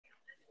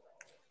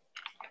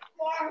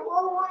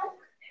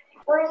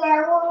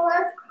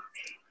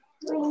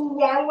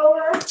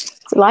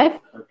It's live?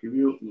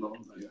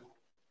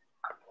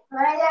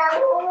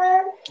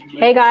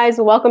 Hey guys,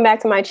 welcome back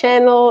to my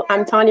channel.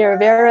 I'm Tanya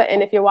Rivera,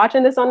 and if you're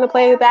watching this on the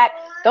playback,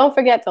 don't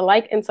forget to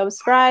like and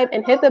subscribe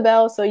and hit the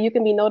bell so you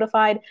can be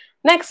notified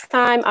next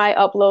time I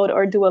upload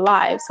or do a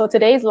live. So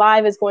today's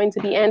live is going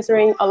to be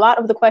answering a lot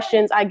of the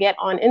questions I get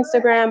on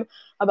Instagram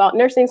about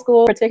nursing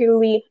school,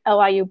 particularly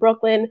LIU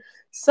Brooklyn.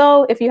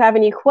 So if you have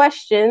any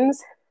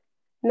questions,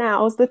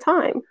 now's the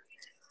time.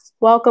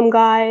 Welcome,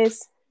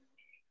 guys.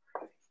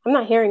 I'm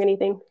not hearing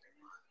anything.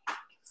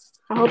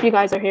 I hope you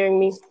guys are hearing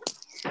me.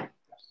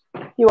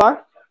 You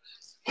are?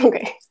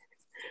 Okay.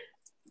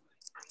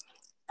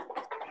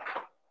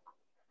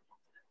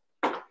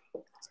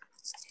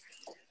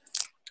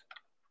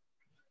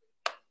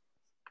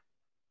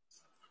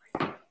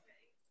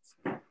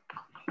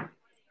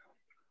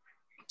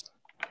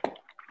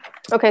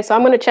 Okay, so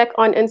I'm going to check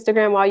on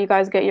Instagram while you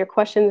guys get your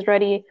questions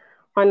ready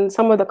on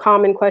some of the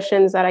common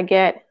questions that I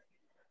get.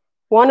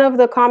 One of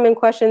the common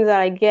questions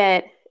that I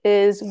get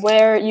is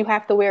where you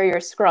have to wear your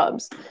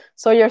scrubs.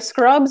 So your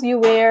scrubs you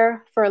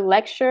wear for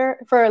lecture,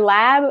 for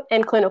lab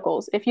and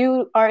clinicals. If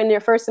you are in your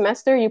first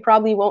semester, you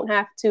probably won't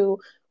have to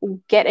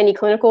get any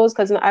clinicals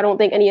because I don't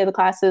think any of the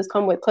classes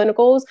come with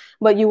clinicals,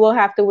 but you will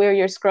have to wear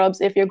your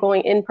scrubs if you're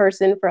going in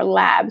person for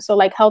lab. So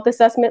like health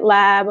assessment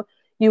lab,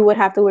 you would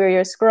have to wear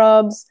your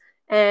scrubs.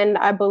 And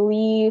I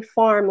believe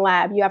pharm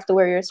lab, you have to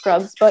wear your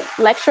scrubs. But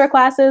lecture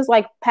classes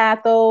like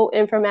patho,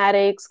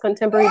 informatics,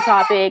 contemporary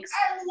topics,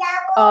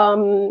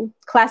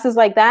 classes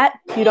like that,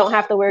 you don't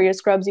have to wear your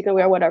scrubs. You can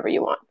wear whatever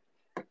you want.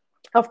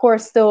 Of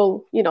course,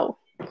 still, you know,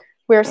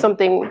 wear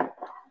something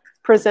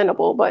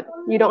presentable, but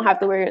you don't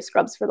have to wear your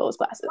scrubs for those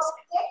classes.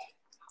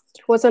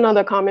 What's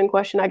another common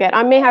question I get?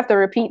 I may have to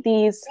repeat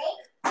these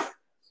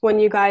when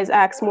you guys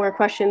ask more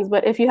questions,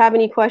 but if you have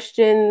any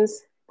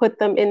questions, put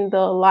them in the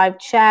live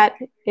chat.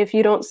 If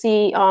you don't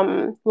see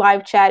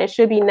live chat, it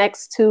should be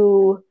next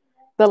to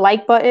the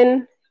like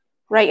button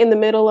right in the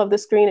middle of the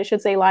screen. It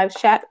should say live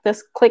chat.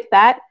 Just click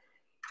that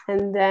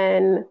and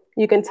then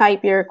you can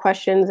type your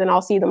questions and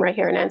I'll see them right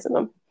here and answer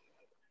them.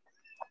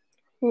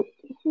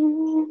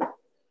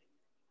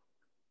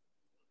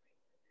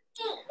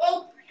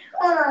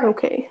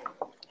 Okay.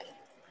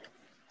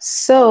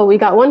 So we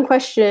got one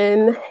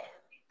question.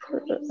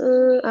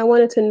 I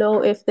wanted to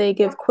know if they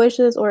give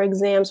quizzes or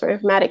exams for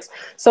informatics.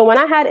 So when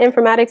I had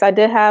informatics, I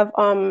did have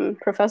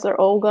Professor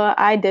Olga.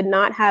 I did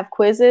not have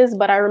quizzes,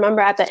 but I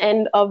remember at the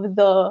end of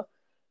the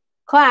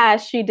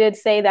class, she did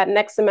say that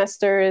next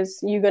semester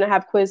you're going to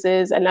have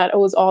quizzes and that it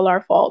was all our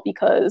fault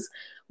because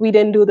we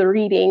didn't do the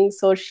reading.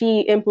 So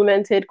she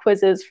implemented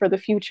quizzes for the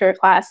future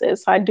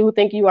classes. So I do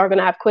think you are going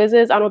to have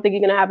quizzes. I don't think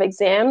you're going to have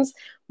exams,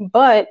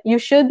 but you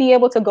should be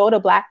able to go to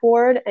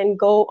Blackboard and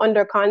go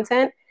under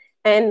content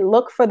and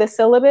look for the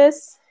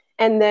syllabus,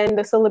 and then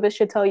the syllabus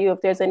should tell you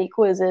if there's any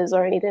quizzes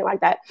or anything like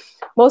that.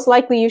 Most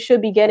likely you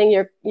should be getting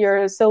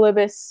your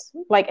syllabus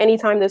like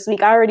anytime this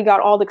week. I already got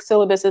all the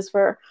syllabuses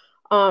for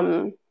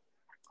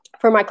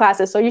my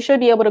classes. So you should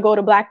be able to go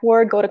to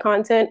Blackboard, go to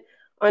content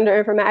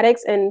under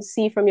informatics and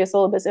see from your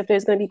syllabus if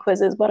there's going to be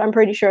quizzes, but I'm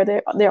pretty sure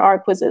there are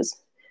quizzes.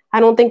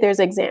 I don't think there's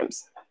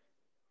exams.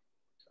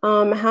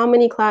 How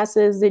many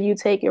classes did you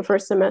take your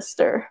first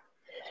semester?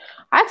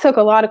 I took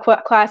a lot of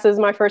classes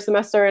my first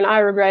semester and I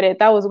regret it.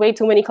 That was way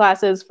too many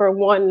classes for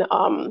one,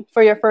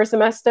 for your first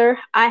semester.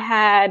 I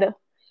had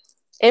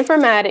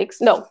informatics.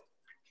 No,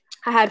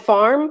 I had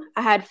farm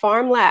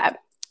lab,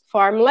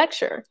 farm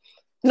lecture.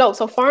 No,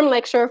 so farm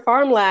lecture,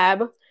 farm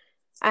lab.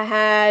 I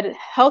had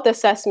health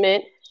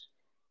assessment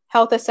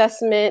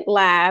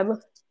lab.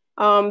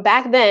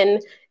 Back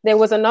then, there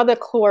was another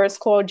course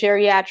called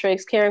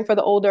geriatrics, caring for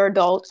the older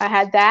adult. I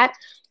had that.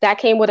 That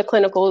came with a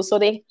clinicals. So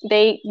they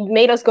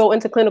made us go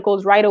into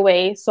clinicals right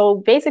away. So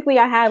basically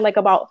I had like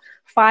about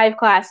 5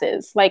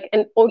 classes,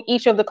 and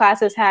each of the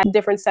classes had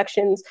different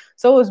sections.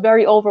 So it was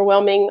very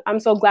overwhelming. I'm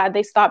so glad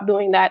they stopped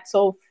doing that.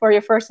 So for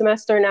your first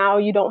semester now,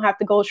 you don't have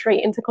to go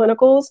straight into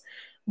clinicals.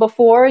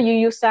 Before, you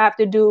used to have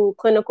to do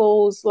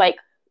clinicals like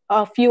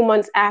a few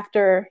months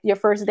after your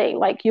first day.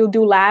 Like you'll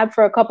do lab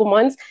for a couple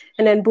months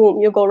and then boom,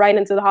 you'll go right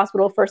into the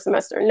hospital first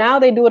semester. Now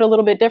they do it a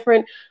little bit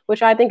different,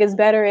 which I think is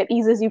better. It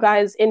eases you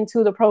guys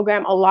into the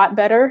program a lot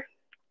better.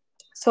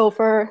 So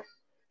to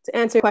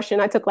answer your question,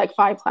 I took like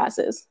 5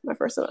 classes my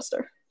first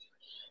semester.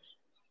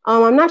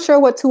 I'm not sure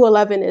what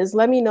 211 is.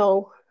 Let me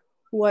know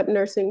what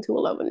nursing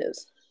 211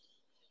 is.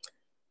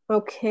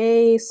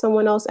 Okay,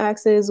 someone else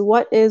asks,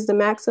 what is the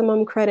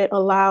maximum credit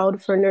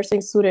allowed for nursing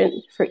student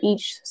for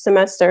each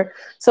semester?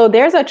 So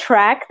there's a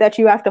track that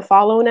you have to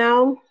follow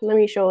now. Let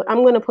me show it.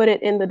 I'm going to put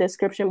it in the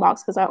description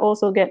box because I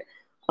also get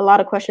a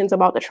lot of questions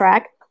about the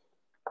track.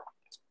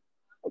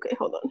 Okay,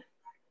 hold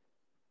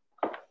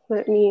on.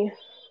 Let me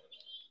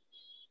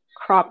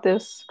crop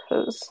this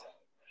because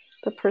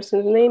the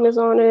person's name is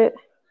on it.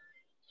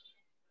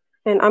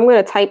 And I'm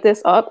going to type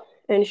this up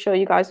and show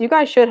you guys. You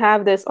guys should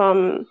have this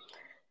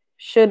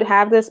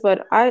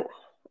but I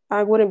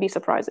wouldn't be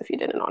surprised if you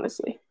didn't,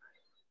 honestly.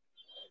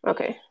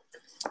 Okay,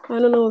 I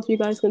don't know if you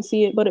guys can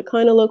see it, but it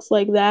kind of looks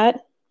like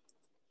that.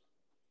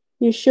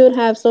 You should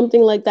have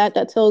something like that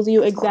that tells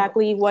you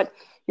exactly what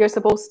you're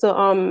supposed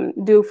to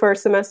do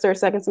first semester,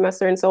 second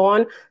semester, and so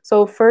on.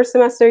 So first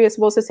semester, you're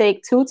supposed to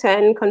take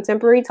 210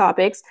 contemporary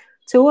topics,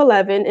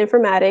 211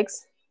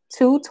 informatics,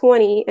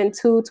 220 and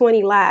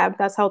 220 lab,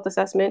 that's health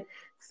assessment,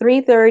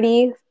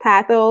 330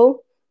 patho,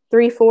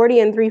 340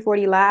 and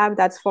 340 lab,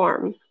 that's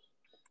pharm.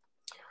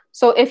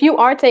 So if you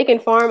are taking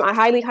pharm, I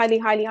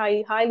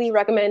highly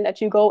recommend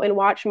that you go and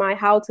watch my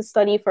How to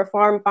Study for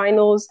Pharm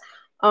Finals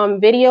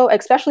video,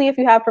 especially if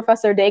you have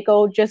Professor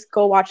Dako. Just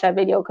go watch that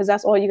video because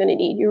that's all you're going to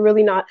need. You're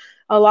really not.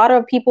 A lot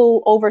of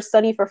people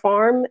overstudy for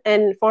pharm,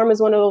 and pharm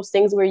is one of those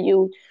things where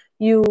you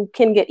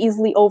can get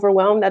easily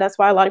overwhelmed. That's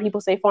why a lot of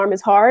people say pharm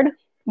is hard,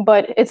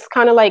 but it's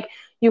kind of like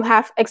you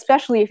have,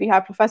 especially if you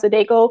have Professor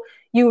Dako,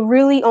 you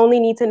really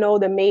only need to know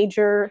the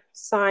major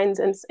signs,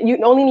 and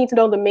you only need to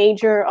know the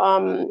major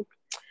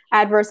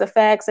adverse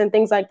effects and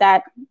things like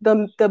that,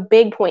 the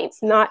big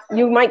points. Not,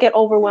 you might get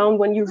overwhelmed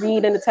when you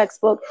read in the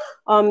textbook,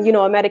 you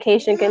know, a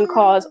medication can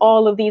cause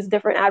all of these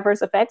different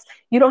adverse effects.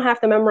 You don't have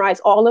to memorize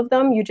all of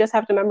them. You just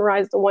have to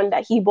memorize the one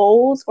that he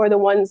bolds or the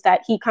ones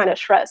that he kind of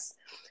stressed.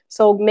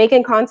 So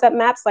making concept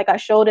maps, like I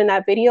showed in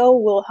that video,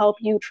 will help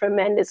you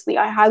tremendously.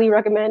 I highly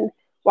recommend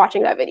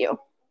watching that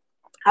video.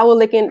 I will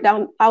link it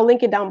down. I'll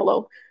link it down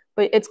below,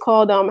 but it's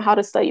called How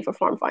to Study for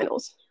Pharm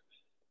Finals.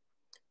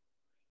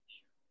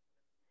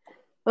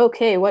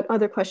 Okay, what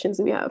other questions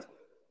do we have?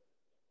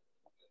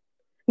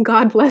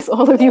 God bless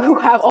all of you who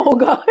have, oh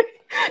God.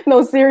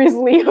 No,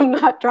 seriously, I'm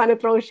not trying to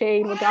throw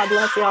shade, but God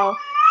bless y'all.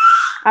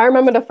 I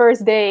remember the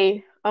first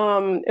day,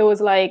 it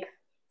was like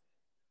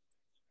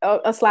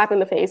a slap in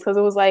the face because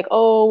it was like,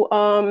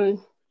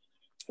 oh,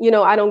 you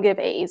know, I don't give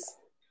A's.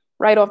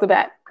 Right off the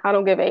bat, I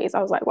don't give A's.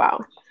 I was like, wow.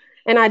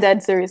 And I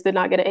dead serious did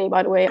not get an A,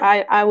 by the way.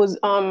 I was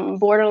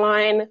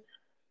borderline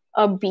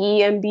a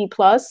B and B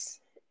plus,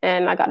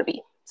 and I got a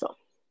B. So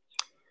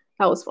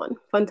that was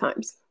fun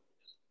times.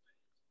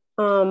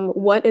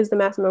 What is the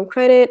maximum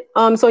credit?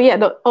 So yeah,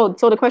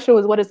 so the question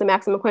was, what is the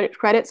maximum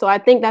credit? So I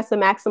think that's the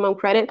maximum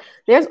credit.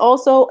 There's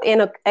also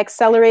an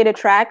accelerated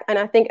track, and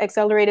I think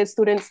accelerated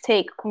students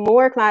take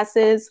more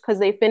classes because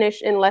they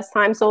finish in less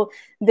time. So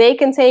they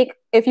can take,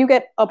 if you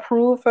get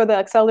approved for the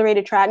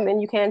accelerated track,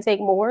 then you can take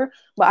more,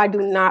 but I do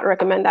not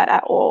recommend that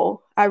at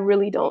all. I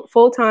really don't.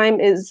 Full-time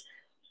is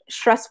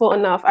stressful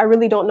enough. I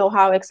really don't know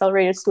how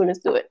accelerated students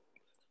do it.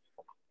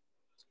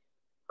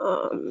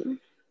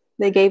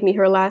 They gave me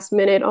her last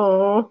minute.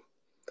 Oh,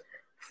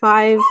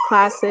 5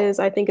 classes.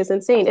 I think is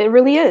insane. It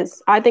really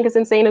is. I think it's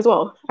insane as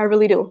well. I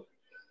really do.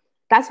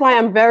 That's why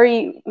I'm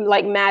very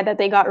mad that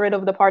they got rid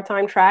of the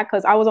part-time track,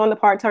 because I was on the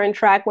part-time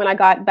track when I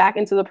got back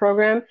into the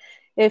program.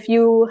 If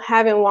you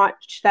haven't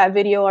watched that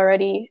video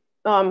already,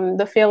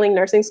 the failing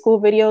nursing school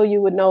video,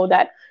 you would know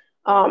that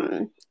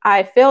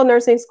I failed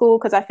nursing school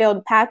because I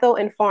failed patho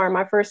and pharm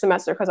my first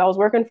semester because I was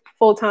working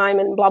full-time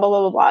and blah, blah, blah,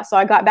 blah, blah. So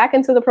I got back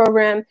into the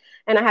program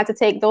and I had to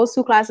take those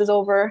 2 classes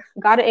over,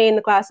 got an A in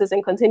the classes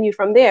and continued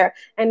from there.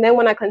 And then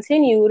when I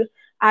continued,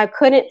 I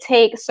couldn't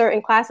take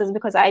certain classes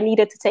because I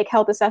needed to take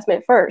health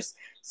assessment first.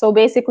 So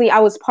basically I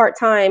was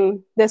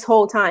part-time this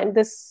whole time.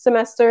 This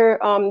semester,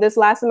 this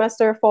last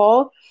semester,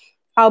 fall,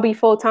 I'll be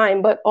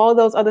full-time, but all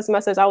those other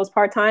semesters I was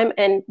part-time,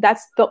 and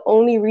that's the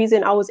only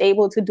reason I was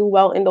able to do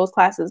well in those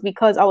classes,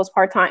 because I was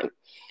part-time.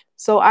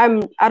 So I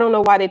don't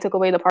know why they took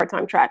away the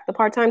part-time track. The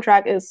part-time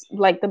track is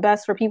the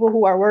best for people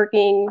who are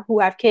working, who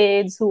have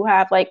kids, who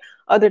have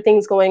other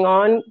things going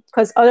on,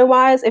 because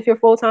otherwise if you're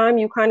full-time,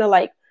 you kind of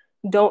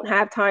don't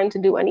have time to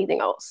do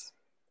anything else.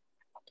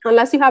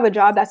 Unless you have a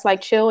job that's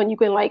chill and you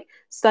can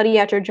study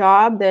at your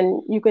job,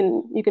 then you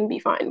can be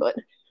fine, but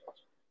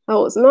that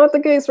was not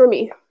the case for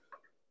me.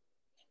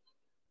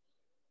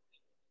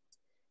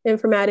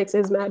 Informatics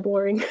is mad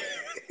boring.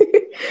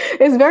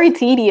 It's very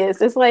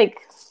tedious. It's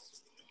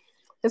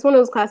it's one of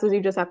those classes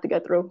you just have to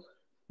get through.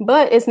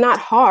 But it's not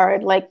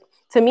hard.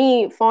 To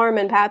me, pharm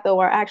and patho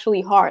are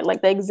actually hard,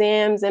 the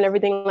exams and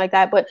everything like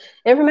that. But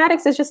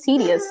informatics is just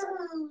tedious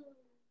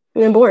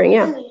and boring,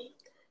 yeah.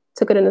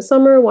 Took it in the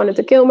summer, wanted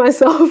to kill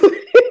myself.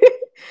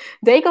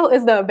 Dako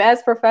is the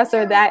best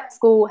professor that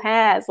school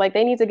has.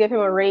 They need to give him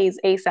a raise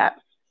ASAP.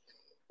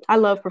 I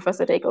love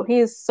Professor Dako. He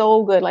is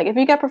so good. If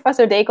you get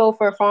Professor Dako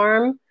for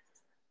pharm,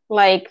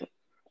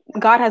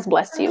 God has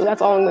blessed you.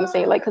 That's all I'm going to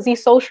say. Because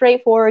he's so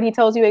straightforward. He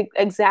tells you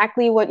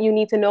exactly what you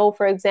need to know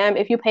for exam.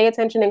 If you pay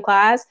attention in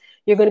class,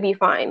 you're going to be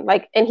fine.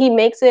 And he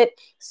makes it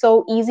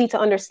so easy to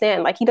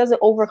understand. He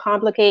doesn't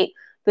overcomplicate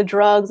the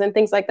drugs and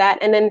things like that.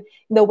 And then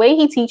the way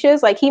he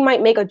teaches, he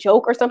might make a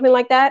joke or something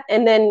like that.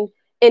 And then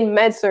in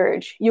Med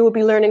Surg, you would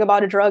be learning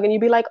about a drug and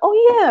you'd be like, oh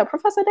yeah,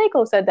 Professor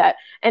Dako said that.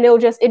 And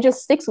it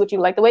just sticks with you.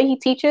 The way he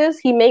teaches,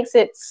 he makes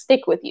it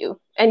stick with you.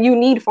 And you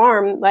need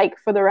pharm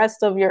for the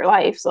rest of your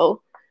life.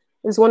 So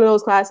it's one of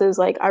those classes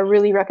I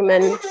really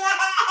recommend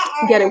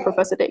getting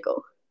Professor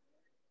Dako.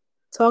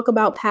 Talk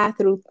about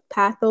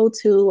patho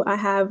too.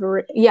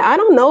 I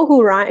don't know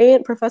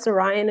who Professor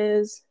Ryan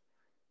is.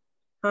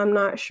 I'm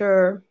not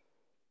sure.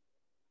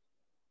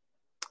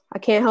 I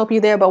can't help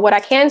you there. But what I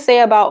can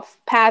say about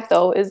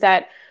patho is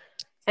that,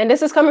 and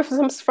this is coming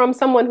from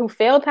someone who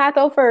failed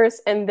patho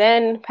first and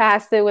then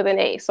passed it with an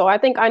A. So I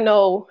think I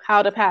know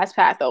how to pass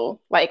patho.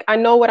 Like, I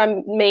know what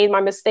I made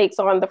my mistakes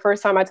on the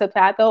first time I took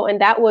patho,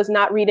 and that was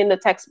not reading the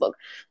textbook.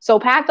 So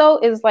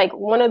patho is like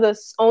one of the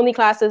only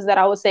classes that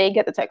I would say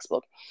get the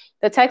textbook.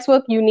 The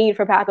textbook you need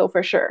for patho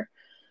for sure.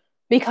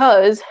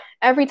 Because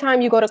every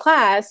time you go to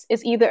class,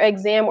 it's either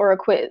exam or a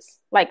quiz.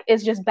 Like,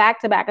 it's just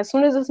back to back. As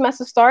soon as the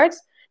semester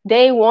starts,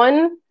 day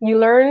one, you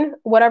learn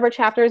whatever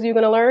chapters you're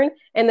going to learn.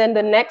 And then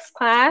the next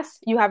class,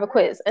 you have a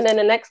quiz. And then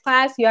the next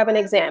class, you have an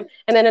exam.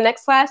 And then the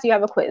next class, you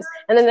have a quiz.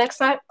 And then the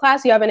next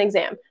class, you have an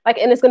exam. Like,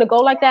 and it's going to go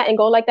like that and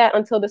go like that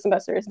until the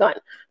semester is done.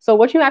 So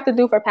what you have to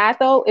do for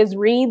patho is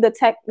read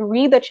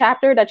the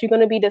chapter that you're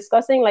going to be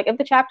discussing. Like, if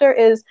the chapter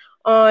is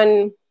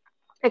on,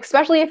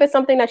 especially if it's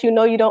something that you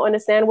know you don't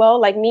understand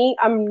well, like me,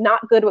 I'm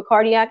not good with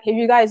cardiac. If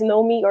you guys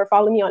know me or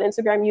follow me on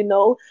Instagram, you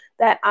know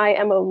that I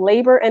am a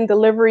labor and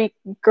delivery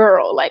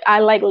girl. Like, I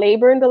like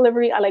labor and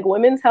delivery. I like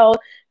women's health,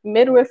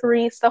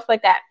 midwifery, stuff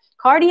like that.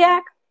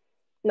 Cardiac,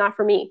 not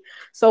for me.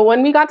 So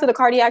when we got to the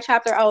cardiac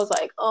chapter, I was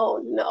like,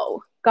 oh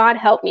no, God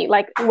help me.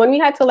 Like, when we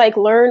had to like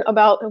learn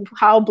about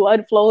how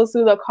blood flows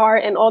through the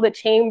heart and all the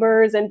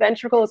chambers and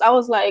ventricles, I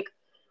was like,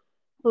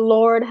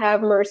 Lord have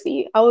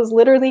mercy. I was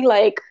literally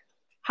like,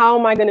 how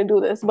am I going to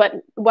do this?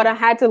 But what I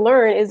had to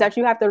learn is that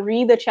you have to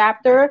read the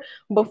chapter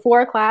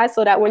before class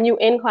so that when you're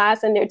in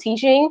class and they're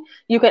teaching,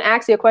 you can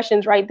ask your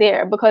questions right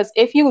there. Because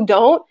if you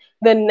don't,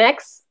 the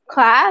next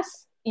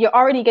class, you're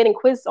already getting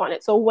quizzed on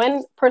it.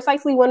 So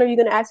precisely when are you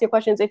going to ask your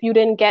questions if you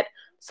didn't get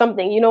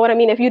something? You know what I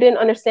mean? If you didn't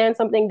understand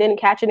something, didn't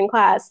catch it in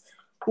class,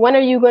 when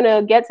are you going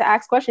to get to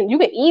ask questions? You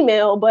can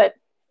email, but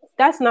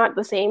that's not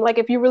the same. Like,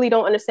 if you really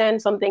don't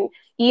understand something,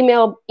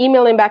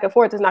 emailing back and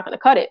forth is not going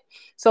to cut it.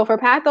 So for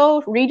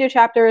patho, read your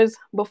chapters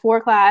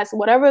before class,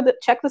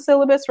 check the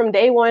syllabus from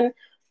day one,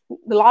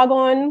 log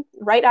on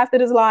right after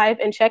this live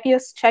and check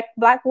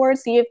Blackboard,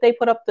 see if they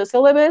put up the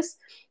syllabus,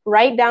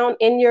 write down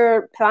in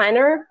your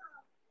planner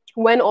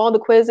when all the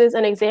quizzes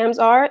and exams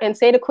are, and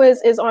say the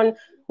quiz is on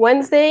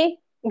Wednesday,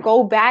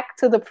 go back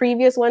to the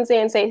previous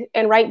Wednesday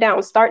and write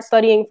down, start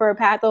studying for a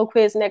patho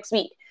quiz next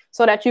week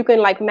so that you can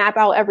like map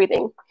out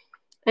everything.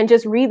 And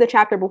just read the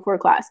chapter before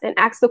class and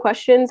ask the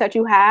questions that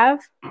you have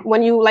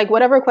when you like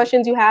whatever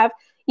questions you have.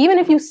 Even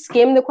if you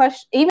skim the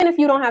question, even if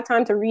you don't have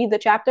time to read the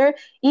chapter,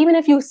 even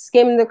if you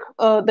skim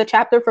the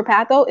chapter for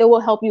patho, it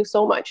will help you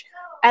so much.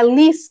 At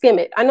least skim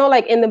it. I know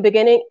like in the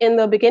beginning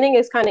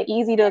it's kind of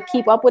easy to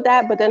keep up with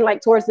that, but then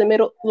like towards the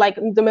middle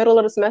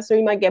of the semester,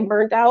 you might get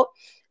burnt out.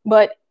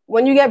 But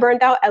when you get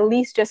burnt out, at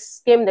least just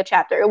skim the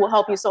chapter. It will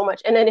help you so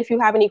much. And then if you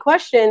have any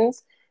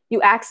questions,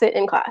 you ask it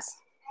in class.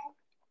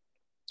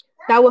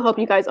 That will help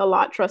you guys a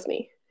lot, trust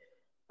me.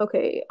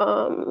 Okay,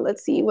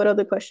 let's see, what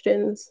other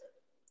questions?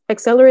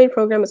 Accelerated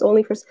program is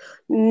only for...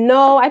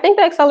 No, I think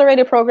the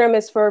accelerated program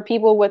is for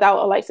people without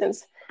a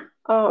license.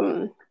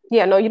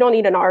 Yeah, no, you don't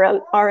need an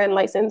RN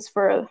license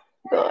for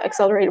the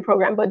accelerated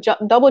program, but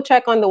double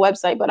check on the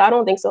website, but I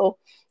don't think so.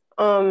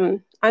 I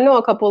know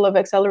a couple of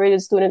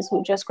accelerated students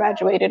who just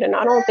graduated, and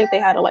I don't think they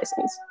had a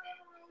license.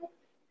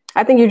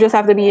 I think you just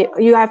have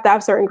to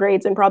have certain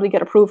grades and probably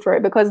get approved for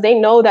it, because they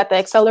know that the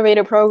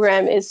accelerated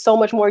program is so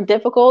much more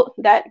difficult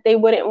that they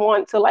wouldn't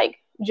want to like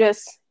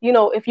just, you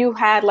know, if you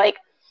had like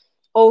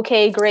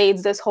okay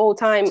grades this whole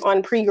time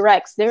on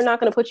prereqs, they're not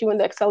going to put you in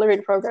the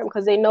accelerated program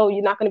because they know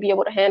you're not going to be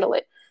able to handle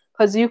it,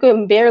 because you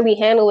can barely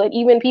handle it.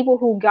 Even people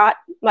who got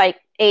like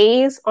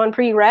A's on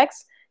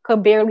prereqs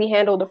could barely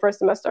handle the first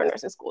semester of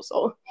nursing school.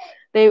 So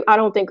I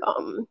don't think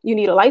you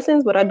need a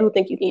license, but I do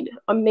think you need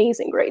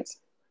amazing grades.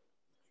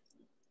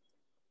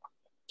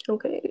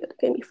 Okay,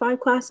 gave me 5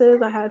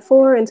 classes. I had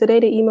 4, and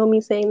today they emailed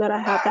me saying that I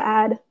have to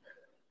add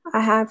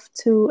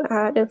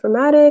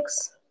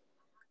informatics.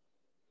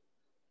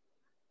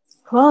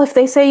 Well, if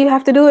they say you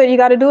have to do it, you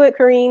got to do it,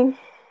 Kareen.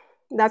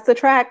 That's the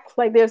track.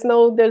 Like, there's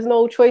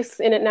no choice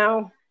in it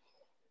now.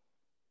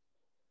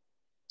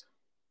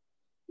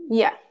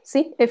 Yeah,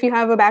 see, if you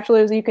have a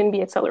bachelor's, you can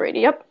be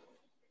accelerated. Yep.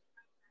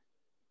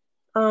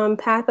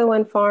 Patho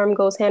and pharm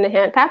goes hand in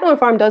hand. Patho and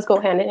pharm does go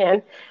hand in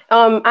hand.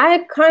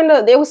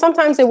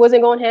 Sometimes it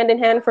wasn't going hand in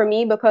hand for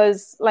me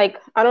because like,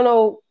 I don't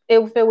know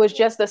if it was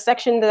just the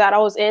section that I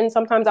was in.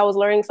 Sometimes I was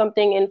learning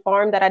something in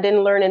pharm that I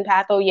didn't learn in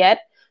patho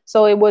yet.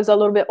 So it was a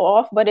little bit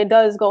off, but it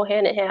does go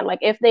hand in hand. Like,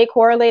 if they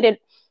correlated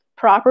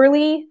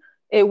properly,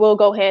 it will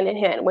go hand in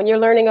hand. When you're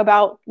learning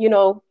about, you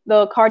know,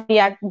 the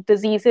cardiac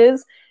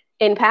diseases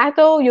in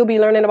patho, you'll be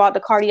learning about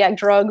the cardiac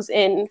drugs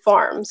in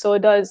pharm. So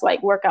it does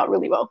like work out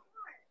really well.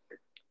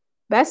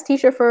 Best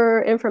teacher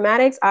for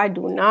informatics, I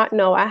do not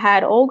know. I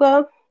had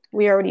Olga.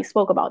 We already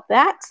spoke about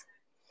that.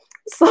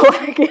 So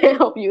I can't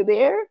help you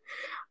there.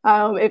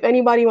 If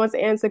anybody wants to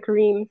answer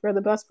Kareem for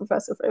the best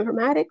professor for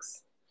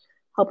informatics,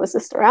 help a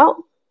sister out.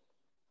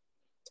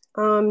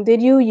 Did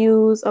you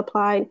use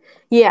applied?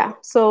 Yeah,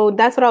 so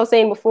that's what I was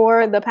saying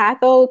before. The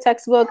patho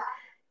textbook,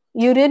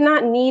 you did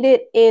not need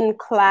it in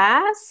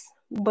class,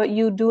 but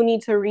you do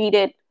need to read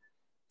it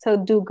to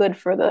do good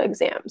for the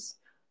exams.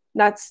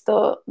 That's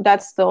the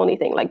only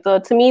thing. Like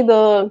to me,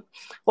 well,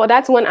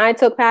 that's when I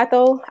took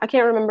patho. I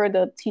can't remember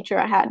the teacher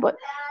I had, but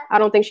I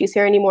don't think she's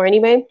here anymore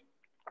anyway.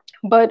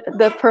 But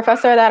the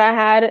professor that I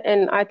had,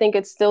 and I think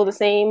it's still the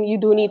same, you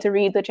do need to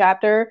read the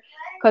chapter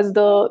because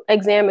the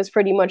exam is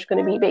pretty much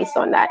going to be based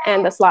on that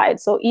and the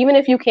slides. So even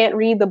if you can't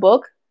read the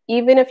book,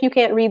 even if you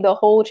can't read the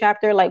whole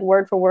chapter like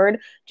word for word,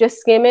 just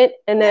skim it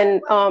and then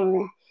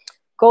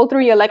go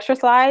through your lecture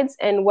slides,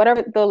 and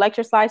whatever the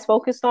lecture slides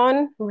focused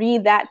on,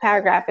 read that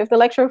paragraph. If the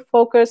lecture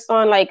focused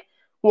on like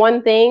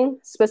one thing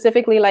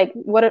specifically, like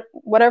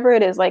whatever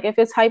it is, like if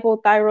it's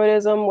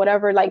hypothyroidism,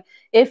 whatever, like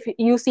if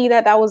you see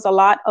that was a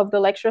lot of the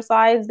lecture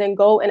slides, then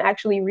go and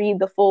actually read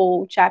the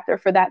full chapter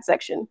for that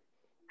section.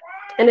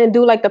 And then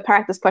do like the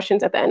practice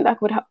questions at the end.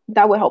 That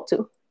would help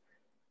too.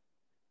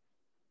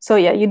 So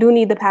yeah, you do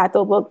need the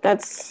patho book.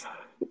 That's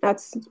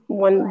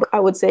one book I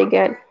would say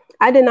get.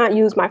 I did not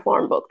use my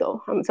farm book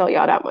though. I'm gonna tell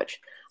y'all that much.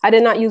 I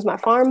did not use my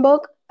farm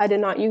book. I did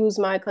not use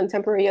my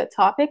contemporary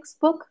topics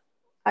book.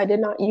 I did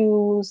not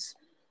use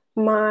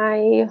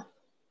my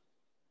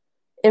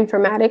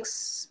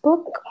informatics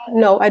book.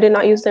 No, I did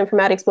not use the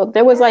informatics book.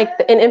 There was like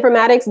in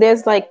informatics,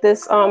 there's like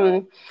this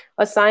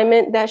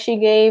assignment that she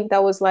gave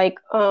that was like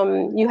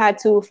you had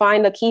to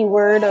find a key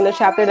word on the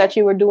chapter that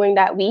you were doing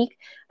that week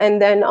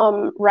and then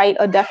write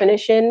a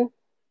definition.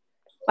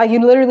 Like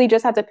you literally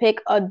just had to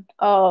pick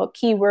a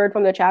key word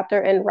from the chapter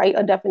and write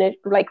a definition,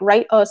 like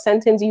write a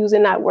sentence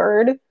using that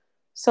word.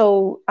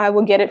 So I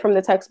would get it from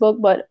the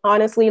textbook, but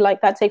honestly,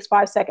 like that takes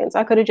 5 seconds.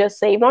 I could have just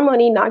saved my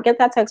money, not get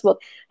that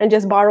textbook, and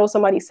just borrow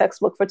somebody's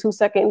textbook for 2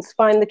 seconds,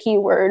 find the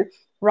keyword,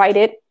 write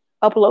it,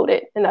 upload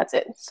it, and that's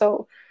it.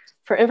 So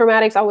for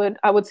informatics,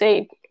 I would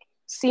say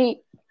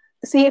see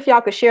if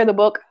y'all could share the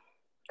book,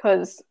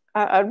 because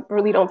I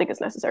really don't think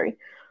it's necessary.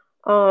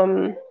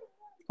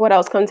 What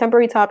else?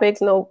 Contemporary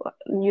topics. No,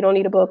 you don't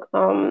need a book.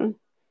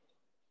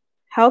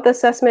 Health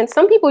assessment.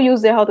 Some people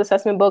use their health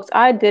assessment books.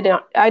 I did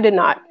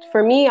not.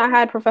 For me, I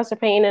had Professor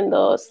Payne and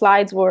the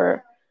slides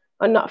were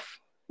enough.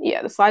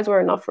 Yeah, the slides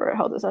were enough for a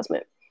health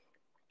assessment.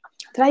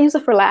 Did I use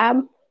it for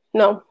lab?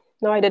 No,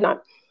 I did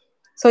not.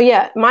 So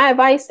yeah, my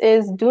advice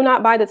is do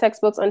not buy the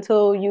textbooks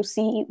until you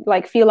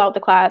feel out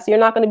the class. You're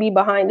not going to be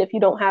behind if you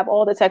don't have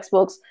all the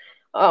textbooks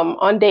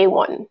on day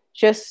one.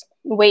 Just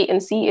wait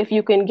and see if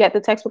you can get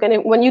the textbook.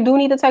 And when you do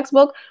need the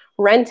textbook,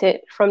 rent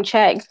it from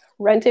Chegg.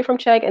 Rent it from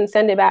Chegg and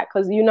send it back,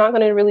 because you're not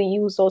going to really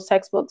use those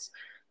textbooks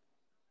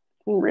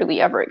really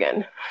ever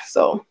again.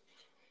 So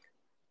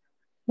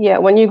yeah,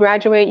 when you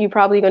graduate, you're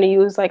probably going to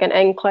use like an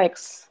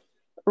NCLEX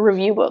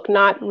review book,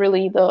 not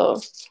really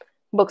the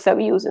books that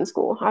we use in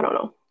school. I don't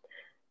know.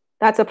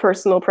 That's a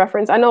personal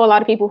preference. I know a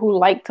lot of people who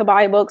like to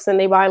buy books and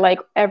they buy like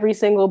every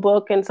single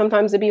book, and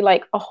sometimes it'd be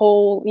like a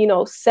whole,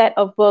 set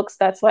of books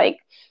that's like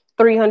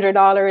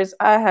 $300.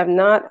 I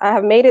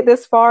have made it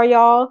this far,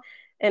 y'all,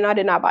 and I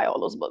did not buy all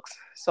those books.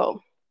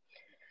 So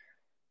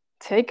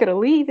take it or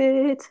leave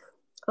it.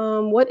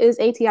 What is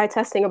ATI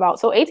testing about?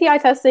 So ATI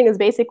testing is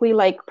basically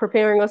like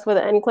preparing us for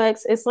the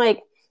NCLEX. It's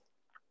like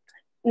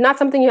not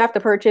something you have to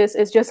purchase.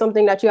 It's just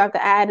something that you have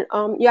to add.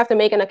 You have to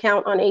make an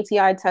account on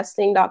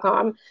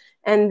atitesting.com,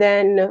 and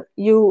then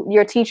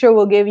your teacher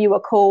will give you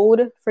a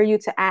code for you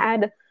to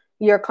add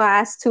your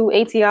class to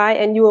ATI,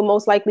 and you will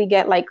most likely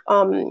get like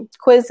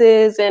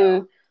quizzes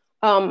and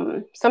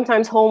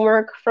sometimes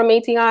homework from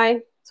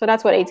ATI. So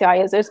that's what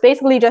ATI is. It's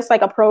basically just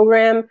like a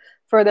program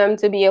for them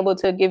to be able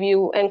to give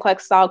you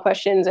NCLEX style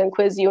questions and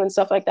quiz you and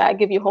stuff like that,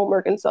 give you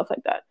homework and stuff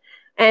like that.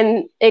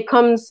 And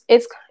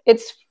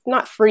it's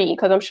not free,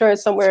 because I'm sure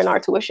it's somewhere in our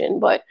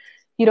tuition, but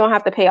you don't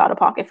have to pay out of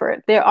pocket for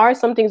it. There are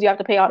some things you have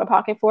to pay out of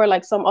pocket for,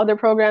 like some other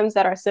programs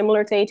that are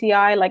similar to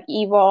ATI, like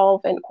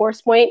Evolve and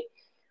CoursePoint.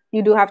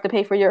 You do have to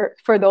pay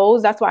for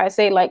those. That's why I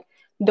say, like,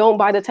 don't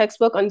buy the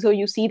textbook until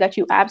you see that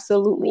you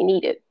absolutely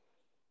need it.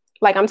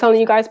 Like I'm telling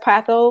you guys,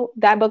 Patho,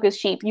 that book is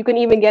cheap. You can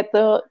even get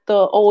the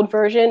old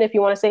version if you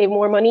want to save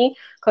more money,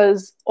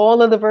 because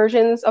all of the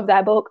versions of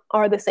that book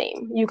are the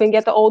same. You can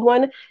get the old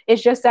one.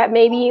 It's just that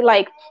maybe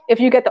like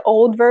if you get the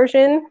old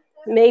version,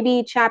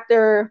 maybe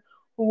chapter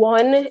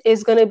 1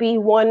 is going to be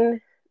one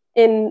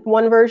in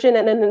one version,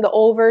 and then in the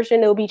old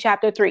version, it'll be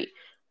chapter 3.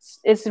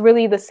 It's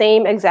really the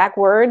same exact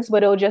words,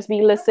 but it'll just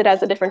be listed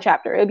as a different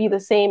chapter. It'll be the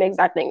same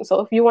exact thing.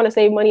 So if you want to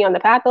save money on the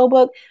Patho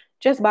book,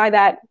 just buy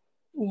that.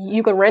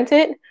 You can rent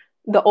it,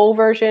 the old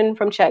version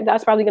from Chegg.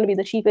 That's probably going to be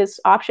the cheapest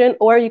option.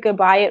 Or you could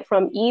buy it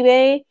from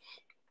eBay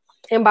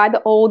and buy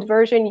the old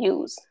version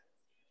used.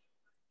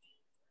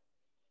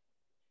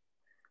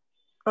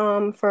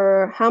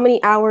 For how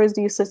many hours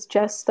do you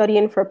suggest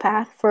studying for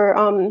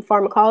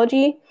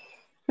pharmacology?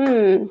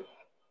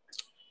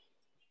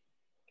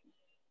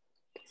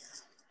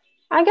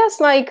 I guess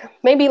like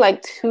maybe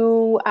like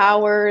 2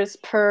 hours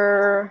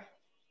per,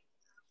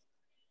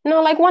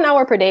 no, like 1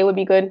 hour per day would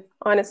be good,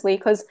 honestly,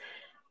 because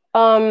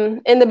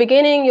in the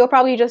beginning, you'll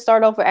probably just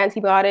start off with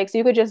antibiotics.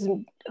 You could just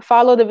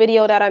follow the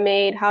video that I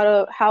made,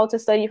 how to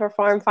study for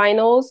pharm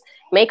finals,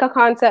 make a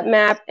concept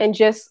map, and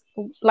just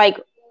like,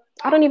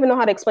 I don't even know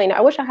how to explain it.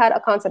 I wish I had a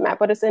concept map,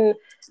 but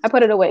I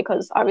put it away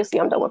because obviously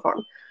I'm done with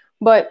pharm.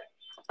 But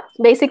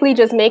Basically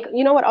just make,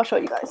 you know what, I'll show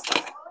you guys.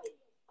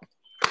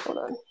 Hold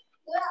on.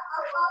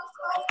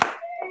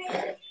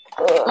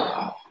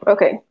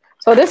 Okay,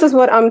 so this is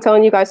what I'm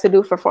telling you guys to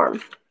do for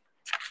pharm.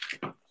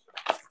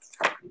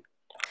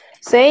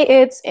 Say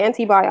it's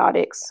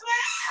antibiotics.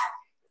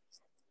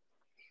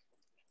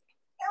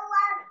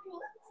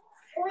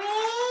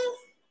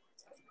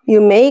 You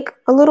make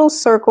a little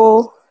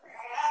circle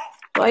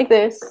like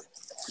this.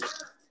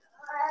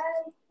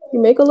 You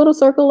make a little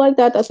circle like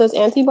that that says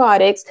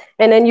antibiotics,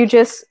 and then you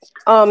just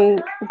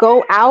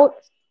go out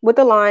with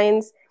the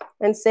lines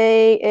and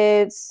say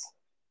it's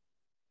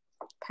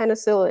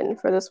penicillin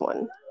for this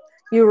one.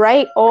 You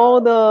write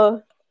all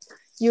the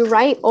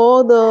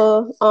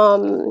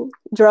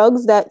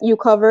drugs that you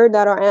covered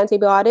that are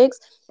antibiotics,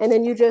 and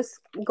then you just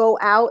go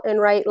out and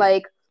write,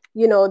 like,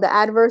 you know, the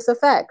adverse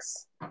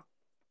effects,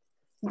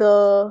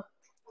 the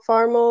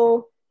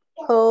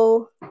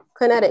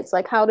pharmacokinetics,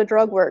 like how the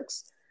drug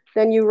works.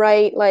 Then you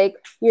write, like,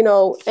 you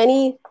know,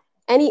 any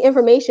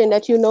information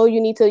that you know you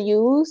need to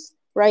use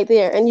right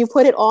there, and you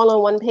put it all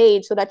on one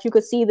page so that you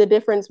could see the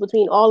difference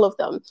between all of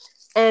them.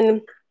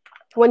 And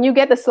when you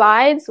get the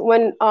slides,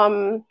 when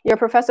your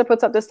professor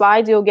puts up the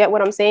slides, you'll get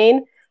what I'm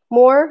saying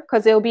more,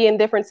 because they'll be in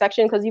different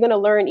sections, because you're going to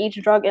learn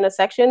each drug in a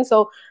section.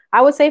 So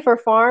I would say for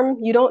pharm,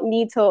 you don't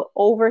need to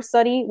over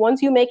study.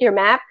 Once you make your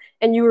map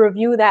and you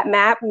review that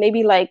map,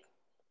 maybe like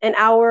an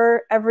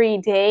hour every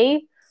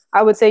day,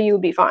 I would say you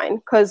would be fine.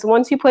 Because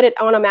once you put it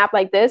on a map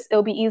like this,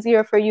 it'll be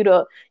easier for you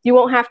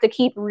won't have to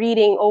keep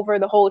reading over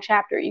the whole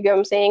chapter. You get what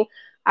I'm saying?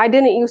 I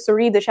didn't used to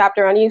read the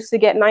chapter. I used to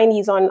get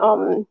 90s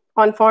on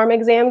pharm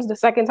exams the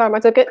second time I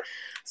took it.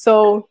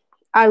 So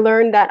I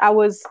learned that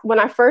when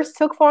I first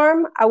took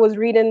pharm, I was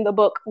reading the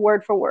book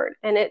word for word,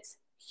 and it's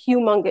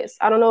humongous.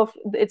 I don't know if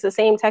it's the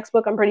same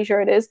textbook. I'm pretty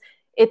sure it is.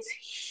 It's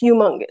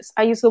humongous.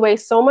 I used to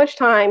waste so much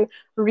time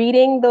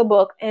reading the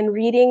book and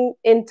reading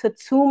into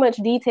too much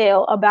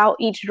detail about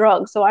each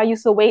drug. So I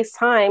used to waste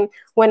time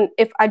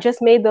if I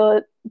just made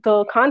the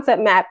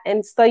concept map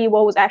and study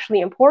what was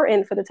actually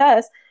important for the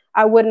test,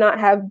 I would not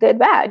have did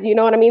bad. You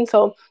know what I mean?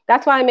 So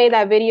that's why I made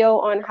that video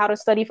on how to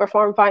study for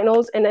pharm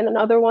finals. And then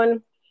another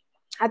one,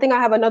 I think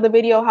I have another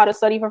video, how to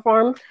study for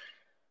pharm.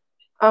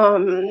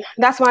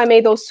 That's why I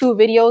made those two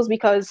videos,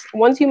 because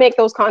once you make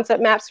those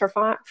concept maps for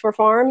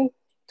pharm,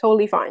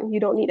 totally fine. You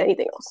don't need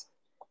anything else.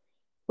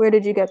 Where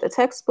did you get the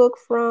textbook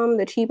from?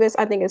 The cheapest,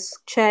 I think, is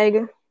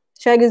Chegg.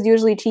 Chegg is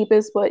usually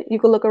cheapest, but you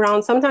could look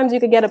around. Sometimes you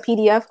could get a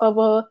PDF of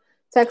a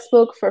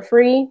textbook for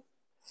free.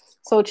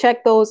 So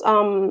check those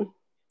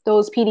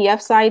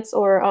PDF sites,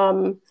 or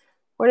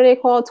what are they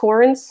called?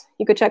 Torrents.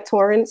 You could check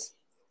torrents.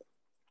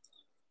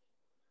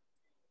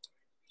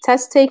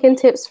 Test taking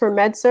tips for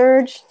Med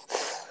Surg.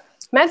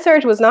 Med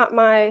Surg was not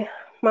my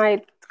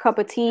cup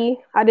of tea.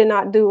 I did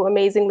not do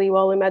amazingly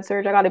well in Med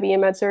Surg. I got to be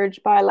in Med Surg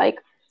by like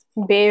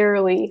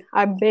barely.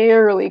 I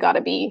barely got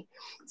a B.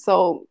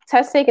 So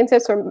test taking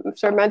tips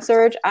for Med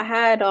Surg. I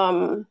had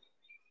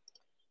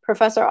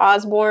Professor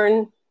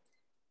Osborne.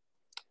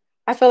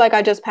 I feel like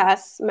I just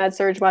passed Med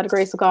Surg by the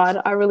grace of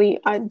God.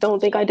 I don't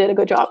think I did a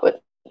good job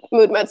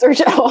with Med Surg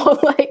at all.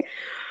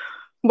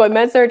 But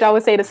Med Surg, I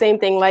would say the same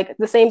thing. Like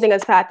the same thing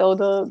as Patho.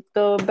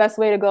 The best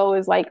way to go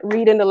is like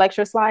reading the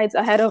lecture slides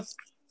ahead of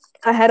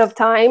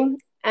time.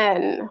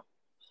 And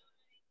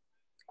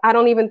I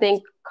don't even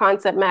think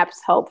concept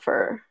maps help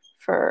for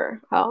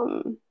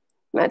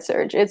Med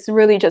Surg. It's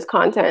really just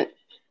content,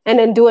 and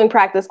then doing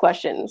practice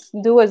questions.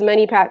 Do as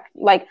many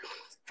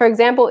for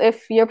example,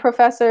 if your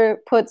professor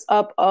puts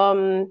up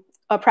a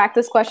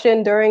practice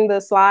question during the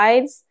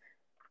slides,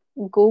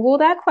 Google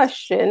that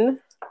question,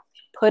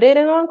 put it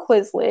in on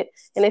Quizlet,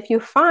 and if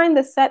you find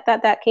the set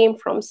that came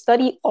from,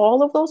 study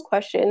all of those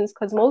questions,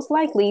 because most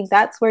likely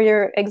that's where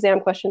your exam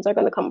questions are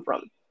going to come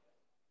from.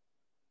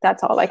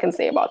 That's all I can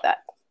say about that.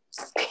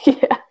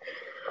 Yeah.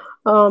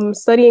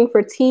 Studying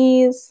for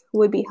T's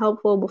would be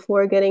helpful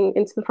before getting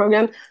into the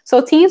program. So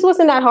T's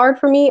wasn't that hard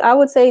for me. I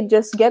would say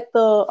just get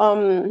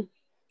the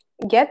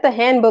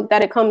handbook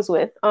that it comes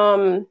with.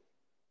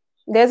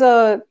 There's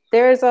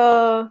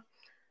a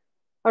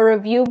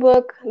review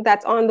book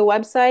that's on the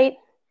website.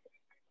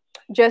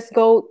 Just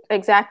go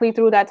exactly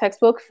through that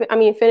textbook.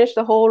 Finish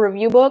the whole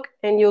review book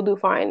and you'll do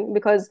fine.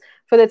 Because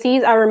for the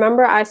T's, I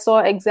remember I saw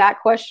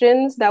exact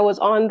questions that was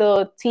on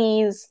the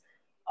T's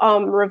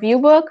review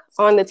book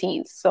on the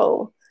T's.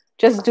 So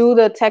just do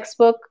the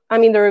textbook,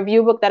 the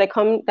review book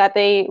that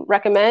they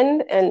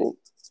recommend, and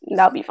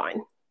that'll be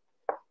fine.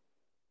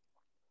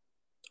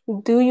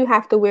 Do you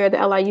have to wear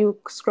the LIU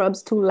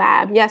scrubs to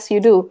lab? Yes,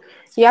 you do.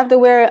 You have to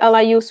wear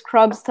LIU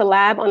scrubs to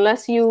lab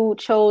unless you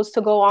chose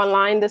to go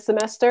online this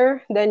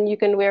semester. Then you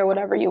can wear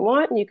whatever you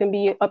want. You can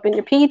be up in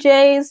your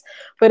PJs.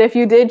 But if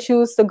you did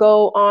choose to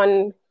go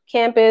on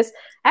campus,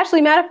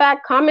 actually, matter of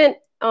fact, comment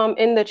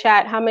in the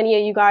chat how many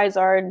of you guys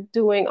are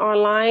doing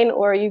online,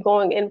 or are you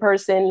going in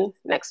person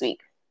next week?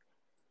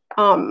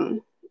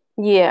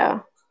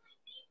 Yeah.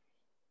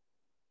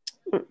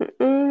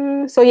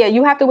 So yeah,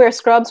 you have to wear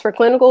scrubs for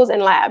clinicals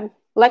and lab.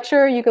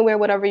 Lecture, you can wear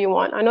whatever you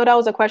want. I know that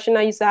was a question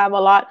I used to have a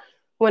lot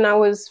when I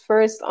was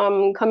first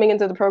coming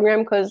into the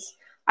program, because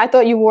I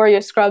thought you wore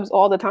your scrubs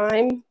all the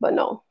time, but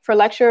no. For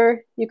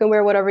lecture, you can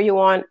wear whatever you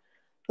want.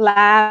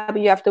 Lab,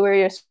 you have to wear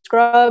your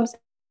scrubs,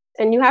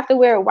 and you have to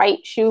wear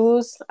white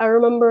shoes. I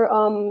remember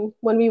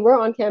when we were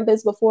on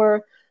campus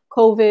before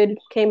COVID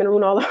came and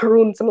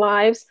ruined some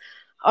lives.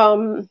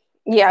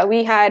 Yeah,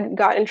 we had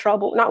got in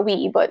trouble. Not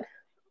we, but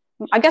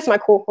I guess my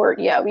cohort,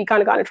 yeah, we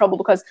kind of got in trouble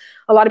because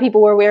a lot of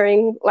people were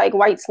wearing like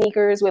white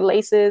sneakers with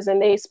laces,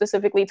 and they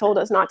specifically told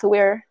us not to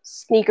wear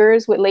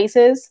sneakers with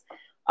laces.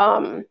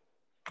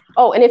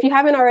 Oh, and if you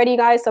haven't already,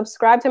 guys,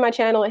 subscribe to my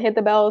channel and hit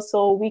the bell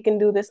so we can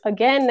do this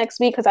again next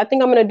week, because I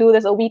think I'm going to do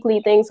this a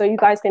weekly thing so you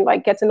guys can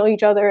like get to know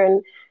each other.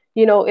 And,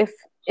 you know, if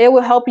it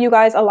will help you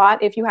guys a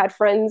lot if you had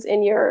friends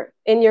in your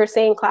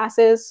same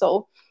classes.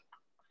 So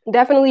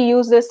definitely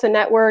use this to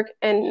network.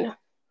 And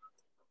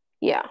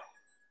yeah,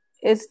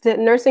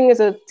 nursing is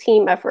a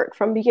team effort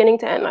from beginning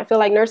to end. I feel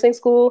like nursing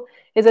school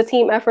is a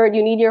team effort.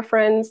 You need your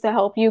friends to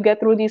help you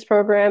get through these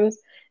programs.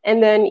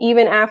 And then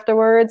even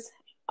afterwards,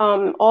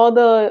 all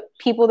the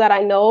people that I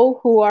know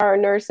who are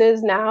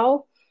nurses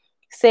now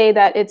say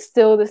that it's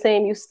still the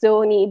same. You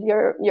still need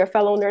your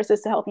fellow nurses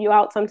to help you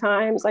out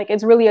sometimes. Like,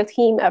 it's really a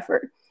team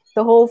effort.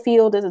 The whole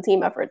field is a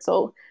team effort.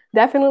 So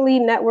definitely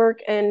network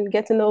and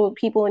get to know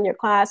people in your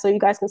class so you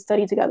guys can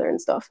study together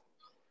and stuff.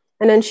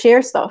 And then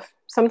share stuff.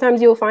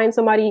 Sometimes you'll find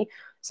somebody,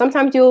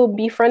 sometimes you'll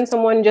befriend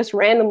someone just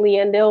randomly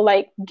and they'll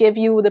like give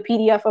you the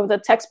PDF of the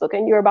textbook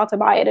and you're about to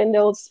buy it and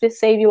they'll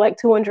save you like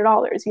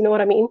 $200. You know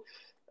what I mean?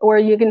 Or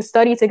you can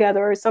study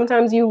together. Or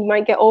sometimes you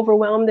might get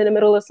overwhelmed in the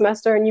middle of the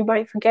semester and you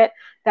might forget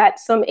that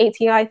some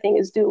ATI thing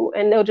is due,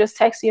 and they'll just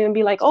text you and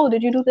be like, oh,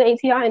 did you do the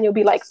ATI? And you'll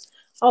be like,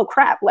 oh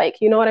crap.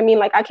 Like, you know what I mean?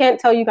 Like, I can't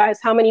tell you guys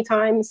how many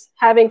times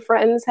having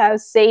friends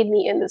has saved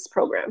me in this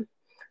program.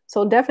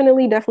 So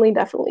definitely.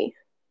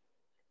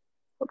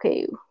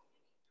 Okay,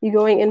 you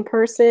going in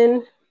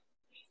person?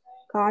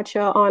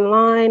 Gotcha.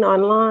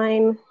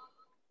 Online.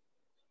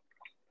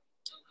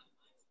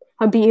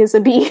 A B is a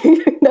B.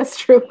 That's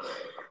true.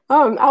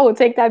 I will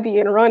take that B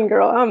and run,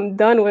 girl. I'm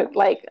done with,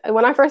 like,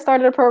 when I first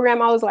started the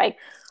program, I was like,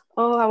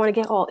 oh, I want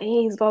to get all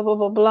A's, blah, blah,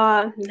 blah,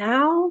 blah.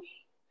 Now,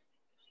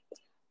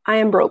 I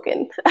am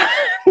broken.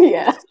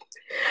 Yeah.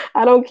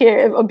 I don't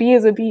care. If a B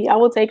is a B, I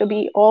will take a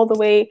B all the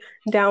way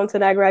down to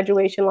that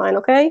graduation line,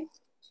 okay?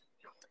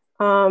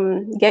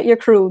 Get your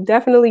crew.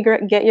 Definitely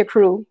get your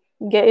crew.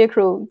 Get your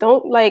crew.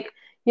 Don't, like,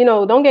 you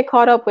know, don't get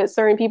caught up with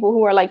certain people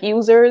who are like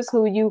users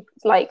who you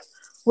like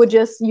would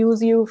just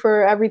use you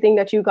for everything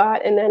that you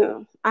got. And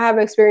then I have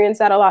experienced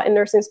that a lot in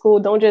nursing school.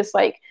 Don't just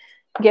like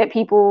get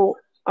people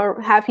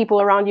or have people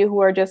around you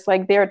who are just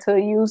like there to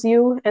use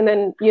you. And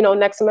then, you know,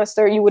 next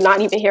semester you would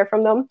not even hear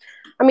from them.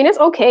 I mean, it's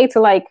okay to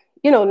like,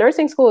 you know,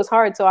 nursing school is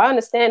hard. So I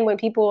understand when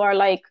people are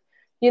like,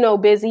 you know,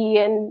 busy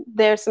and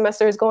their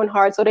semester is going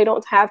hard, so they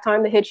don't have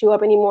time to hit you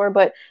up anymore.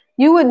 But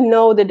you would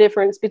know the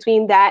difference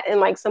between that and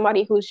like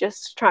somebody who's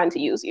just trying to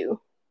use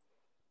you.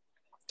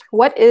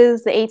 What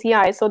is the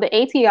ATI? So the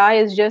ATI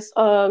is just,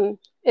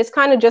 it's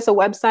kind of just a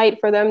website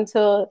for them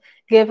to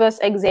give us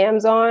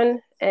exams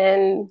on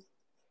and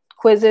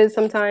quizzes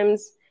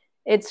sometimes.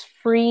 It's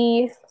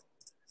free.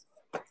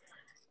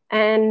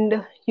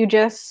 And you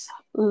just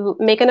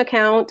make an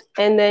account,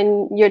 and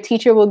then your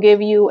teacher will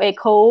give you a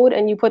code,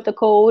 and you put the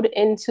code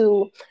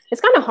into,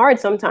 it's kind of hard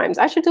sometimes.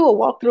 I should do a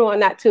walkthrough on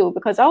that too,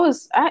 because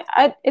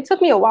it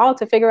took me a while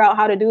to figure out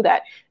how to do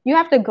that. You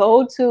have to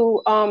go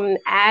to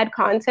add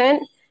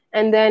content,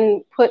 and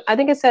then I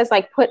think it says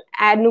like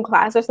add new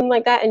class or something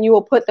like that, and you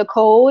will put the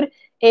code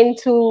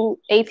into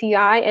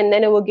ATI, and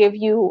then it will give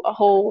you a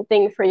whole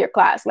thing for your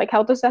class. Like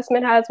health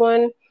assessment has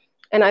one,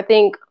 and I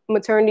think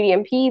maternity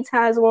and peds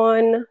has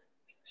one.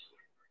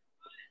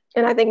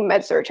 And I think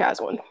Med Surg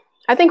has one.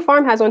 I think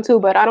Pharm has one too,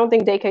 but I don't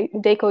think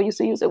DACO used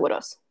to use it with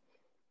us.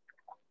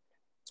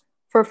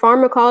 For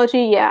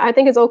pharmacology, yeah, I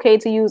think it's okay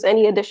to use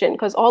any edition,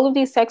 because all of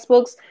these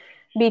textbooks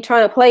be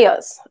trying to play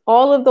us.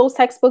 All of those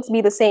textbooks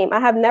be the same. I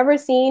have never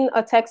seen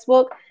a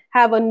textbook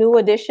have a new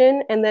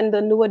edition and then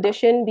the new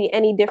edition be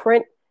any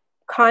different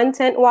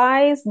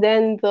content-wise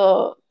than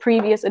the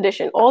previous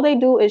edition. All they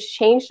do is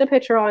change the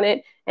picture on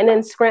it and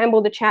then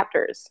scramble the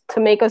chapters to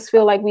make us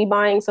feel like we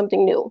buying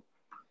something new.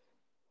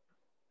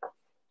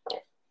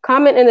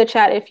 Comment in the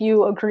chat if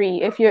you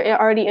agree, if you're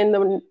already in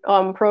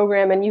the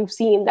program and you've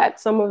seen that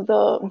some of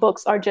the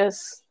books are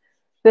just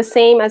the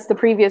same as the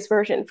previous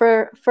version.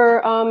 For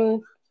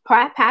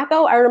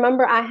Patho, I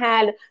remember I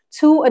had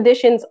 2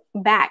 editions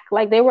back.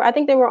 Like I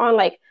think they were on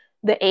like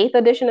the 8th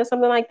edition or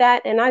something like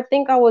that. And I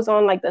think I was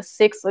on like the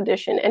 6th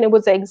edition, and it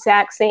was the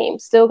exact same.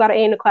 Still got an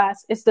A in the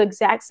class. It's the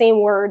exact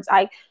same words.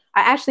 I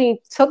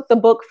actually took the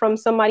book from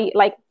somebody,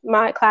 like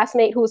my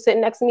classmate who was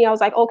sitting next to me. I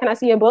was like, oh, can I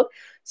see your book?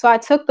 So I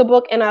took the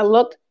book and I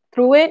looked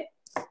through it,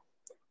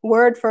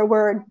 word for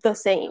word, the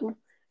same.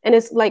 And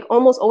it's like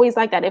almost always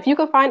like that. If you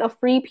could find a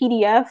free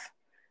PDF,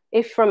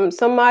 if from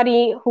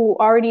somebody who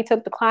already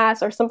took the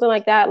class or something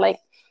like that, like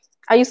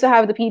I used to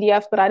have the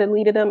PDFs, but I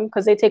deleted them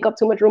because they take up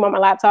too much room on my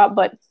laptop.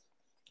 But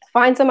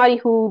find somebody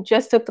who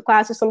just took the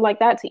class or something like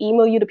that to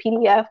email you the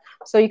PDF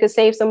so you could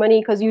save some money,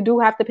 because you do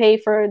have to pay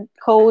for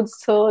codes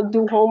to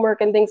do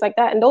homework and things like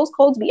that. And those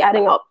codes be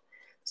adding up.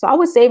 So I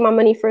would save my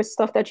money for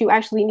stuff that you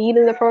actually need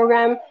in the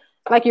program,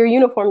 like your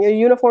uniform. Your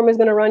uniform is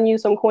going to run you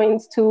some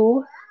coins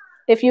too.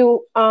 If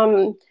you,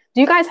 do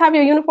you guys have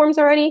your uniforms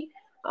already?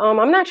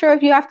 I'm not sure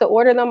if you have to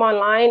order them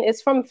online.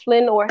 It's from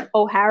Flynn or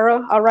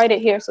O'Hara. I'll write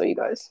it here so you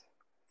guys.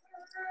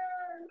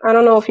 I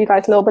don't know if you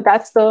guys know, but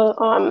that's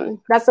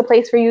the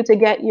place for you to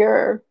get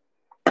your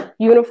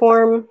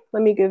uniform.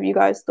 Let me give you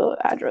guys the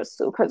address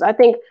too, because I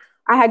think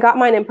I had got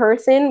mine in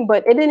person,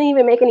 but it didn't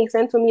even make any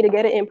sense for me to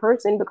get it in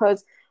person,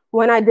 because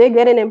when I did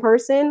get it in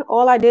person,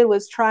 all I did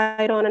was try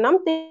it on, and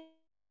I'm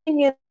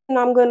thinking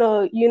I'm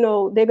gonna, you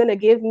know, they're gonna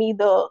give me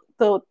the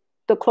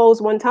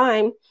clothes one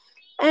time,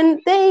 and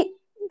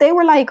they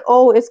were like,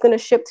 oh, it's gonna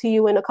ship to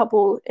you in a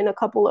couple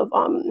of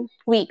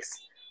weeks.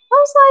 I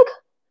was like,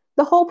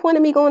 the whole point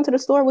of me going to the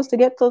store was to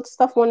get the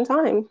stuff one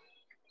time.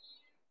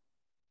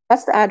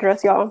 That's the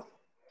address, y'all.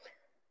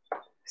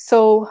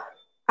 So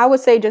I would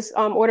say just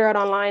order it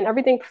online.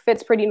 Everything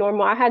fits pretty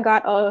normal. I had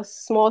got a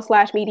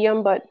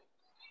small/medium, but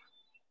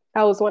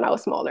that was when I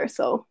was smaller.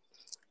 So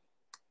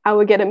I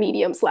would get a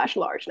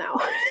medium/large now,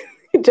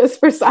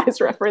 just for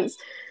size reference.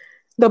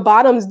 The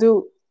bottoms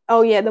do.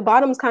 Oh yeah, the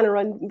bottoms kind of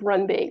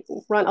run big,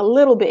 run a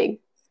little big.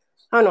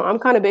 I don't know. I'm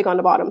kind of big on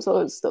the bottom, so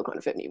it's still kind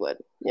of fit me, but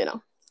you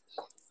know.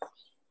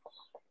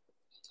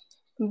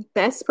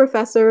 Best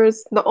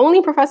professors. The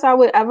only professor I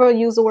would ever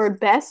use the word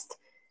best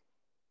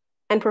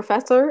and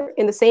professor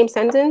in the same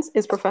sentence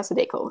is Professor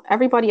Deco.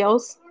 Everybody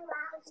else,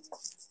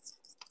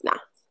 nah.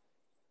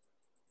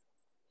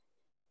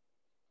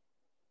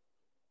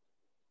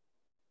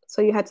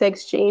 So you had to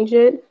exchange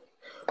it.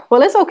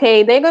 Well, it's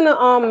okay. They're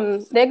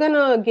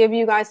gonna give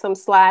you guys some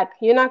slack.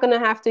 You're not gonna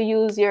have to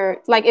use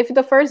your, like, if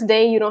the first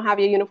day you don't have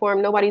your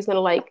uniform, nobody's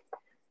gonna like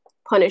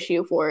punish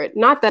you for it.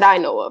 Not that I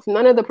know of.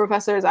 None of the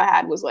professors I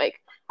had was like,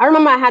 I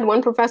remember I had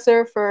one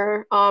professor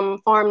for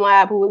Pharm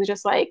Lab who was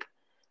just like,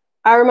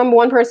 I remember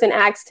one person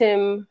asked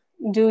him,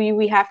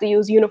 we have to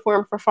use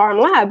uniform for Pharm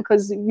Lab?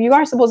 Because you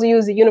are supposed to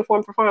use the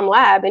uniform for Pharm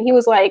Lab. And he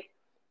was like,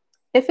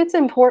 if it's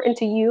important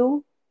to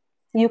you,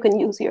 you can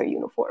use your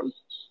uniform,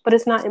 but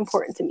it's not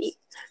important to me.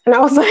 And I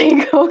was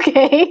like,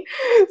 okay.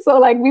 So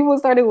like people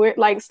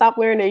started stop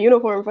wearing their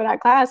uniform for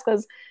that class,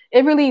 because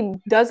it really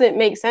doesn't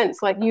make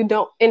sense. Like you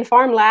don't, in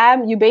Pharm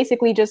Lab, you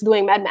basically just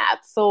doing med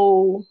math.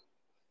 So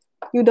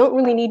you don't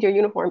really need your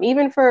uniform.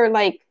 Even for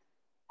like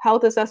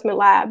health assessment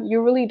lab,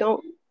 you really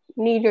don't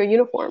need your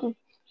uniform.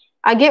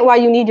 I get why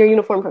you need your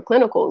uniform for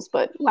clinicals,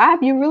 but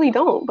lab, you really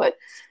don't. But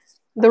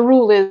the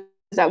rule is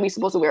that we're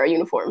supposed to wear a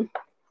uniform.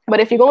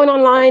 But if you're going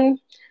online,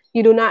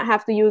 you do not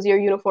have to use your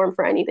uniform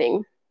for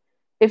anything.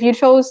 If you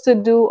chose to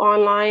do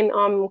online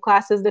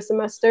classes this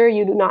semester,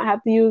 you do not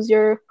have to use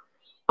your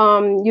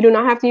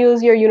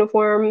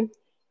uniform.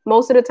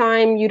 Most of the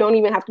time, you don't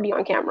even have to be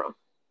on camera.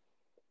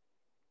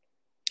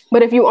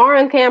 But if you are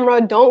on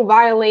camera, don't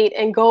violate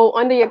and go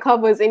under your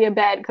covers in your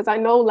bed. Because I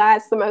know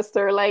last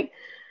semester, like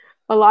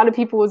a lot of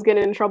people was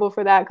getting in trouble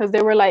for that, because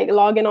they were like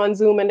logging on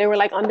Zoom and they were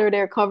like under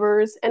their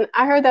covers. And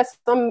I heard that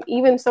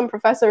even some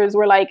professors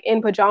were like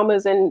in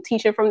pajamas and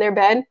teaching from their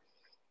bed.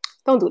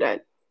 Don't do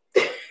that.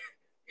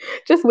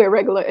 Just wear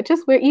regular.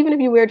 Just wear, even if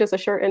you wear just a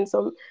shirt and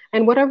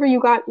whatever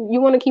you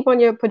want to keep on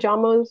your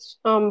pajamas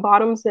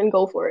bottoms, then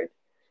go for it.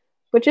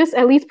 But just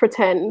at least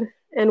pretend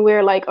and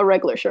wear like a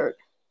regular shirt.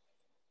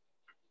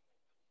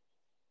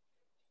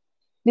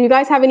 Do you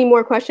guys have any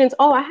more questions?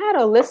 Oh, I had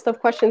a list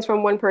of questions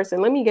from one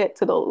person. Let me get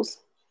to those.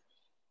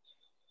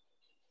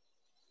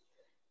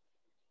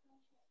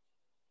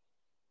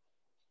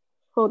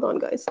 Hold on,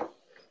 guys.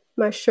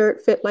 My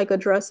shirt fit like a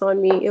dress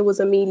on me. It was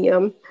a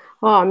medium.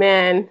 Oh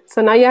man.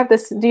 So now you have to,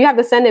 do you have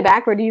to send it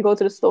back or do you go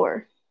to the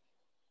store?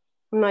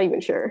 I'm not even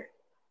sure.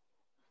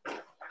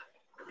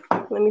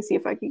 Let me see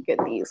if I can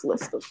get these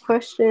list of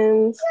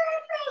questions.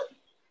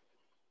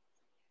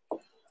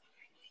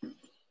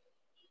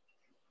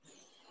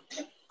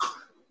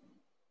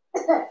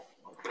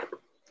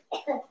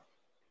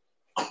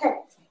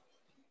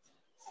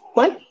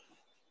 What?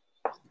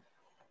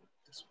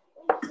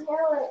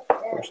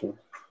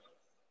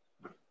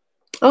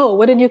 Oh,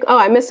 what did you, oh,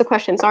 I missed the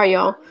question. Sorry,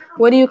 y'all.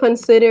 What do you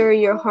consider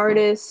your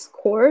hardest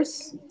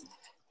course?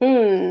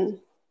 Well,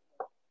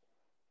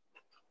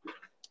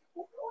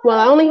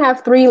 I only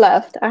have 3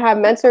 left. I have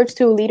Med Surg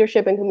 2,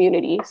 Leadership, and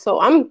Community. So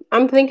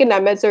I'm thinking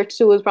that Med Surg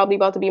 2 is probably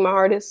about to be my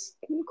hardest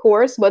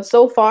course. But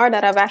so far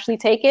that I've actually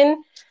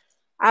taken,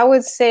 I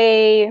would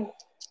say,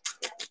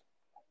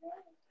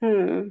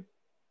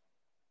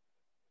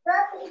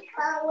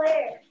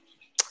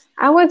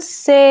 I would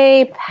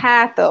say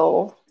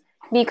Patho,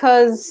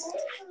 because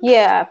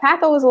yeah,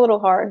 Patho was a little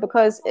hard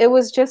because it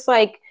was just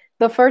like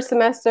the first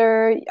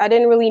semester, I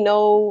didn't really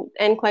know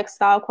NCLEX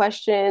style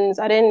questions.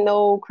 I didn't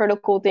know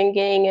critical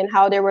thinking and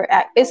how they were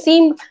it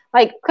seemed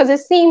like, because it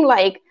seemed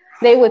like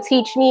they would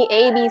teach me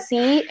A, B,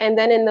 C, and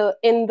then in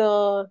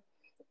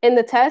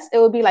the test, it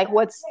would be like,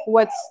 what's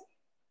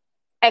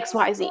X,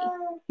 Y, Z,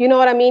 You know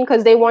what I mean?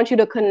 Because they want you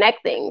to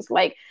connect things.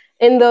 Like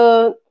in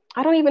the,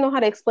 I don't even know how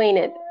to explain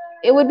it.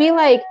 It would be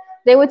like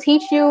they would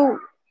teach you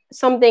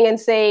something and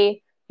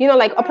say, you know,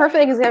 like a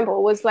perfect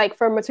example was like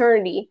for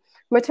maternity.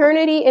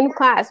 Maternity in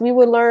class, we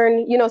would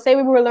learn, you know, say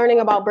we were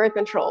learning about birth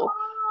control.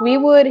 We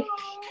would,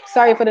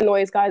 sorry for the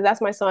noise, guys,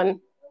 that's my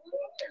son.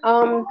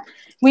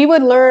 We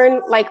would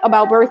learn like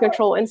about birth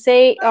control and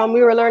say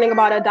we were learning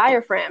about a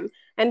diaphragm,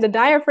 and the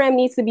diaphragm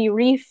needs to be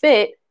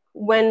refit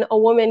when a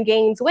woman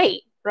gains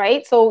weight,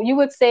 right? So you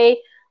would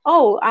say,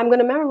 oh, I'm going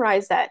to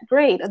memorize that.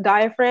 Great. A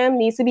diaphragm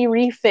needs to be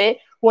refit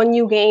when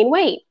you gain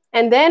weight.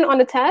 And then on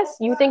the test,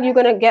 you think you're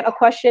going to get a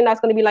question that's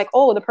going to be like,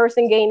 oh, the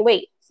person gained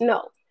weight.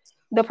 No,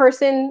 the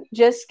person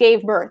just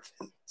gave birth.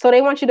 So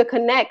they want you to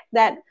connect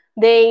that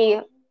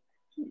they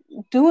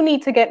do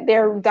need to get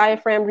their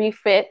diaphragm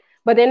refit,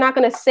 but they're not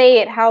going to say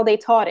it how they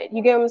taught it.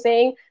 You get what I'm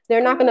saying?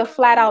 They're not going to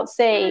flat out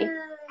say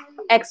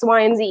X,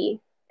 Y, and Z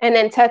and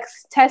then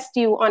test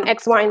you on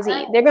X, Y, and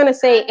Z. They're going to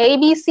say A,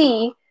 B,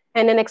 C,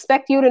 and then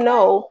expect you to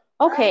know,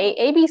 okay,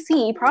 A, B,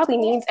 C probably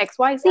means X,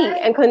 Y, Z,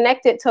 and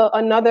connect it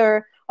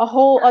to a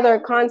whole other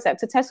concept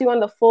to test you on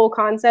the full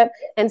concept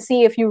and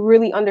see if you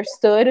really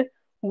understood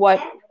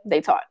what they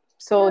taught.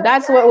 So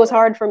that's what was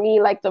hard for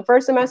me. Like the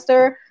first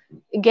semester,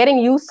 getting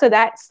used to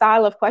that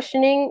style of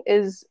questioning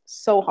is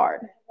so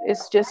hard.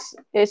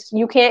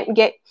 You can't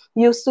get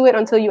used to it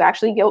until you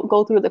actually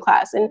go through the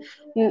class. And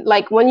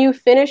like when you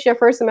finish your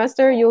first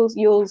semester,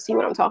 you'll see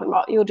what I'm talking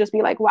about. You'll just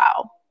be like,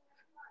 wow.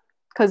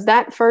 Because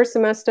that first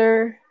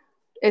semester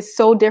is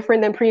so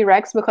different than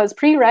prereqs, because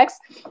prereqs,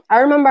 I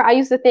remember I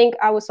used to think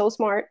I was so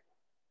smart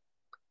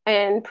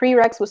and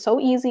prereqs was so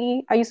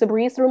easy. I used to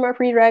breeze through my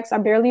prereqs. I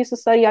barely used to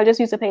study. I just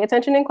used to pay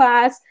attention in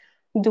class,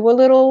 do a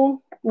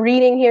little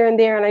reading here and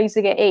there, and I used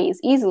to get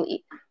A's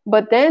easily.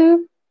 But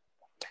then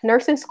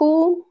nursing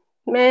school,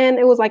 man,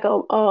 it was like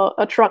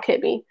a truck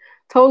hit me.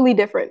 Totally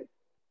different.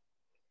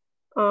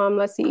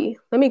 Let's see.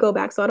 Let me go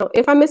back. So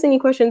if I miss any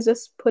questions,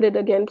 just put it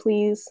again,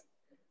 please.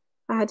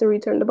 I had to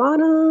return the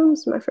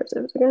bottoms. My first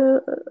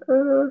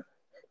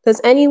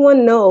does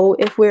anyone know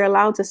if we're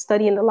allowed to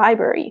study in the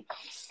library?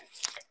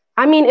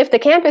 I mean, if the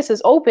campus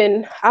is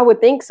open, I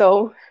would think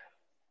so.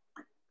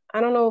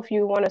 I don't know if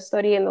you want to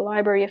study in the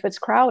library if it's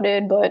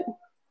crowded, but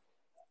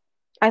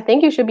I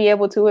think you should be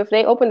able to. If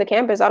they open the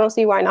campus, I don't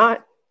see why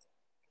not.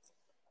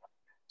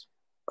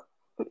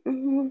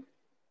 There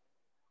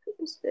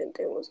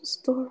was a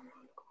store.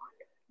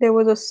 There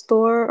was a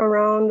store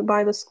around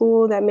by the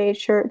school that made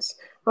shirts.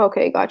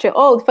 Okay, gotcha.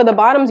 Oh, for the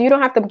bottoms, you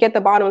don't have to get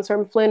the bottoms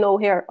from Flynn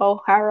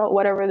O'Hara,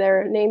 whatever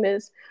their name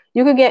is.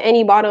 You could get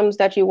any bottoms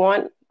that you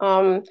want.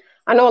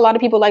 I know a lot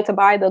of people like to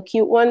buy the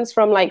cute ones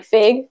from like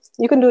Fig.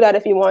 You can do that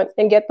if you want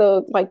and get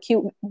the like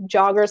cute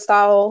jogger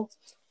style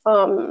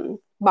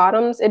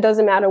bottoms. It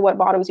doesn't matter what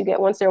bottoms you get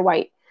once they're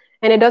white.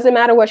 And it doesn't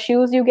matter what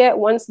shoes you get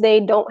once they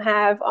don't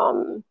have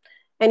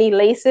any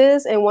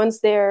laces and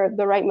once they're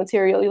the right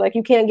material. Like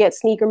you can't get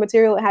sneaker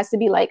material. It has to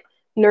be like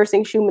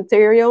nursing shoe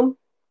material.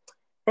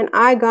 And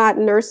I got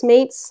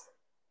Nursemaid's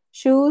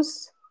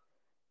shoes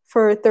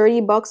for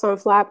 $30 on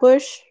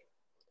Flatbush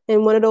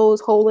and one of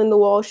those hole in the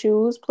wall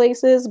shoes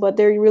places, but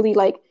they're really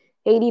like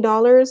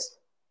 $80.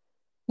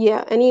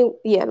 Yeah,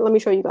 let me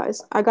show you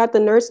guys. I got the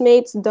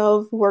Nursemaid's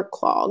Dove work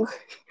clog.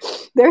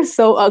 They're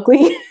so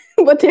ugly,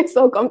 but they're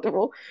so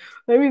comfortable.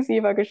 Let me see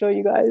if I can show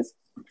you guys.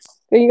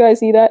 Can you guys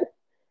see that?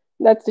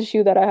 That's the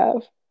shoe that I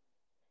have.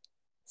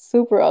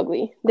 Super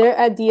ugly. They're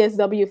at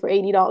DSW for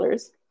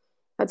 $80.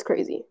 That's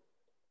crazy.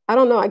 I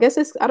don't know. I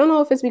don't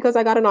know if it's because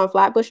I got it on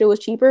Flatbush. It was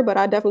cheaper, but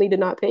I definitely did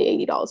not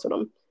pay $80 for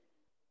them.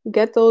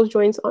 Get those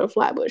joints on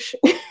Flatbush.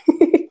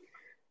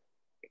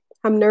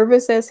 I'm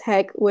nervous as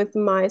heck with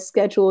my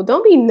schedule.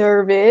 Don't be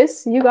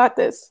nervous. You got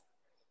this.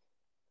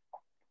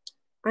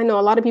 I know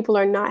a lot of people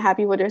are not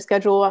happy with their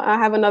schedule. I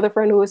have another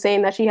friend who was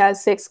saying that she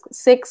has six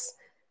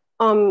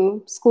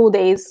school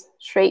days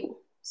straight.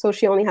 So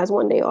she only has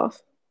one day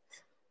off.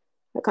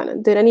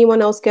 Did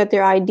anyone else get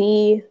their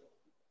ID?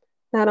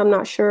 That I'm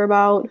not sure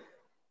about.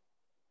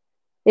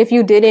 If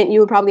you didn't, you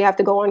would probably have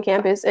to go on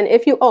campus. And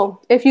if you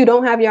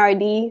don't have your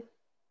ID,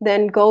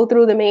 then go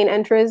through the main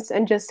entrance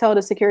and just tell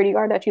the security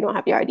guard that you don't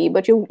have your ID.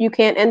 But you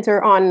can't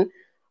enter on,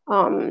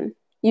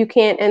 you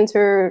can't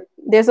enter.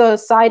 There's a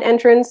side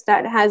entrance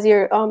that has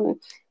your,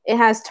 it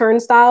has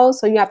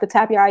turnstiles. So you have to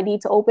tap your ID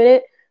to open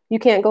it. You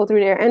can't go through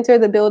there. Enter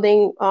the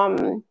building,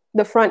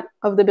 the front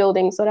of the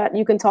building so that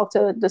you can talk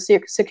to the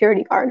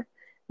security guard.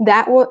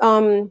 That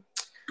would,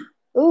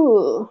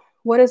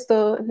 what is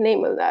the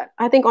name of that?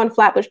 I think on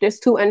Flatbush, there's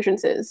two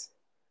entrances.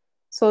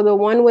 So the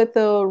one with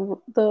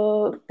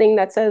the thing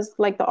that says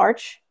like the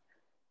arch,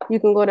 you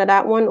can go to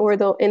that one or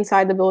the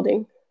inside the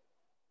building.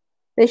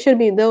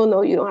 They'll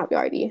know you don't have your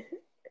ID.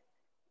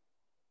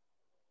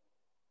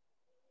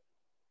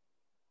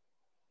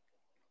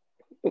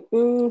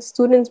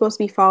 Students must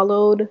be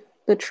followed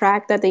the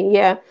track that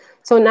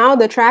so now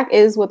the track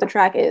is what the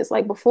track is.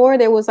 Like before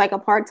there was like a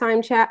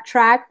part-time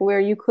track where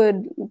you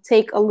could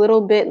take a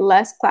little bit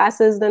less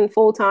classes than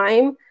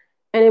full-time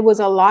and it was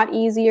a lot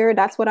easier.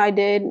 That's what I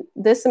did.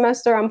 This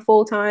semester, I'm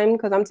full-time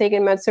because I'm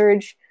taking Med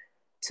Surg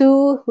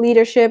 2,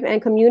 leadership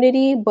and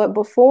community. But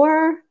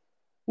before,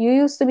 you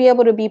used to be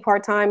able to be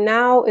part-time.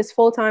 Now it's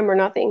full-time or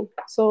nothing.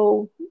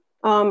 So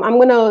I'm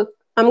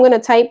gonna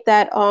type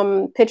that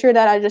picture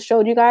that I just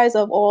showed you guys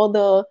of all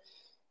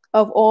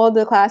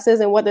the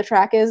classes and what the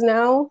track is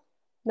now.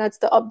 That's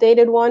the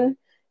updated one.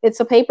 It's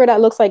a paper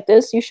that looks like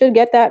this. You should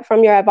get that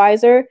from your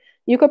advisor.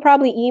 You could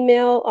probably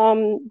email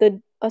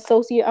the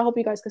associate. I hope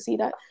you guys could see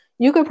that.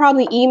 You could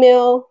probably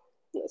email,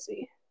 let's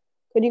see.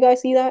 Could you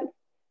guys see that?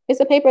 It's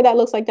a paper that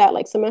looks like that,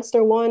 like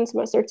semester 1,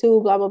 semester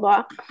 2, blah, blah,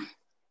 blah.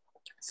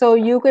 So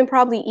you can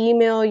probably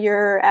email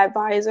your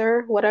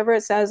advisor, whatever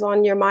it says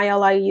on your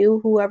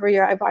MyLIU, whoever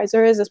your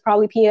advisor is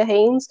probably Pia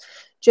Haynes.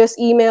 Just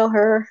email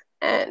her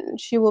and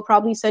she will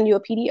probably send you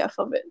a PDF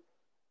of it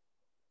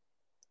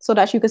so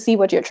that you can see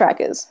what your track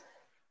is.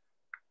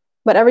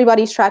 But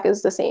everybody's track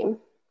is the same.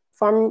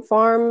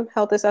 Farm,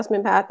 health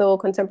assessment, patho,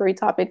 contemporary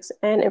topics,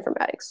 and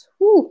informatics.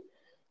 Whew,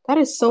 that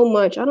is so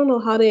much. I don't know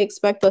how they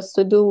expect us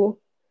to do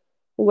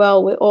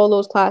well with all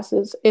those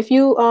classes. If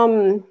you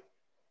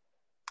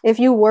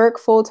work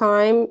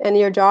full-time and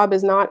your job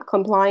is not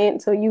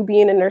compliant to you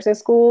being in nursing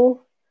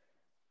school,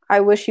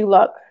 I wish you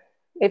luck.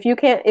 If you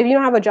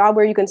don't have a job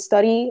where you can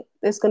study,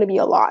 it's going to be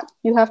a lot.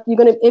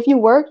 If you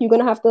work, you're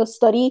going to have to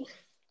study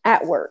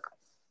at work.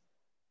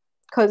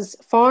 Because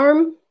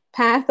pharm,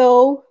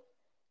 patho,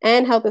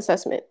 and health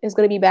assessment is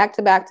going to be back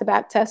to back to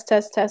back, test,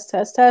 quiz,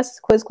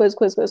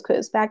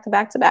 back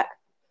to back.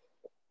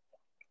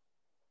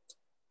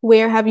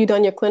 Where have you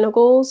done your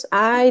clinicals?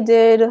 I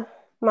did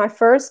my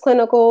first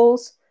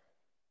clinicals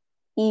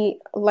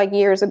like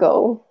years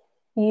and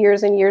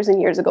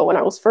years ago when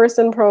I was first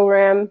in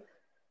program.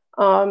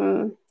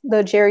 The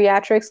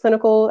geriatrics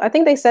clinical, I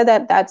think they said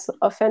that that's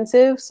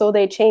offensive, so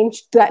they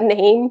changed that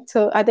name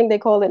to, I think they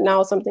call it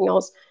now something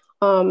else.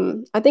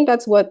 I think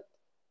that's what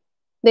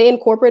they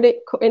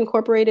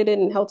incorporated it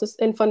in health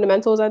in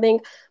fundamentals, I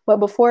think. But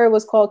before, it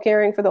was called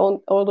caring for the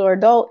older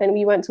adult, and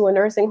we went to a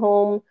nursing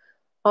home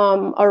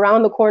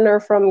around the corner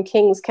from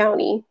Kings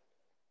County,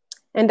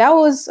 and that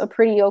was a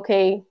pretty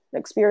okay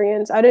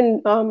experience. I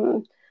think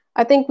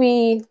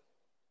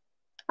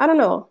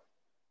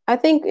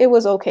it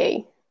was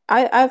okay.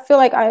 I feel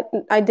like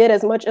I did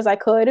as much as I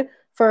could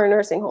for a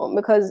nursing home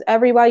because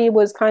everybody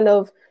was kind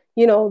of,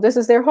 this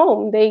is their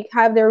home. They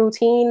have their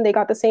routine. They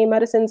got the same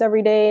medicines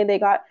every day. They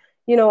got,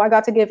 I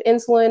got to give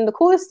insulin. The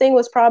coolest thing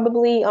was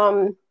probably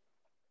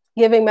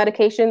giving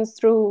medications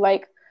through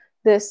like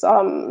this,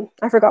 I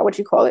forgot what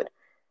you call it,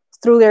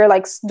 through their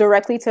like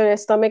directly to their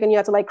stomach, and you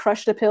have to like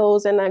crush the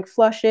pills and like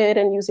flush it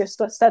and use your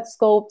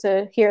stethoscope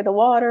to hear the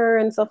water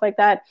and stuff like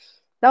that.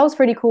 That was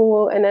pretty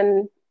cool. And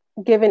then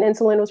giving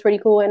insulin was pretty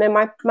cool. And then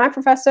my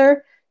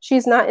professor, she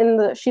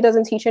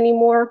doesn't teach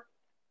anymore,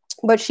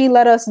 but she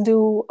let us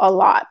do a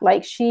lot.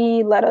 Like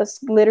she let us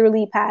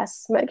literally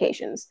pass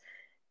medications.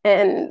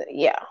 And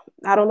yeah,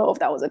 I don't know if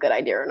that was a good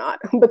idea or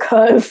not,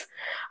 because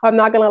I'm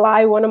not gonna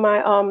lie, one of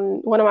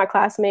my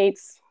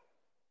classmates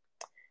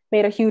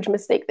made a huge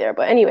mistake there.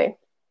 But anyway,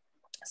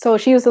 so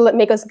she used to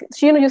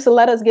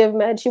let us give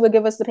med. She would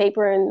give us the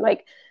paper, and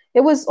like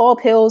it was all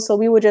pills, so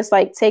we would just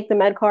like take the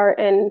med cart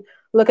and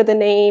look at the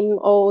name.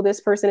 Oh, this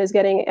person is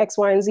getting X,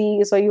 Y, and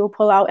Z. So you'll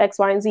pull out X,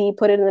 Y, and Z,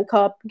 put it in a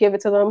cup, give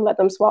it to them, let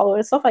them swallow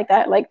it, stuff like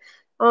that. Like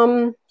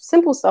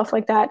simple stuff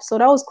like that. So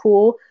that was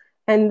cool.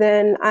 And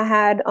then I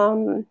had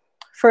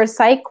for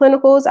psych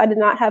clinicals, I did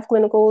not have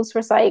clinicals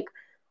for psych.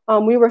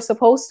 We were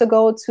supposed to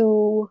go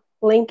to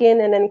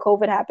Lincoln, and then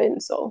COVID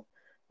happened, so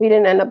we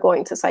didn't end up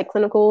going to psych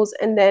clinicals.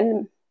 And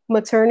then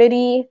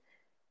maternity,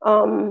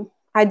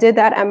 I did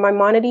that at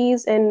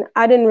Maimonides, and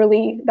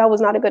that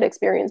was not a good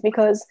experience,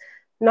 because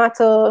not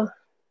to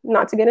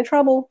get in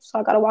trouble, so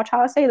I gotta watch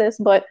how I say this,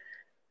 but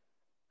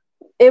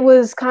it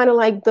was kind of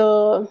like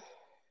I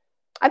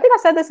think I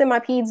said this in my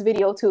Peds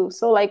video too.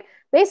 So like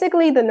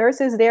basically the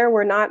nurses there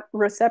were not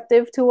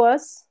receptive to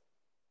us.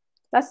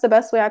 That's the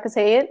best way I could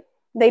say it.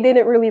 They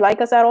didn't really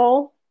like us at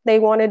all. They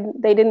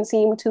didn't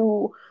seem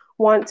to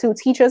want to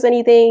teach us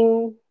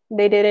anything.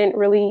 They just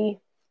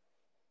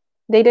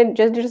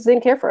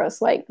didn't care for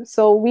us. Like,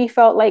 so we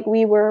felt like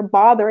we were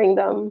bothering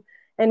them,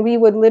 and we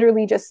would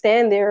literally just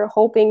stand there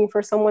hoping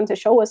for someone to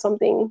show us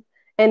something.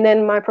 And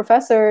then my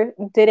professor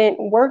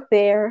didn't work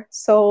there,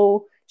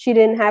 so she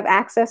didn't have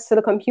access to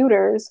the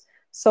computers.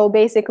 So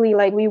basically,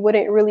 like we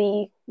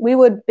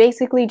would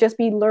basically just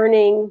be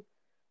learning,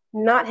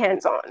 not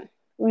hands-on.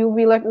 We would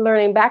be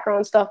learning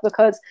background stuff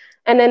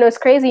and then it was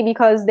crazy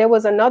because there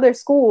was another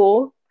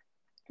school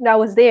that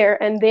was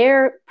there, and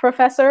their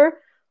professor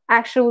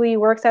actually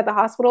works at the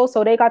hospital.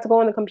 So they got to go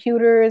on the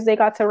computers, they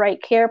got to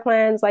write care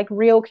plans, like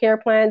real care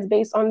plans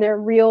based on their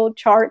real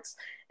charts.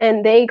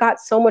 And they got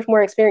so much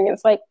more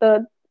experience.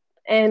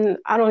 And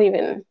I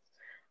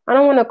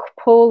don't want to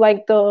pull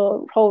like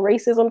the whole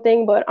racism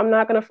thing, but I'm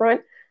not going to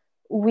front.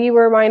 We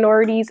were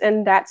minorities,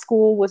 and that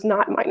school was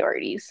not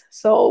minorities.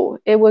 So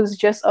it was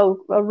just a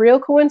real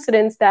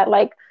coincidence that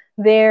like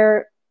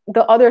the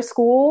other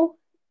school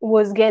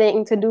was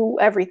getting to do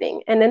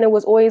everything. And then it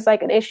was always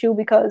like an issue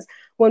because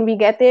when we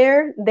get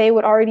there, they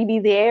would already be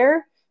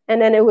there.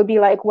 And then it would be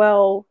like,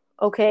 well,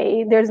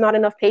 okay, there's not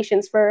enough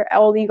patients for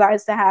all you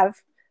guys to have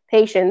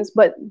patients,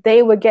 but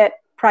they would get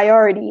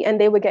priority and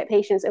they would get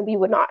patients and we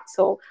would not.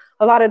 So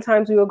a lot of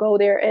times we would go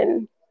there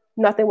and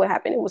nothing would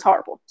happen. It was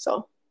horrible.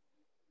 So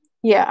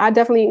yeah, I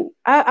definitely,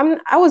 I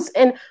was,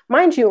 and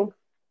mind you,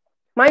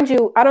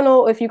 I don't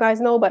know if you guys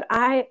know, but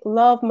I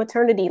love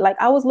maternity. Like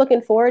I was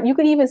looking forward. You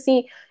could even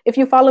see if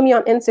you follow me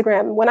on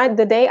Instagram,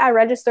 the day I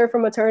registered for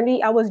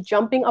maternity, I was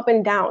jumping up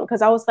and down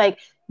because I was like,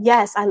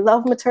 yes, I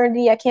love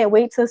maternity. I can't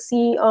wait to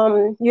see,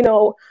 a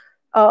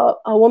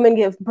woman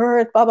give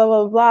birth, blah, blah,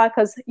 blah, blah.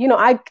 Cause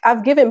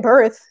I've given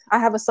birth, I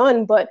have a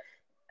son, but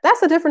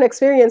that's a different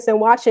experience than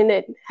watching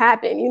it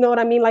happen. You know what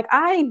I mean? Like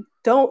I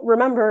don't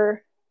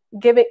remember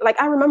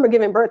I remember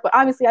giving birth, but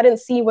obviously I didn't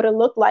see what it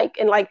looked like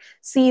and like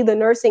see the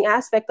nursing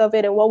aspect of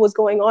it and what was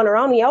going on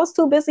around me. I was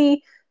too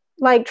busy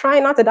like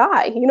trying not to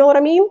die. You know what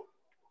I mean?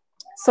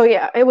 So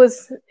yeah, it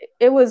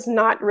was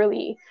not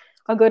really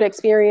a good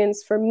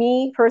experience for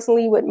me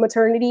personally with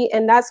maternity.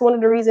 And that's one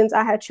of the reasons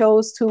I had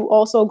chose to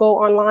also go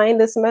online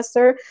this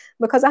semester,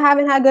 because I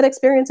haven't had good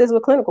experiences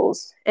with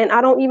clinicals. And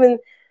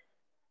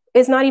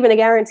it's not even a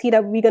guarantee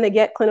that we're going to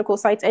get clinical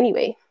sites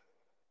anyway.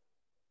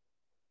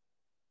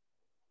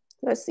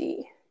 Let's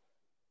see.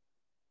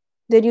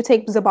 Did you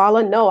take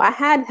Zabala? No, I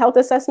had health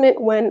assessment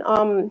when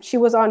she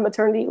was on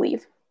maternity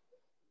leave.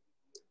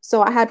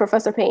 So I had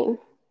Professor Payne.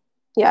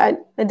 Yeah,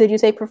 did you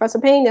take Professor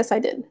Payne? Yes, I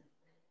did.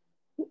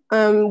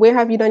 Where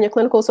have you done your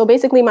clinical? So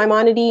basically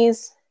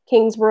Maimonides,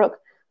 Kingsbrook,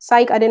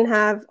 Psych, I didn't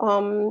have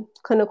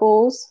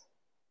clinicals.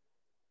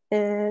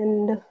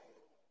 And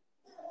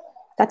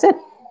that's it.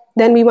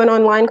 Then we went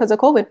online because of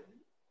COVID.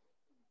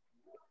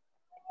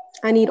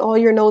 I need all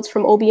your notes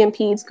from OB and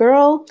Peds.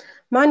 Girl,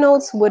 my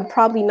notes would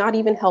probably not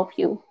even help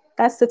you.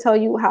 That's to tell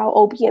you how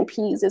OB and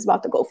Peds is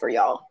about to go for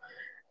y'all.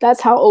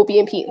 That's how OB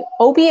and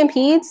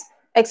Peds,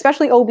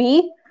 especially OB,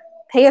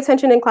 pay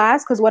attention in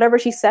class because whatever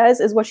she says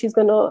is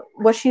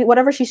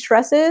whatever she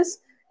stresses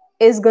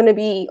is gonna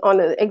be on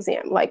the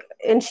exam. Like,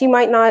 and she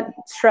might not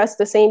stress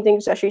the same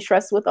things that she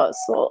stressed with us.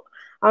 So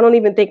I don't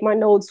even think my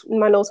notes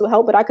will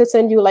help, but I could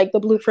send you like the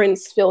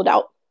blueprints filled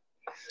out.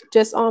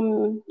 Just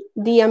DM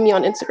me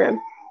on Instagram.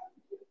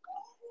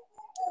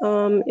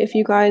 If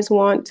you guys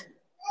want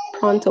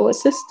pronto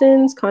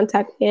assistance,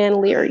 contact Ann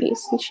Leary.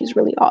 She's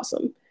really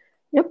awesome.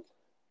 Yep.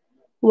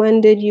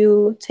 When did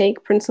you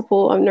take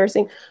Principle of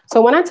Nursing?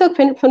 So when I took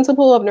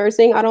Principle of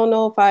Nursing, I don't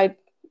know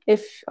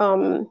if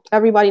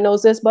everybody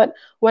knows this, but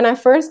when I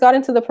first got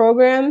into the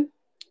program,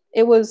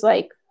 it was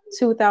like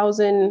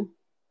 2000.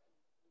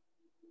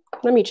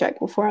 Let me check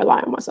before I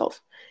lie on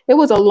myself. It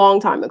was a long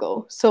time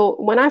ago. So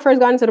when I first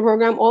got into the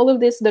program, all of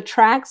this, the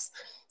tracks,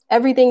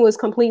 everything was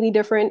completely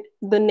different.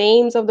 The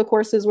names of the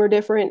courses were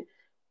different.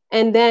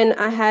 And then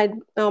I had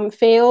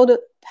failed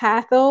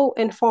patho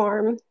and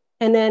pharm.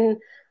 And then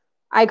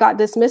I got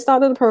dismissed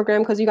out of the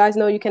program because you guys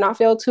know you cannot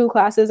fail 2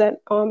 classes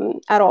at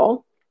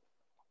all.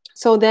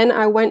 So then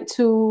I went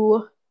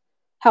to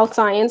health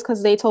science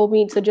because they told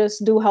me to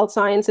just do health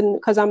science, and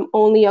because I'm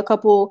only a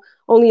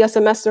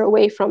semester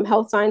away from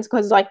health science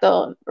because like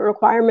the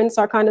requirements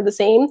are kind of the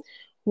same.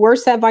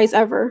 Worst advice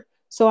ever.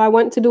 So I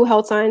went to do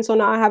health science. So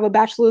now I have a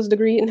bachelor's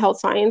degree in health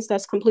science.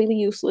 That's completely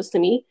useless to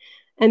me.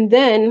 And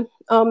then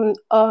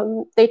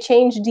they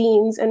changed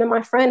deans, and then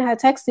my friend had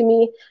texted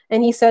me,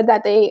 and he said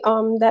that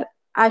that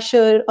I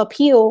should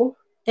appeal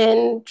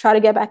and try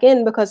to get back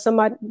in because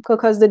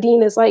the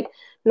dean is like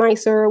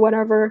nicer or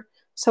whatever.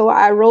 So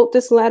I wrote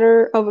this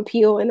letter of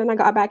appeal, and then I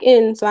got back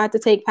in. So I had to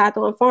take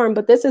patho and pharm,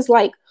 but this is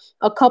like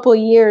a couple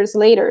years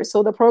later.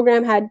 So the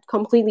program had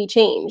completely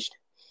changed.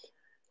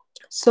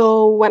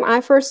 So when I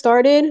first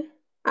started,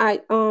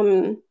 it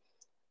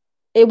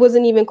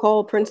wasn't even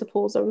called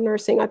Principles of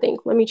Nursing, I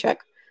think. Let me check.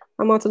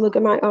 I'm about to look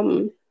at my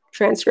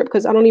transcript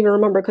because I don't even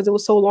remember because it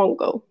was so long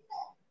ago.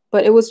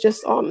 But it was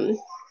just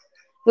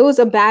it was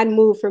a bad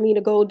move for me to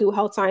go do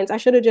health science. I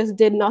should have just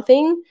did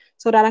nothing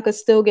so that I could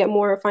still get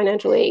more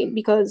financial aid,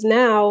 because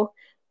now,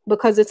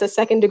 because it's a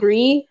second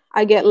degree,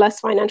 I get less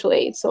financial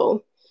aid.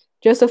 So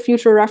just a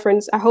future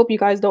reference. I hope you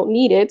guys don't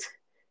need it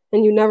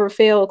and you never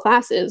fail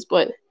classes,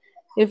 but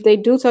if they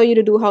do tell you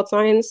to do health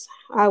science,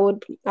 I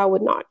would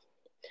not.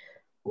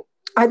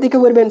 I think it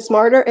would have been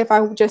smarter if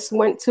I just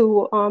went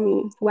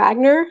to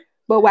Wagner,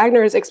 but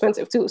Wagner is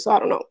expensive too, so I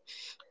don't know.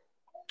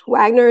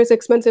 Wagner is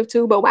expensive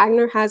too, but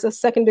Wagner has a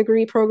second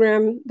degree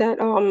program that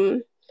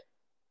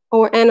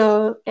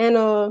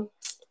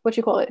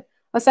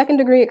a second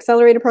degree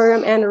accelerated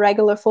program and a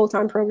regular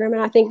full-time program.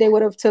 And I think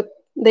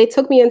they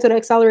took me into the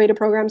accelerated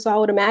program, so I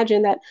would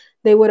imagine that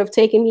they would have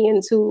taken me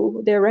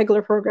into their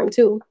regular program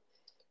too.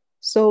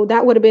 So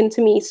that would have been,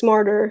 to me,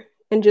 smarter,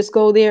 and just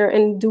go there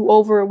and do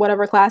over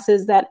whatever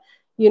classes that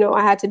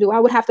I had to do. I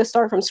would have to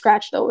start from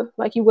scratch though.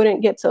 Like you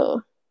wouldn't get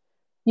to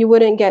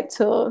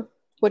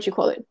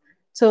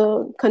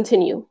to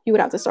continue. You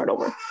would have to start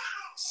over.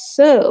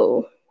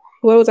 So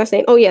what was I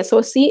saying? Oh yeah,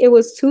 so see, it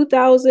was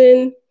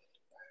 2004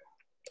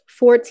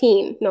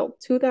 2014. No,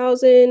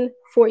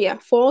 2004. Yeah,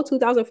 fall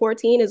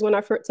 2014 is when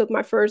I took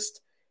my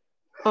first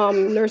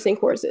nursing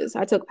courses.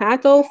 I took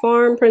Patho,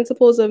 Pharm,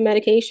 Principles of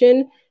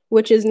Medication,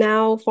 which is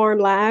now Pharm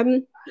Lab.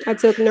 I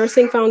took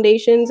Nursing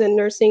Foundations and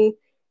Nursing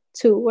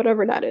 2,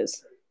 whatever that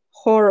is.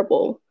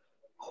 Horrible.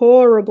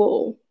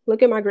 Horrible.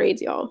 Look at my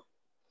grades, y'all.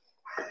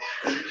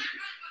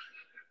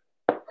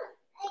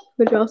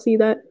 Did y'all see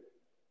that?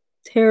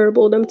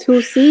 Terrible. Them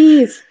 2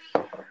 C's.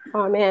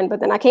 Oh, man.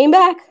 But then I came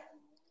back.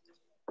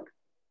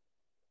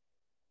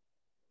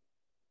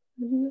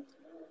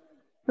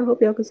 I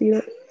hope y'all can see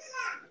that.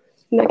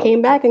 And I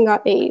came back and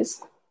got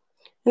A's.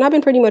 And I've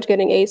been pretty much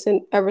getting A's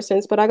ever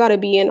since, but I got a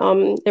B in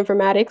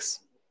informatics,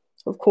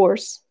 of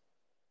course.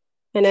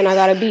 And then I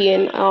got a B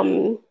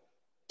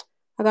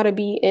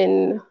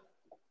in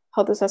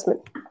health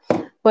assessment.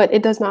 But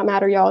it does not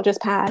matter, y'all.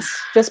 Just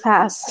pass. Just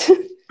pass.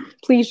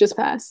 Please just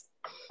pass.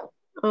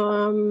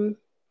 Oh,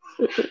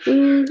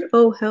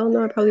 hell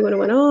no. I probably would have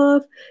went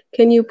off.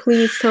 Can you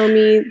please tell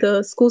me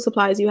the school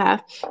supplies you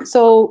have?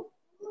 So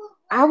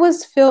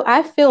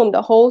I filmed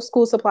a whole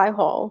school supply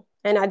haul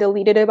and I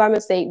deleted it by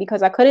mistake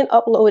because I couldn't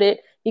upload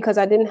it because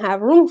I didn't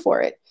have room for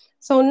it.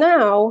 So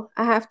now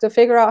I have to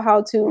figure out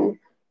how to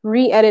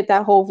re-edit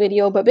that whole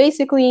video. But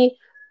basically,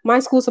 my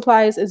school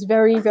supplies is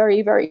very,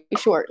 very, very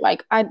short.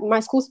 Like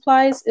my school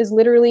supplies is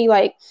literally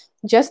like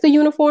just the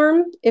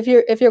uniform if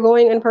you're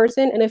going in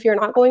person, and if you're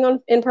not going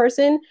in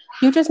person,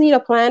 you just need a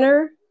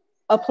planner,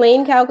 a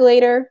plain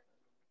calculator,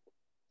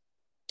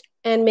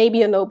 and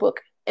maybe a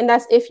notebook. And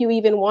that's if you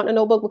even want a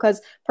notebook, because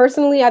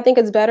personally, I think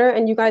it's better.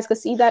 And you guys could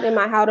see that in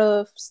my how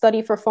to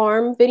study for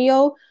pharm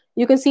video.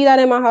 You can see that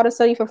in my how to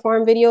study for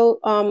pharm video,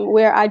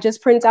 where I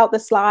just print out the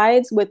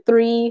slides with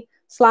 3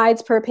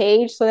 slides per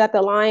page so that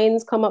the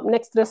lines come up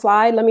next to the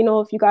slide. Let me know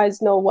if you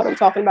guys know what I'm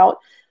talking about.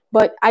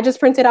 But I just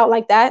print it out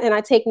like that and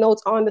I take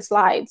notes on the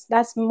slides.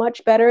 That's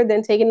much better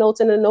than taking notes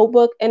in a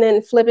notebook and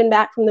then flipping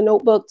back from the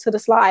notebook to the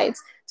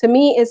slides. To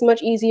me, it's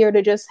much easier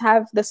to just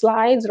have the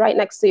slides right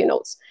next to your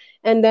notes.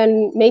 And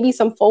then maybe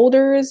some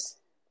folders.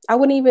 You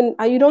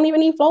don't even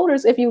need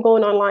folders if you're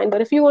going online.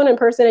 But if you're going in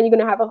person and you're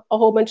going to have a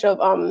whole bunch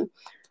of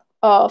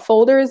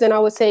folders, then I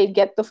would say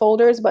get the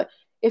folders. But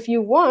if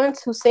you want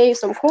to save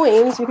some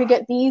coins, you could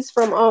get these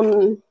from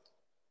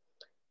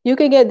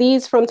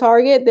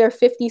Target. They're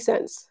 50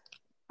 cents.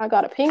 I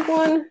got a pink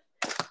one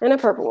and a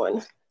purple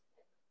one.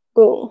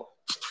 Boom.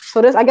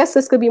 So I guess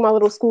this could be my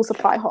little school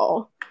supply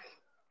haul.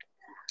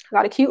 I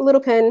got a cute little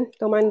pen.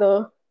 Don't mind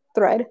the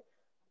thread.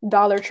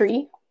 Dollar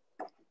Tree.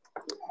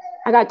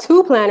 I got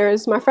 2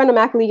 planners. My friend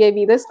Immaculate gave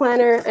me this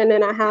planner, and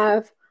then I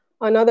have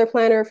another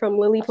planner from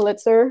Lily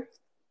Pulitzer.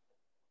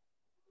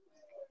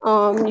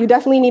 You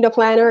definitely need a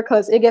planner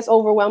because it gets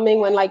overwhelming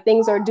when like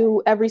things are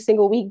due every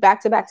single week,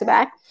 back to back to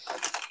back.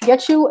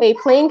 Get you a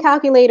plain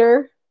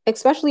calculator,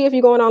 especially if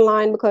you're going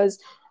online, because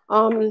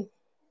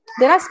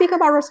did I speak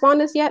about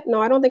Respondus yet?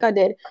 No, I don't think I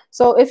did.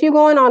 So if you're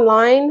going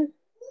online,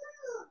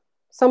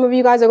 some of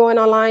you guys are going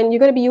online, you're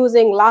going to be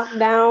using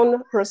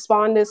Lockdown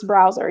Respondus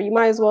browser. You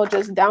might as well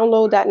just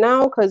download that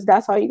now because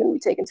that's how you're going to be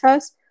taking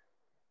tests.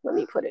 Let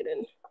me put it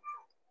in.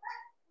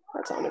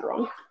 That sounded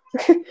wrong.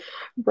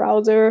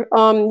 Browser.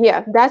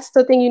 Yeah, that's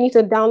the thing you need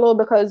to download,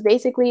 because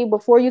basically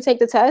before you take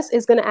the test,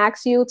 it's going to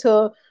ask you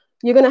to,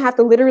 you're going to have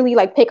to literally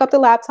like pick up the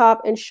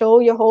laptop and show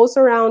your whole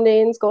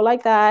surroundings, go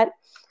like that.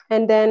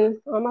 And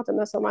then I'm about to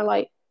mess up my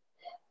light.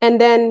 And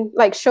then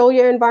like show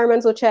your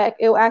environmental check.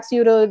 It'll ask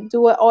you to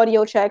do an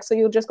audio check. So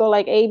you'll just go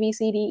like A, B,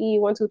 C, D, E,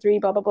 1, 2, 3,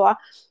 blah, blah, blah.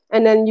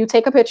 And then you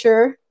take a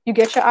picture, you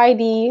get your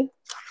ID.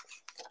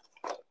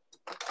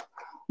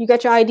 You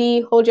get your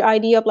ID, hold your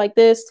ID up like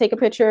this, take a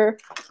picture,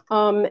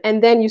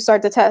 and then you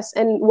start the test.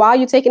 And while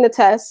you're taking the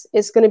test,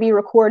 it's going to be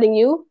recording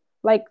you.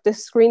 Like the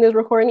screen is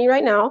recording you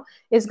right now.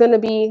 It's going to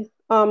be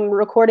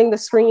recording the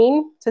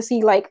screen to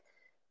see like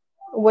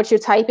what you're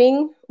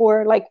typing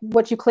or like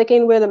what you're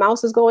clicking, where the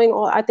mouse is going.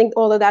 I think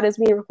all of that is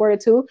being recorded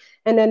too.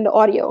 And then the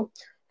audio.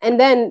 And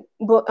then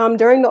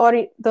during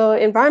the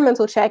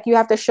environmental check, you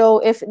have to show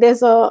if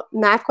there's a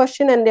math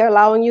question and they're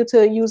allowing you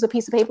to use a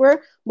piece of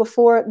paper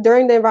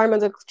during the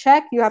environmental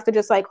check, you have to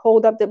just like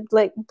hold up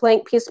the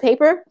blank piece of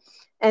paper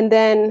and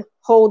then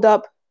hold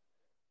up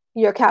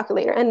your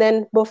calculator. And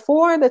then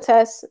before the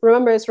test,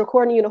 remember it's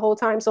recording you the whole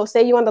time. So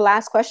say you on the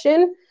last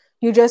question,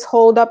 you just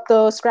hold up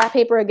the scrap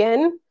paper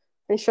again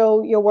and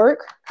show your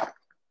work,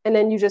 and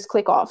then you just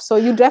click off. So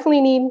you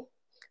definitely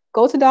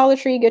go to Dollar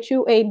Tree, get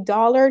you a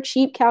 $1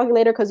 cheap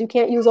calculator, because you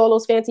can't use all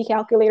those fancy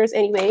calculators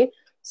anyway.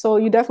 So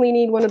you definitely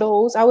need one of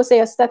those. I would say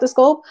a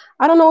stethoscope.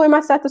 I don't know where my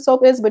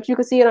stethoscope is, but you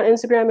can see it on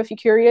Instagram if you're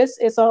curious.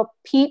 It's a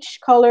peach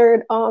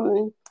colored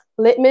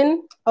Littman.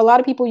 A lot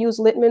of people use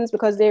Littmans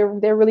because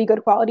they're really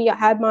good quality. I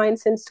had mine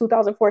since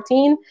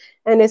 2014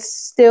 and it's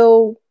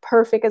still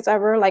perfect as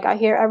ever. Like I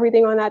hear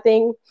everything on that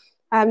thing.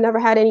 I've never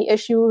had any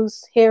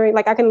issues hearing,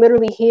 like I can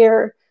literally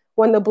hear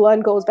when the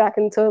blood goes back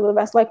into the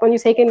vest, like when you're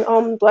taking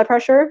blood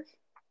pressure,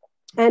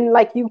 and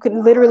like you could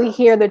literally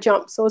hear the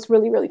jump. So it's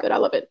really, really good. I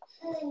love it.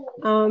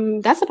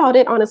 That's about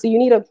it, honestly. You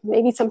need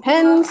maybe some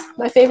pens,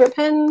 my favorite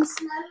pens.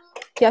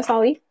 Yes,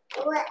 Holly?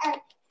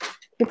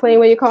 You playing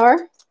with your car?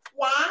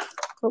 Yeah.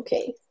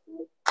 Okay.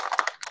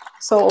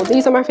 So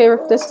these are my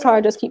favorite. This is how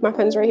I just keep my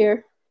pens right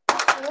here.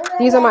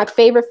 These are my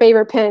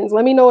favorite pens.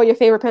 Let me know what your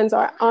favorite pens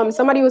are.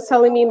 Somebody was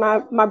telling me,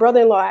 my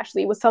brother-in-law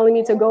actually was telling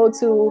me to go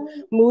to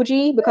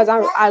Muji because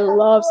I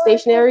love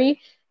stationery,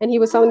 and he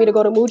was telling me to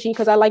go to Muji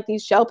because I like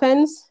these gel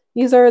pens.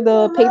 These are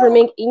the Paper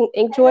Mink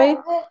Ink Joy.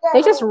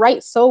 They just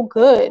write so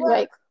good.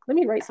 Like, let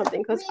me write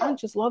something because I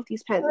just love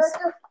these pens.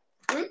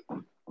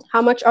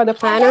 How much are the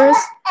planners?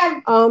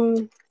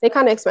 They're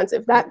kind of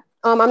expensive.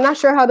 I'm not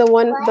sure how the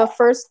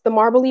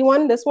marbly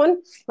one, this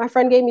one, my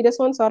friend gave me this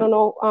one, so I don't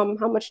know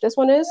how much this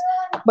one is.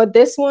 But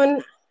this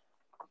one,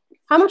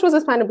 how much was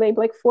this planner blade?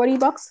 Like 40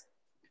 bucks?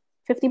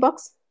 50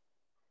 bucks?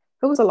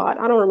 It was a lot.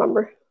 I don't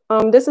remember.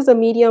 This is a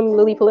medium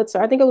Lily Pulitzer.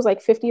 I think it was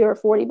like 50 or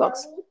 40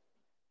 bucks.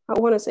 I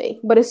want to say,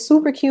 but it's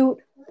super cute.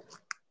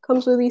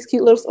 Comes with these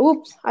cute little,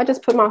 oops, I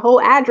just put my whole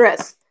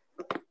address.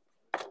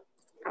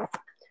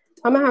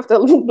 I'm gonna have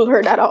to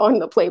blur that out on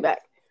the playback.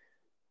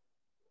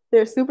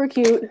 They're super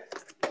cute.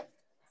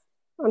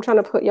 I'm trying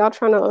to put, y'all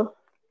trying to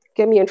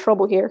get me in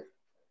trouble here.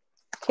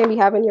 Can't be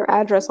having your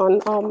address on,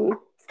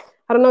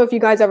 I don't know if you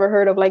guys ever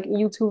heard of like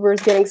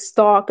YouTubers getting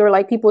stalked or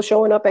like people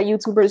showing up at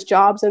YouTubers'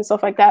 jobs and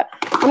stuff like that.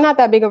 I'm not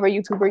that big of a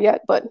YouTuber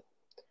yet, but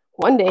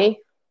one day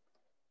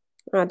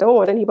I don't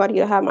want anybody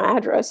to have my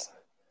address.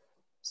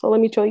 So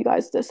let me show you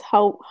guys this,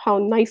 how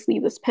nicely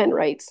this pen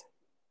writes.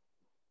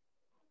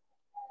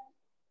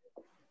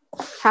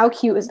 How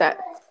cute is that?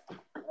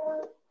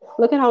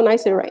 Look at how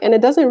nice it writes. And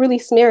it doesn't really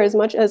smear as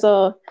much as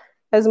a,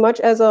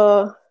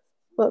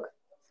 look,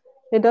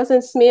 it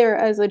doesn't smear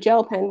as a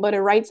gel pen, but it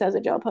writes as a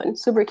gel pen.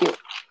 Super cute.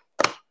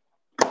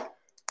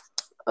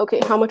 Okay,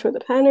 how much were the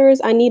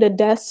planners? I need a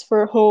desk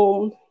for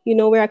home. You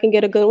know where I can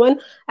get a good one?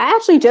 I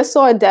actually just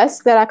saw a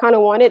desk that I kind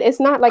of wanted. It's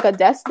not like a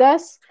desk.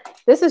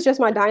 This is just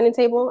my dining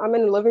table. I'm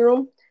in the living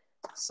room.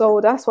 So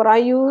that's what I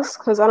use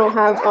because I don't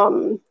have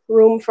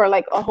room for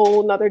like a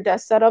whole nother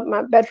desk setup.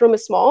 My bedroom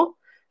is small.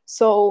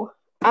 So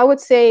I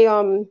would say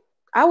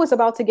I was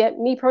about to get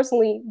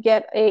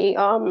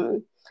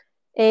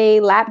a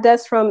lap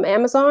desk from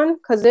Amazon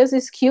because there's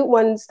these cute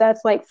ones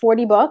that's like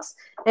 40 bucks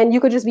and you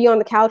could just be on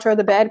the couch or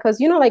the bed because,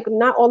 you know, like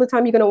not all the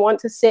time you're going to want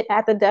to sit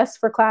at the desk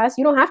for class.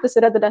 You don't have to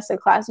sit at the desk in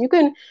class. You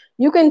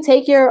can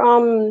take your,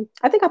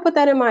 I think I put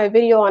that in my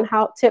video on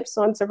how tips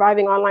on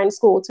surviving online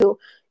school too.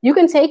 You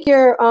can take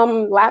your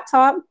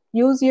laptop,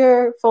 use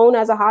your phone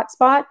as a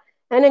hotspot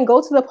and then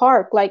go to the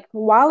park. Like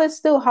while it's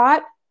still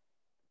hot,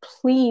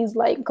 please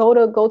like go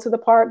to the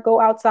park, go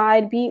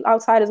outside, be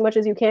outside as much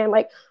as you can.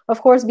 Like,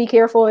 of course, be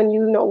careful and,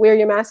 you know, wear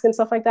your mask and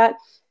stuff like that.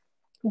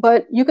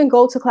 But you can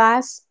go to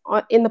class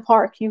in the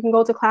park. You can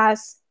go to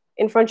class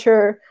in front of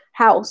your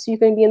house. You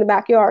can be in the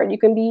backyard. You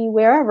can be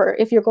wherever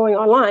if you're going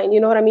online. You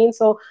know what I mean?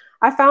 So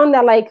I found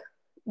that like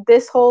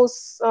this whole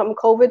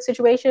COVID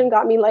situation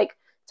got me like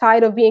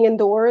tired of being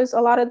indoors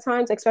a lot of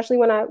times, especially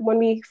when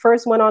we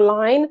first went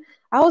online.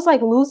 I was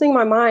like losing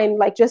my mind,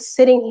 like just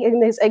sitting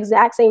in this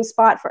exact same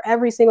spot for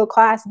every single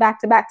class back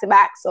to back to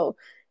back. So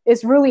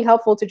it's really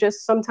helpful to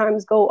just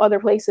sometimes go other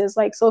places.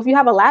 Like, so if you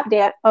have a lap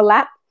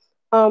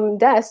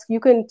desk, you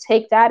can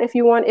take that if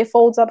you want. It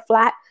folds up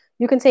flat.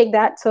 You can take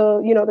that to,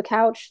 you know, the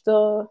couch,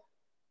 the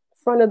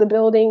front of the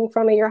building,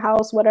 front of your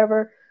house,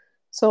 whatever.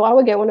 So I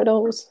would get one of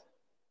those.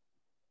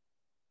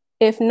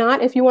 If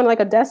not, if you want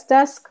like a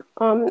desk,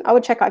 I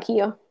would check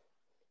IKEA.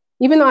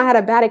 Even though I had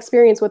a bad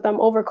experience with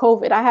them over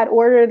COVID, I had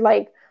ordered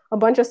like a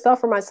bunch of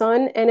stuff for my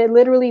son and it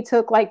literally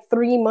took like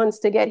 3 months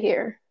to get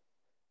here.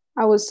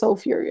 I was so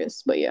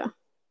furious, but yeah.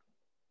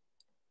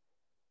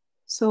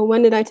 So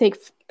when did I take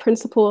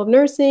Principle of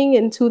Nursing?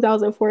 In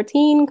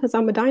 2014, because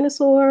I'm a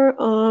dinosaur.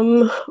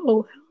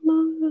 Oh,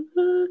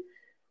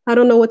 I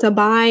don't know what to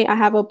buy. I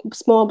have a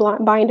small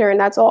binder and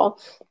that's all.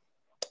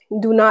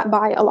 Do not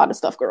buy a lot of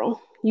stuff, girl.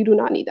 You do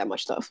not need that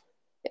much stuff,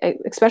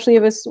 especially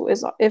if it's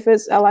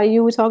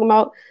LIU we're talking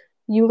about.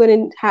 You're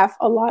going to have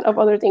a lot of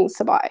other things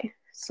to buy.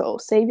 So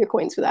save your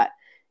coins for that.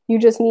 You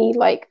just need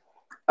like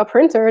a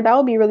printer. That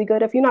would be really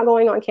good. If you're not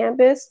going on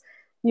campus,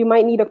 you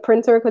might need a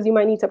printer because you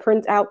might need to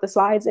print out the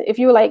slides. If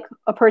you're like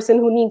a person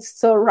who needs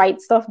to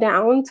write stuff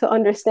down to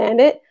understand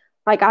it,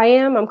 like I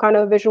am, I'm kind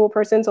of a visual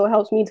person, so it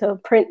helps me to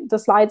print the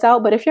slides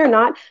out. But if you're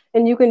not,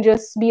 and you can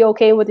just be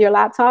okay with your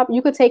laptop,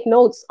 you could take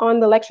notes on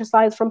the lecture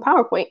slides from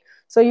PowerPoint.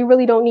 So you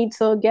really don't need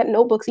to get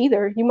notebooks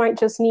either. You might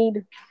just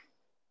need,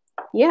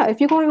 yeah,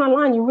 if you're going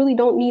online, you really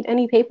don't need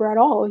any paper at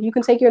all. You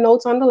can take your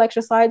notes on the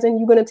lecture slides and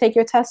you're going to take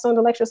your tests on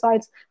the lecture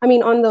slides. I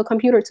mean, on the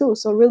computer too.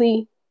 So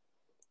really,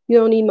 you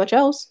don't need much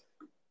else.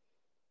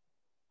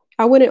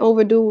 I wouldn't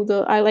overdo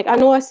I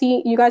know I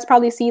see, you guys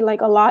probably see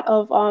like a lot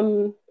of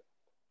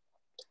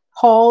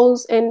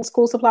hauls and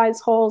school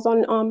supplies hauls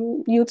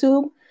on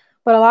YouTube,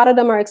 but a lot of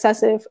them are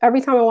excessive.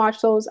 Every time I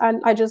watch those,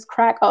 I just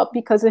crack up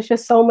because it's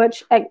just so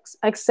much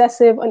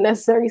excessive,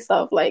 unnecessary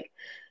stuff. Like,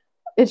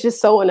 it's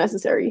just so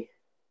unnecessary.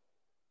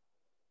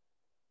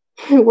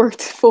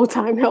 Worked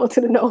full-time, hell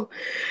to the no.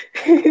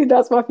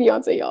 That's my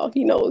fiance, y'all.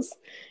 He knows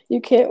you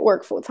can't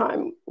work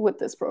full-time with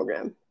this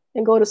program.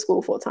 and go to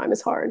school full time.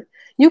 It's hard.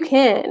 You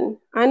can.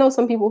 I know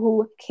some people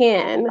who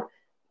can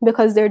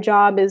because their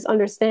job is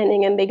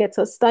understanding and they get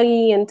to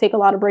study and take a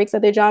lot of breaks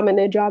at their job and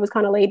their job is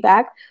kind of laid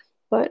back.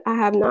 But I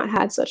have not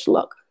had such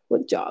luck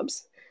with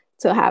jobs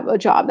to have a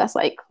job that's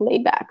like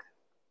laid back.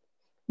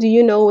 Do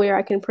you know where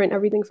I can print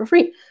everything for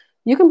free?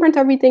 You can print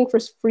everything for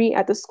free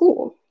at the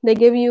school. They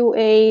give you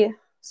a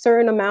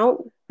certain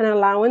amount, an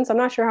allowance. I'm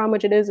not sure how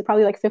much it is. It's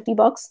probably like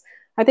 $50.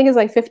 I think it's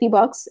like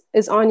 $50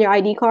 is on your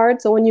ID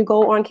card. So when you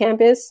go on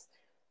campus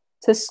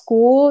to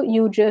school,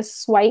 you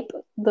just swipe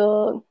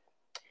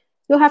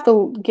you'll have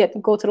to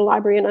go to the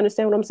library and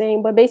understand what I'm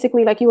saying. But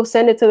basically, like, you will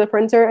send it to the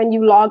printer and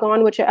you log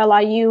on with your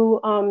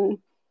LIU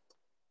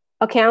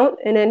account,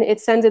 and then it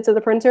sends it to the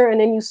printer, and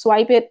then you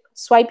swipe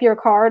your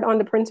card on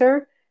the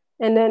printer,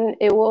 and then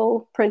it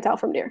will print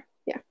out from there.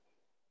 Yeah.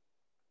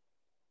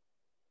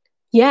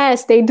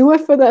 Yes, they do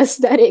it for the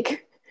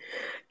aesthetic.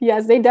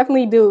 Yes, they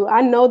definitely do. I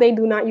know they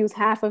do not use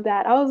half of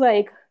that. I was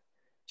like,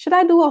 should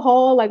I do a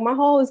haul? Like, my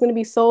haul is going to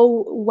be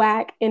so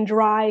whack and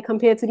dry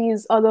compared to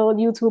these other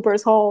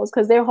YouTubers' hauls,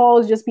 because their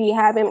hauls just be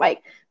having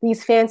like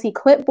these fancy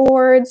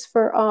clipboards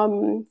for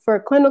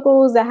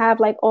clinicals that have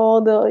like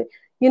all the,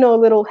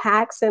 little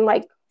hacks and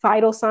like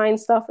vital sign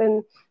stuff.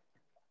 And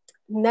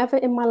never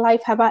in my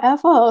life have I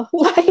ever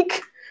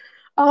like,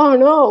 I don't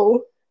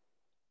know.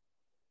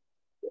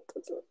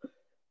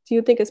 Do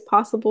you think it's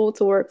possible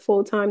to work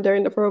full-time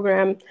during the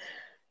program?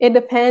 It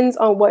depends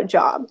on what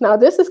job. Now,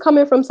 this is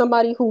coming from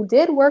somebody who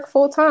did work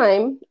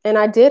full-time, and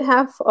I did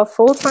have a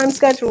full-time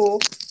schedule.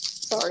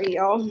 Sorry,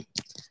 y'all.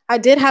 I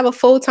did have a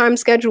full-time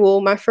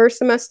schedule my first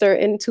semester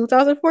in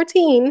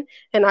 2014,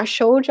 and I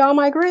showed y'all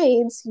my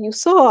grades. You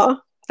saw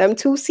them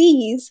 2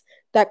 C's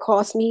that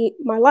cost me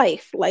my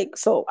life. Like,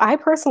 so I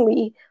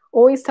personally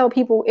always tell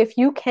people, if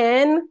you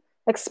can,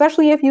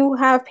 especially if you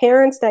have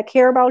parents that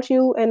care about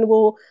you and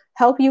will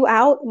help you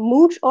out,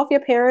 mooch off your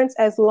parents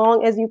as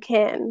long as you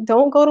can.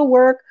 Don't go to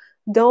work.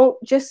 Don't,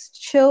 just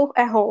chill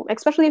at home,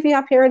 especially if you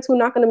have parents who are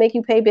not going to make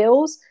you pay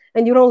bills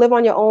and you don't live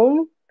on your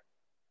own.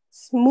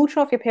 Smooch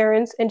off your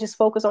parents and just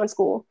focus on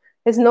school.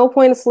 There's no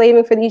point in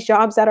slaving for these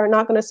jobs that are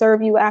not going to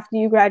serve you after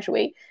you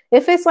graduate.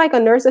 If it's like a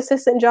nurse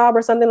assistant job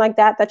or something like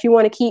that that you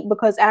want to keep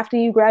because after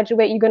you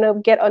graduate you're going to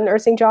get a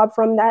nursing job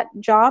from that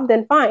job,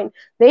 then fine.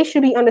 They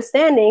should be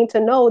understanding to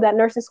know that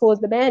nursing school is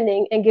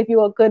demanding and give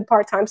you a good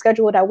part-time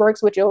schedule that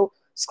works with your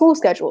school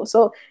schedule.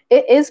 So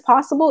it is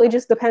possible. It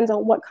just depends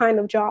on what kind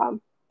of job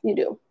you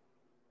do.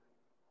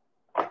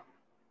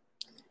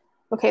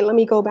 Okay, let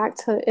me go back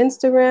to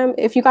Instagram.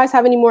 If you guys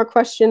have any more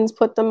questions,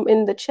 put them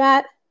in the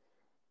chat.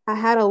 I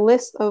had a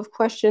list of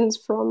questions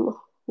from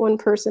one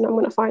person I'm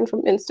going to find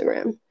from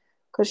Instagram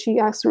because she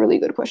asked really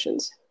good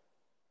questions.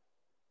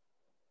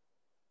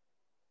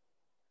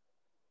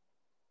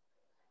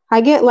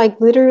 I get like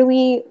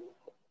literally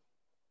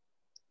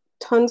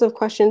tons of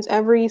questions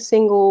every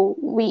single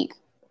week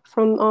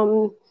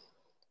from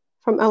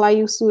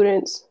LIU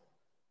students.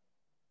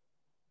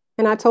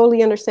 And I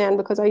totally understand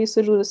because I used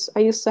to do this. I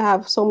used to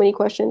have so many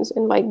questions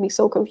and like be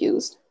so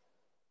confused.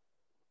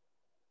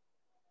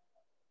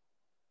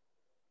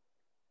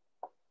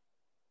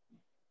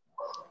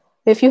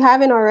 If you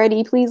haven't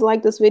already, please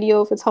like this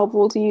video if it's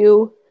helpful to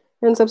you,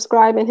 and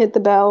subscribe and hit the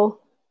bell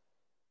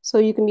so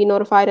you can be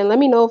notified. And let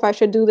me know if I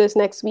should do this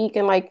next week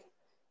and like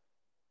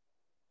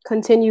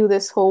continue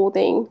this whole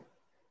thing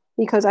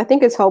because I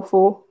think it's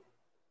helpful.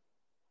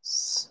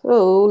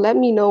 So let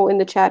me know in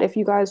the chat if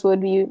you guys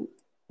would be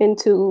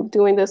into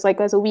doing this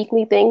like as a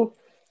weekly thing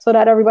so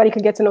that everybody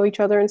could get to know each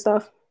other and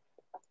stuff.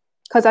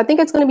 Because I think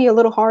it's going to be a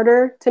little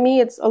harder to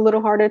me. It's a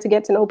little harder to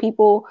get to know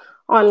people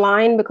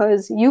online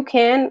because you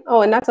can.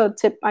 Oh, and that's a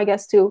tip, I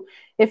guess, too.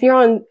 If you're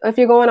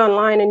going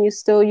online and you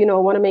still,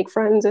 want to make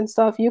friends and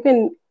stuff, you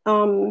can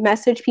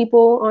message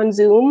people on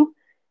Zoom,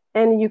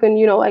 and you can,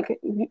 like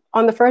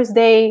on the first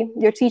day,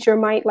 your teacher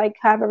might like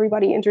have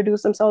everybody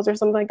introduce themselves or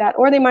something like that,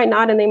 or they might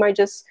not, and they might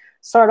just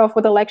start off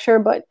with a lecture.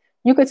 But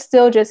you could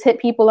still just hit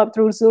people up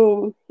through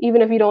Zoom,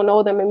 even if you don't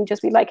know them, and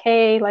just be like,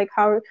 hey, like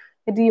how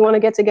do you want to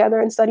get together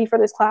and study for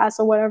this class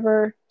or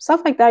whatever,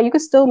 stuff like that. You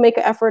could still make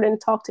an effort and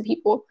talk to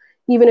people,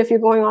 even if you're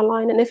going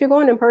online. And if you're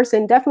going in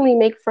person, definitely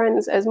make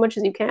friends as much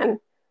as you can.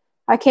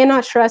 I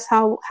cannot stress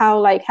how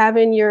like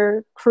having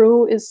your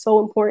crew is so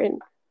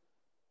important.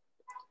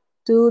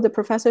 Do the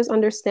professors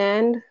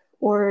understand,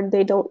 or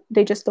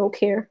they just don't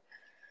care?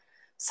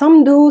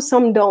 Some do,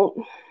 some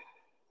don't.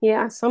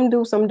 Yeah, some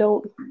do, some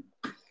don't.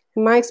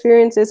 In my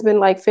experience, it's been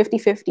like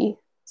 50-50.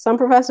 Some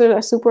professors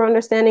are super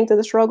understanding to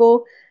the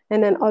struggle,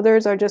 and then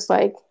others are just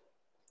like,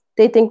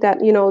 they think that,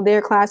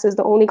 their class is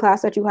the only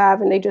class that you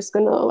have, and they just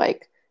gonna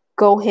like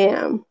go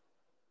ham.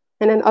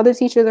 And then other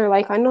teachers are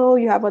like, I know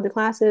you have other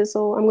classes,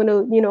 so I'm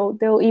gonna,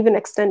 they'll even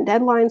extend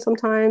deadlines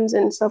sometimes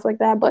and stuff like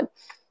that. But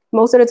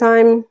most of the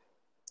time,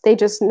 they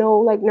just know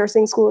like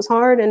nursing school is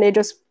hard, and they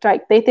just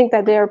like, they think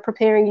that they're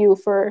preparing you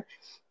for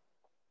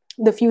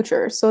the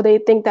future. So they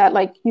think that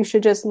like you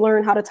should just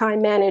learn how to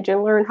time manage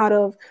and learn how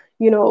to,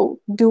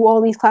 do all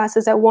these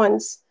classes at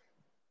once.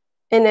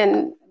 And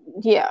then,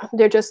 yeah,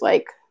 they're just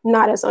like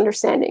not as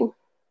understanding.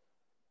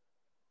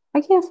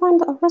 I can't find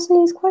the rest of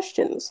these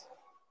questions.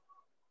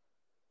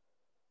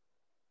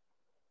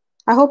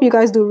 I hope you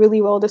guys do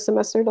really well this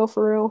semester though,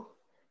 for real.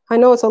 I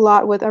know it's a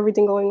lot with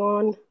everything going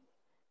on.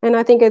 And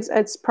I think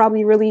it's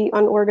probably really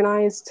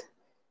unorganized.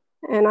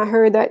 And I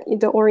heard that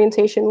the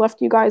orientation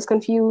left you guys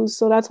confused.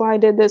 So that's why I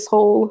did this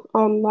whole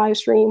live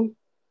stream.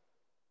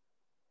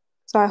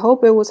 So I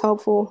hope it was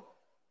helpful.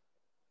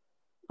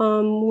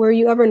 Were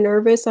you ever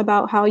nervous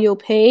about how you'll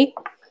pay?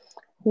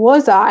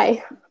 Was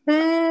I?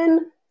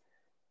 Man,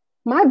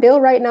 my bill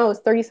right now is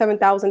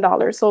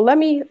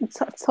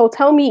 $37,000. So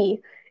tell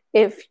me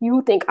if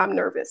you think I'm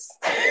nervous.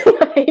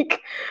 Like,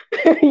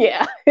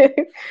 yeah.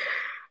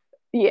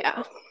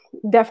 Yeah,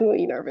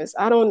 definitely nervous.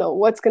 I don't know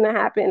what's gonna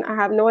happen. I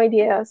have no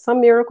idea.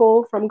 Some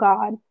miracle from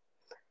God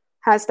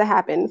has to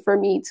happen for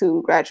me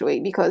to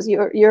graduate because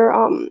your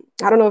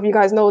I don't know if you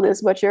guys know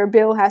this, but your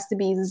bill has to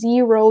be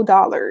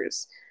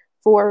 $0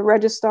 for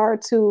registrar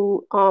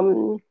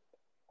to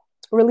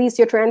release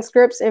your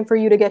transcripts and for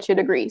you to get your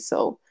degree.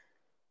 So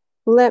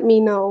let me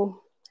know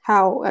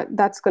how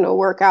that's gonna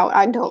work out.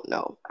 I don't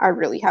know. I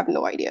really have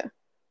no idea.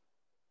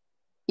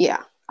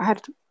 Yeah,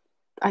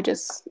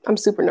 I'm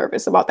super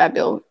nervous about that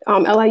bill.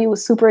 LIU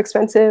was super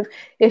expensive.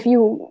 If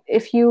you're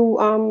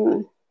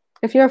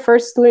a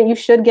first student, you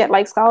should get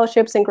like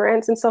scholarships and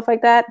grants and stuff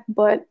like that.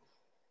 But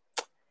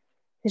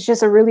it's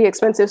just a really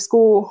expensive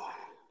school.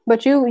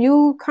 But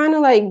you kind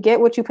of like get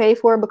what you pay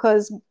for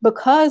because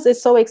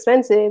it's so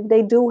expensive.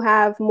 They do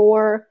have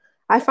more.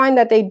 I find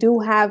that they do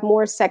have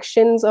more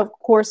sections of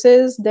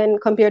courses than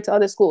compared to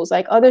other schools.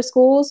 Like other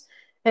schools,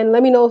 and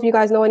let me know if you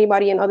guys know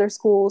anybody in other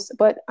schools.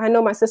 But I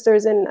know my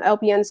sister's in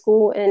LPN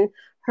school, and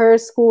her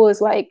school is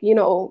like,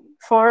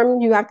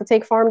 pharm. You have to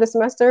take pharm this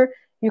semester.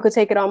 You could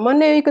take it on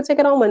Monday. You could take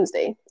it on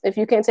Wednesday. If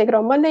you can't take it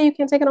on Monday, you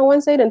can't take it on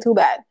Wednesday, then too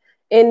bad.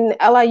 In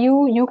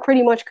LIU, you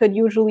pretty much could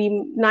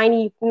usually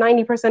 90%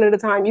 of the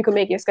time you can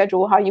make your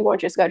schedule how you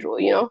want your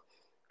schedule.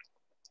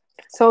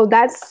 So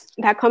that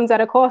comes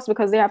at a cost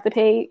because they have to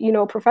pay,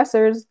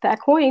 professors that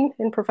coin,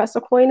 and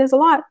professor coin is a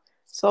lot.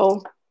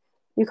 So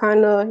you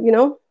kind of,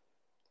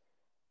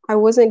 I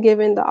wasn't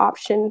given the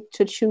option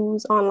to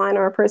choose online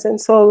or in person.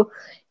 So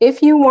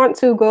if you want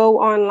to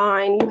go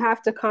online, you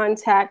have to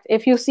contact,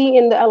 if you see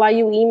in the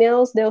LIU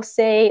emails, they'll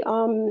say,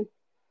 what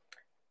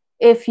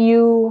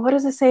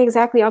does it say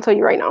exactly? I'll tell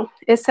you right now.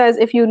 It says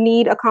if you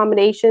need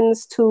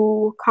accommodations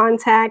to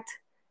contact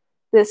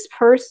this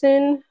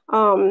person,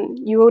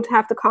 you would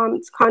have to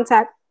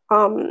contact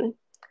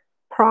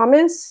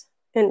Promise,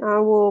 and I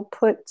will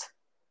put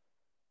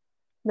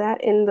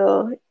that in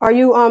the. Are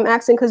you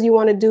asking because you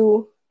want to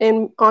do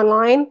in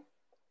online?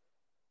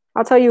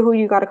 I'll tell you who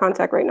you got to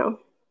contact right now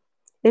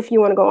if you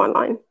want to go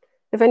online.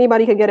 If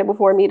anybody could get it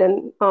before me,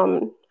 then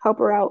help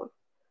her out.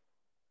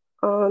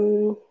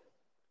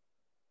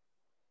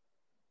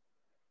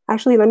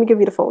 Actually, let me give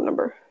you the phone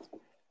number.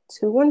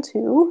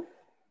 212.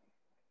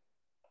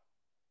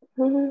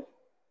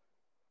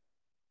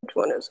 Which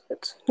one is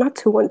it? Not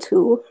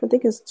 212. I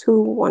think it's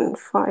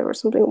 215 or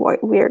something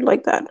weird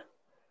like that.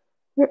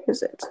 Where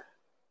is it?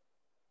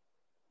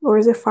 Or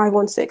is it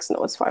 516?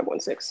 No, it's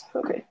 516.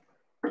 Okay.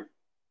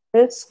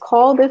 It's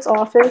call its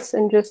office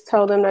and just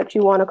tell them that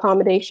you want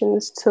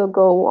accommodations to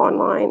go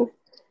online.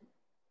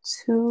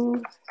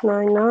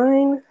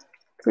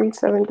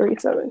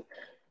 299-3737.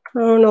 I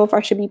don't know if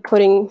I should be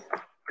putting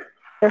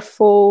their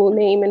full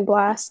name and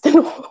blast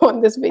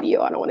on this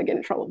video. I don't want to get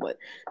in trouble, but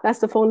that's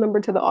the phone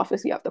number to the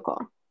office you have to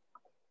call.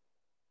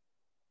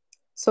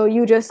 So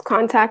you just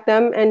contact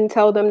them and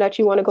tell them that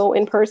you want to go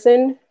in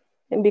person.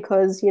 And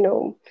because,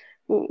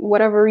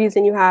 whatever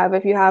reason you have,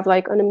 if you have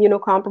like an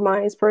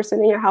immunocompromised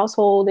person in your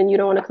household and you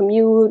don't want to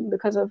commute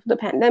because of the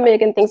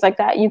pandemic and things like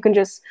that, you can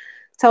just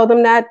tell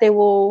them that. They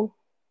will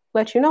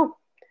let you know.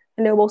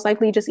 And they'll most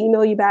likely just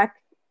email you back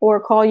or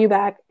call you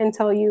back and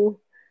tell you,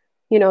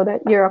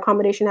 that your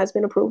accommodation has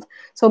been approved.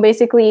 So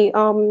basically,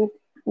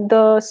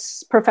 the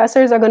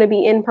professors are going to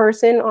be in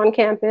person on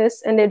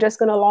campus, and they're just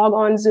going to log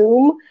on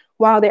Zoom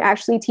while they're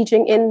actually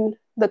teaching in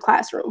the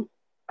classroom.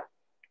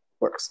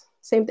 Works.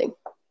 Same thing.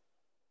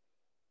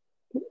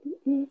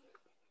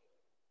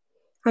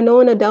 I know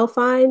in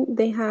Adelphi,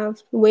 they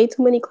have way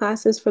too many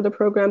classes for the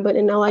program, but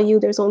in LIU,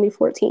 there's only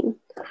 14.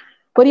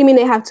 What do you mean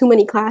they have too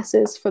many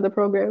classes for the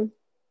program?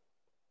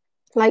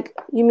 Like,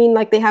 you mean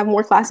like they have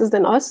more classes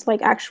than us?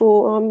 Like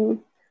actual,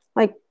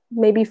 like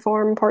maybe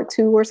Pharm Part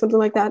 2 or something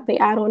like that? They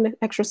add on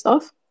extra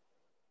stuff?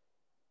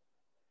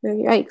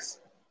 Yikes.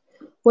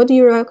 What do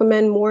you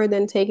recommend more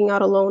than taking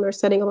out a loan or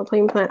setting up a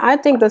payment plan? I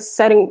think the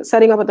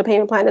setting up with the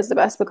payment plan is the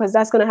best because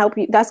that's going to help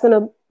you. That's going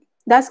to,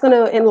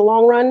 in the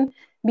long run,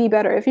 be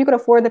better. If you could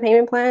afford the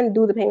payment plan,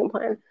 do the payment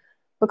plan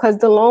because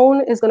the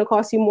loan is going to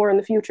cost you more in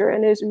the future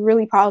and it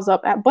really piles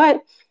up.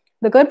 But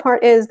the good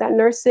part is that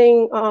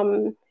nursing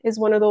is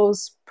one of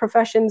those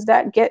professions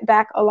that get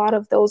back a lot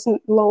of those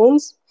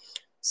loans.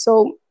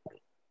 So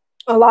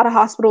a lot of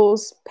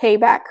hospitals pay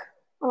back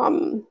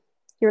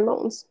your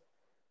loans.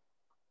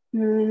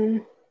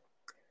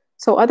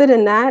 So other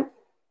than that,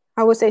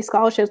 I would say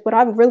scholarships, but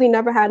I've really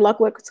never had luck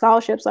with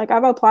scholarships. Like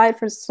I've applied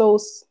for so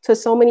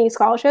many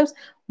scholarships,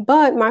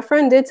 but my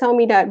friend did tell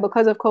me that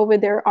because of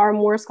COVID, there are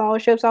more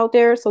scholarships out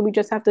there. So we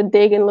just have to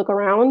dig and look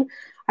around.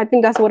 I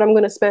think that's what I'm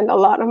going to spend a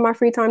lot of my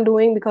free time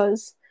doing,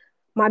 because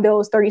my bill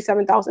is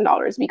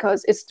 $37,000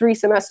 because it's 3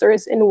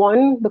 semesters in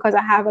one, because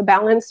I had a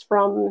balance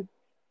from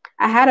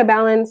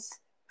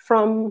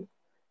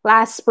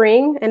last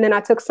spring, and then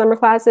I took summer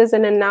classes,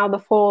 and then now the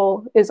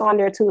fall is on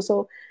there too.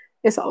 So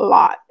it's a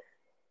lot.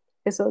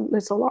 It's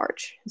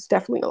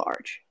definitely a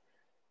large.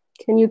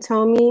 Can you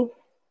tell me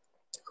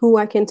who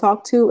I can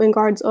talk to in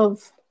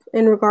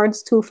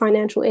regards to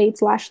financial aid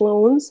 /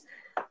 loans?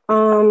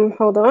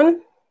 Hold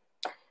on.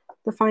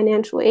 The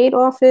financial aid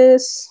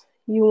office.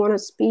 You want to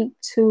speak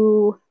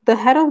to the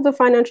head of the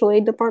financial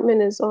aid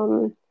department is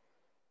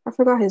I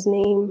forgot his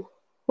name.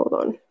 Hold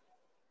on.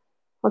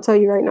 I'll tell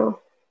you right now.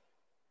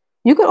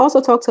 You could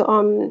also talk to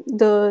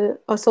the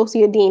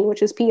associate dean,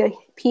 which is Pia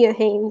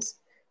Haynes.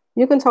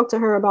 You can talk to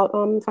her about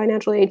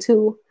financial aid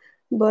too.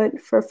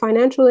 But for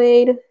financial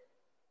aid,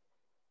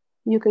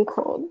 you can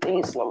call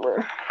this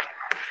number.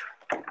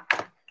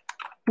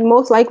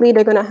 Most likely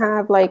they're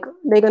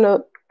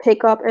gonna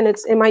pick up, and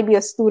it might be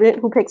a student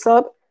who picks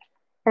up,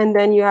 and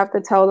then you have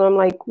to tell them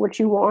like what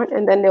you want,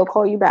 and then they'll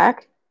call you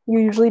back. You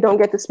usually don't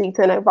get to speak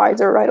to an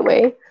advisor right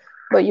away,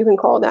 but you can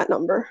call that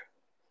number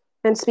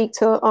and speak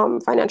to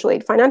financial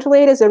aid. Financial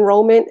aid is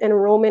enrollment, and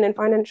enrollment and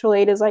financial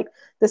aid is like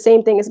the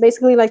same thing. It's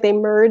basically like they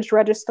merged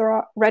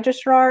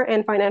registrar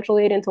and financial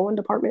aid into one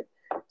department.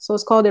 So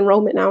it's called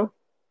enrollment now.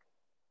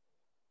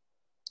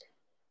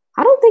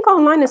 I don't think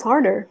online is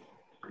harder.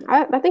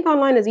 I think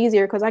online is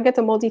easier because I get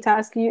to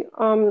multitask.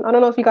 I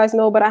don't know if you guys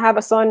know, but I have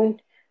a son,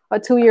 a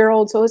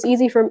 2-year-old, so it's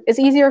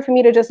easier for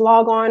me to just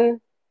log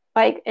on,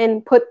 like,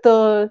 and put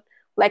the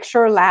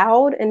lecture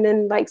loud, and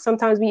then like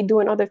sometimes be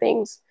doing other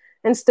things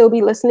and still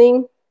be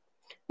listening.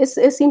 It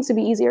seems to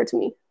be easier to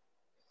me.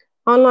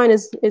 Online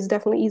is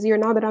definitely easier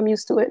now that I'm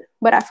used to it.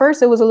 But at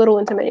first it was a little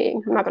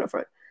intimidating. I'm not gonna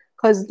front,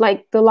 because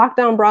like the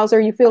lockdown browser,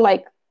 you feel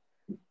like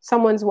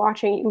someone's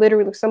watching.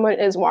 Literally, someone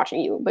is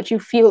watching you, but you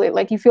feel it.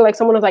 Like you feel like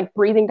someone is like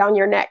breathing down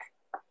your neck.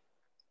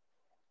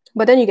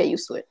 But then you get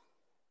used to it.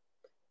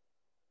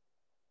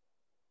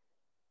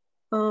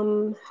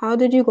 How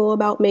did you go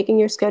about making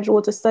your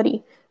schedule to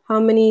study? How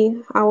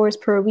many hours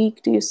per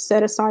week do you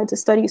set aside to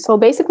study? So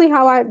basically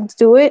how I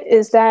do it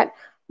is that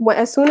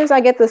as soon as I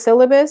get the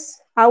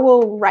syllabus, I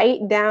will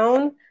write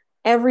down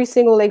every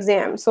single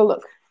exam. So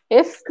look,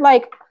 if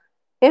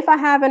I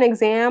have an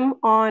exam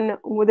on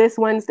this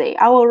Wednesday,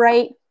 I will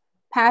write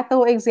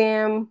patho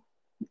exam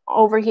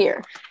over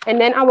here.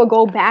 And then I would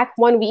go back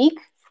 1 week,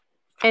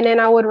 and then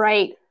I would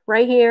write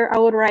right here, I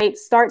would write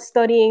start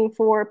studying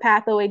for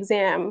patho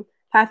exams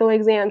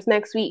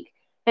next week.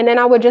 And then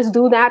I would just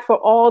do that for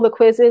all the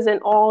quizzes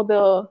and all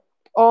the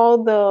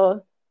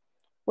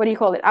what do you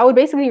call it? I would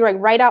basically like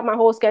write out my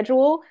whole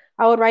schedule.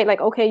 I would write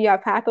like, okay, you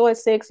have patho at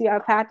 6, you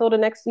have patho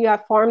you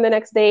have pharm the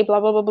next day, blah,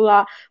 blah, blah,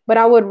 blah. But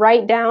I would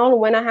write down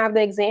when I have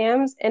the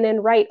exams, and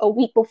then write a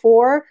week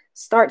before,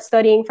 start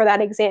studying for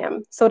that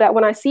exam. So that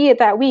when I see it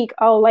that week,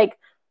 I'll like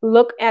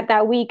look at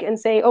that week and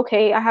say,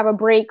 okay, I have a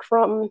break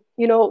for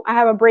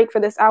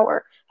this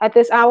hour. At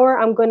this hour,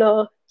 I'm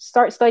gonna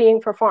start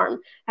studying for pharm.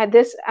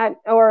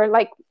 Or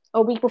like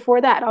a week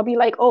before that, I'll be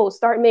like, oh,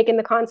 start making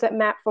the concept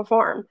map for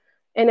pharm.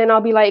 And then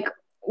I'll be like,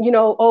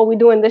 oh, we're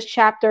doing this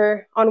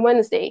chapter on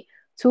Wednesday.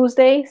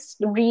 Tuesday,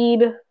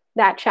 read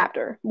that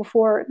chapter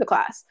before the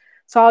class.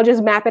 So I'll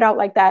just map it out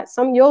like that.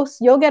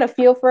 You'll get a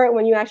feel for it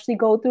when you actually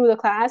go through the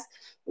class,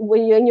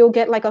 and you'll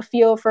get like a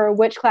feel for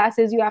which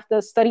classes you have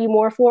to study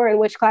more for and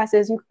which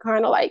classes you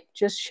kind of like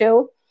just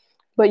chill.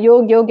 But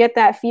you'll get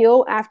that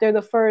feel after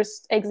the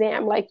first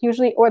exam, like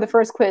usually, or the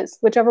first quiz,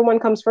 whichever one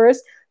comes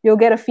first. You'll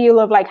get a feel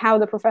of like how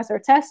the professor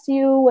tests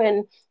you,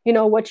 and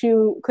what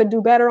you could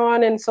do better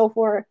on, and so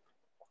forth,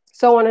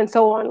 so on and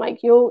so on. Like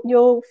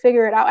you'll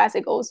figure it out as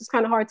it goes. It's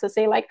kind of hard to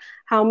say like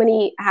how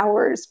many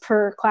hours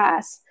per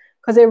class,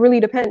 because it really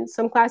depends.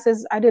 Some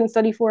classes I didn't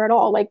study for at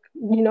all, like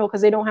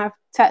because they don't have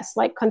tests.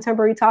 Like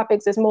contemporary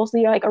topics is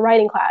mostly like a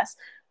writing class.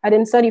 I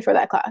didn't study for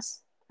that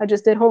class. I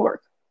just did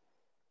homework.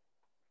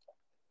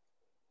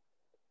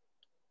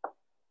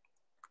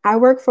 I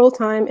work full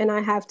time and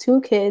I have 2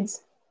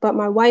 kids, but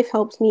my wife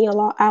helps me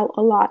out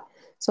a lot,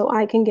 so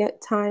I can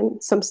get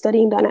some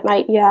studying done at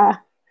night. Yeah,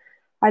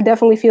 I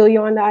definitely feel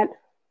you on that.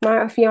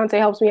 My fiance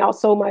helps me out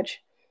so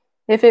much.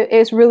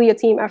 It's really a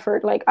team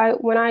effort. Like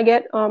when I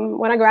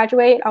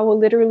graduate, I will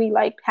literally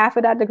like half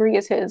of that degree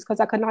is his, because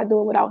I could not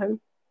do it without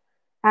him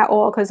at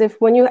all. Because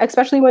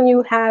especially when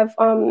you have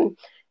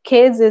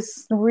kids,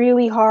 it's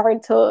really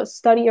hard to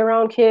study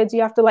around kids.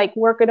 You have to like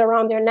work it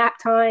around their nap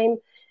time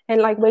and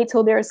like wait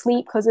till they're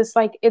asleep, because it's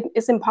like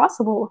it's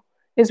impossible.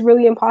 It's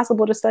really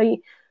impossible to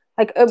study.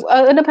 Like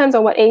it depends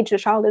on what age the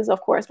child is,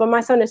 of course, but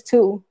my son is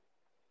 2,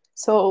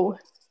 so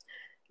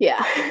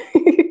yeah,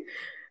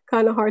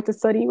 kind of hard to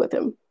study with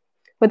him.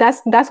 But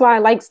that's why I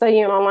like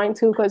studying online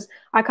too, because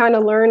I kind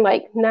of learn,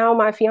 like now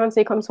my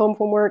fiance comes home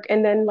from work,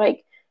 and then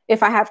like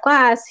if I have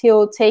class,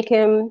 he'll take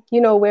him, you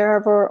know,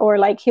 wherever, or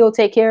like he'll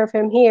take care of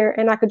him here,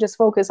 and I could just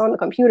focus on the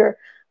computer.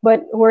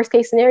 But worst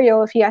case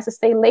scenario, if he has to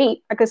stay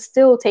late, I could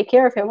still take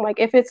care of him. Like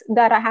if it's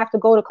that I have to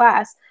go to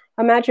class,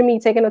 imagine me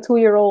taking a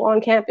 2-year-old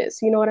on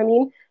campus. You know what I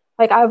mean?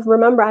 Like I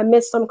remember I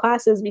missed some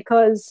classes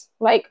because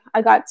like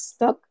I got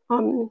stuck.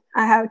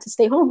 I had to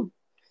stay home.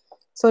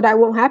 So that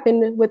won't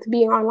happen with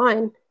being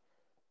online.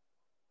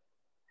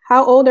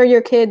 How old are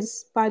your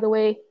kids, by the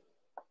way?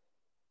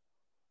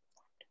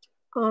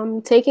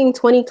 Taking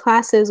 20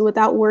 classes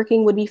without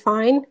working would be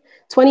fine.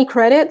 20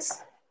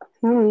 credits?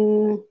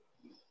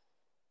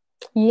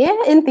 Yeah,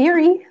 in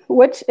theory,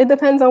 which it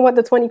depends on what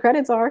the 20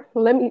 credits are.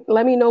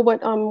 Let me know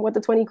what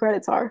the 20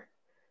 credits are.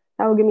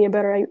 That will give me a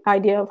better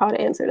idea of how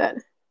to answer that.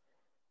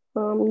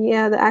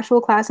 Yeah, the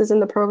actual classes in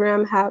the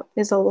program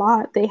is a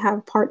lot. They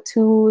have part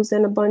 2s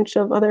and a bunch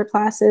of other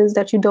classes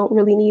that you don't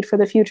really need for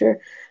the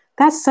future.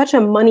 That's such a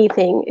money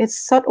thing.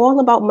 It's all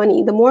about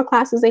money. The more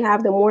classes they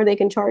have, the more they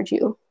can charge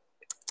you.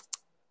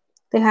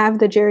 They have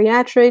the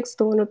geriatrics,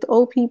 the one with the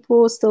old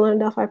people, still in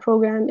the Delphi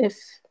program. If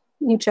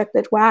you check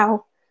that,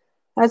 wow,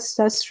 that's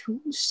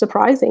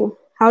surprising.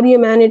 How do you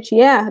manage?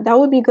 Yeah, that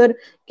would be good.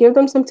 Give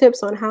them some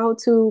tips on how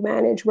to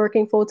manage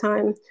working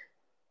full-time.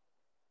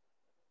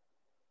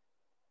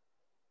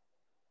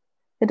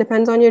 It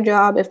depends on your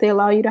job if they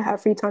allow you to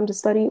have free time to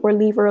study or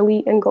leave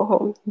early and go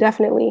home.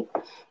 Definitely.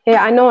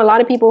 Yeah, I know a lot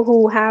of people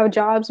who have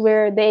jobs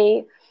where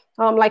they,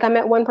 like I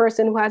met one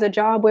person who has a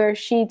job where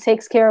she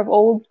takes care of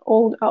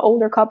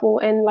older couple,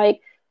 and like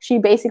she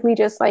basically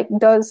just like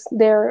does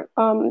their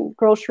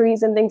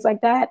groceries and things like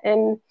that.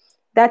 And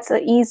that's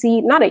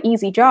not an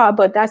easy job,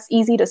 but that's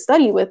easy to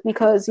study with,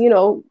 because, you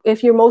know,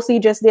 if you're mostly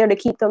just there to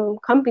keep them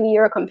company,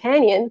 you're a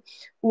companion.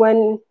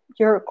 When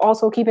you're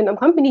also keeping them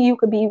company, you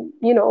could be,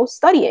 you know,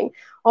 studying.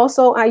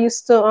 Also, I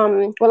used to,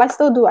 I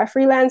still do. I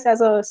freelance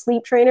as a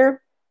sleep trainer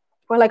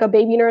or like a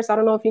baby nurse. I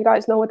don't know if you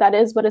guys know what that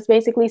is, but it's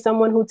basically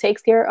someone who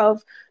takes care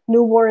of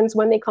newborns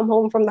when they come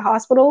home from the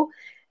hospital.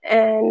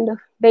 And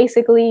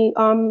basically,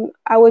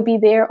 I would be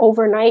there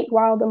overnight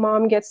while the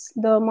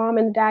mom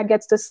and dad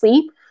gets to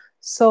sleep.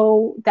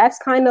 So that's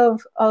kind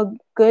of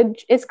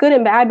it's good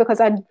and bad, because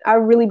I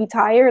really be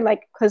tired,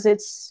 like, because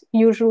it's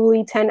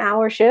usually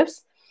 10-hour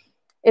shifts.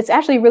 It's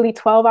actually really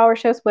 12-hour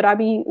shifts, but I'll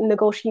be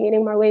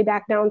negotiating my way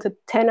back down to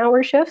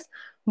 10-hour shifts.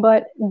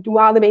 But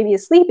while the baby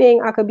is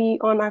sleeping, I could be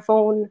on my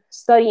phone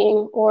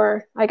studying,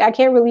 or like I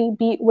can't really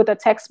be with a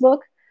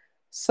textbook.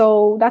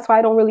 So that's why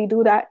I don't really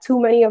do that too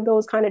many of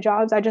those kind of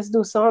jobs. I just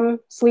do some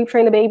sleep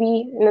train the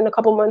baby, and in a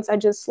couple months I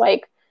just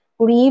like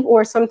leave.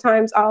 Or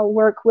sometimes I'll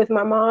work with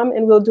my mom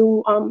and we'll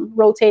do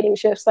rotating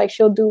shifts. Like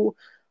she'll do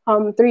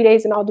 3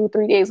 days and I'll do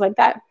 3 days, like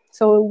that.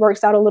 So it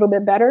works out a little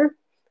bit better.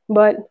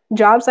 But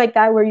jobs like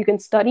that where you can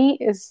study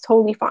is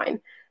totally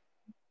fine.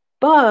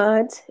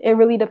 But it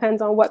really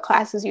depends on what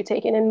classes you're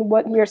taking and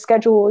what your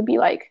schedule would be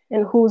like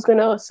and who's going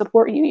to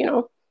support you, you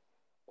know.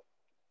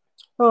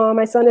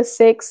 My son is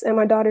 6 and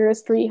my daughter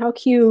is 3. How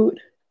cute.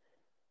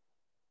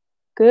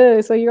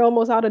 Good. So you're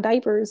almost out of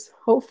diapers.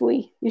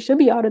 Hopefully. You should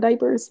be out of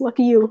diapers.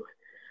 Lucky you.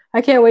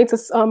 I can't wait to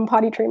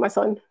potty train my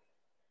son.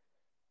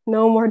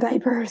 No more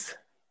diapers.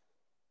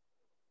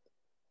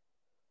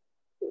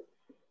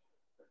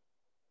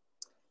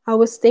 I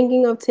was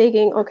thinking of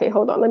taking, okay,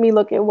 hold on. Let me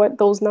look at what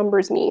those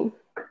numbers mean.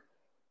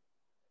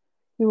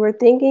 You were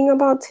thinking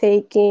about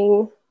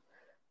taking,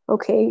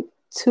 okay,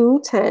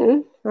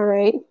 210, all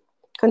right.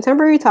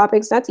 Contemporary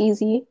topics, that's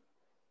easy.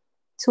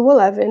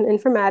 211,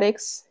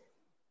 informatics,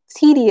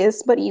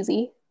 tedious, but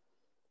easy.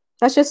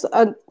 That's just,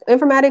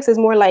 informatics is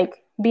more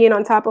like being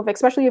on top of,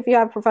 especially if you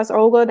have Professor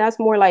Olga, that's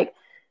more like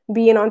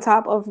being on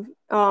top of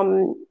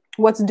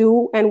what's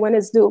due and when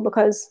it's due.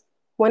 Because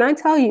when I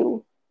tell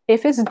you,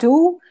 if it's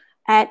due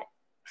at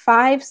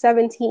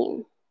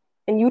 5:17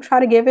 and you try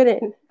to give it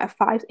in at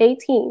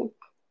 5:18,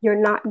 you're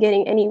not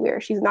getting anywhere.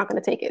 She's not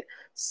going to take it.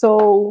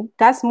 So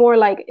that's more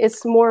like,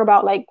 it's more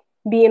about like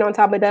being on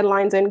top of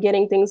deadlines and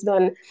getting things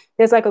done.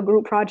 There's like a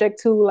group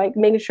project too, like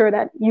making sure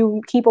that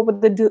you keep up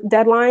with the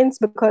deadlines,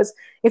 because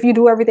if you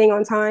do everything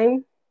on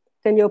time,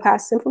 then you'll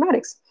pass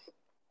informatics.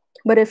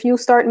 But if you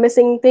start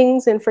missing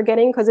things and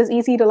forgetting, because it's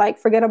easy to like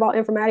forget about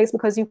informatics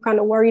because you're kind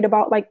of worried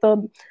about like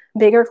the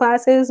bigger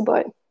classes.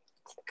 But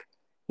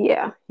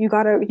yeah, you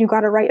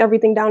gotta write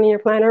everything down in your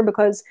planner,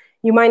 because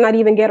you might not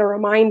even get a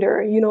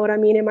reminder. You know what I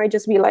mean? It might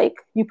just be like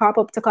you pop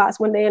up to class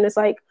one day and it's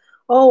like,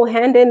 oh,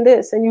 hand in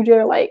this, and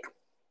you're like,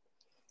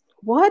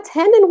 what?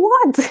 Hand in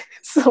what?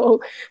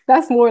 So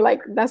that's more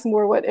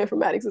what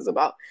informatics is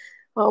about.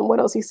 What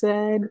else you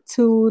said?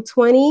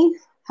 220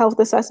 health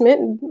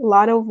assessment. A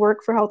lot of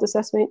work for health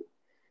assessment.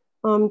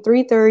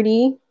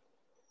 330.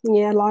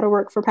 Yeah, a lot of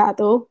work for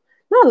patho.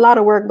 Not a lot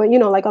of work, but you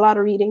know, like a lot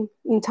of reading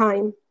and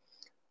time.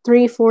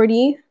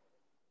 340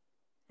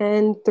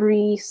 and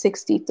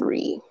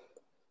 363.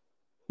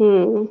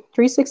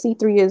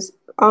 363 is,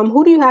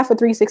 who do you have for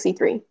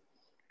 363?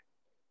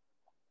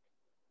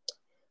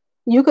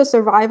 You could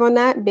survive on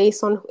that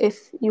based on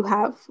if you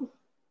have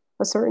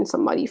a certain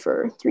somebody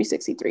for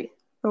 363. I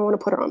don't want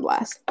to put her on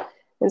blast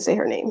and say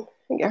her name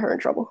and get her in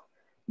trouble.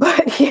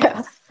 But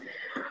yeah.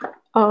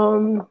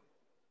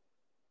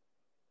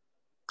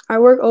 I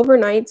work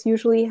overnights,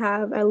 usually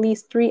have at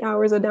least 3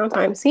 hours of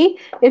downtime. See,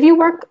 if you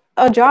work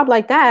a job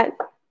like that,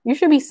 you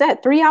should be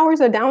set. 3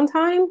 hours of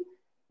downtime,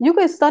 you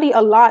could study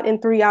a lot in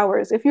 3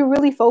 hours. If you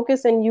really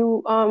focus and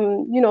you,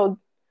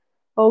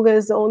 Olga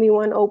is the only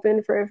one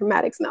open for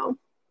informatics now.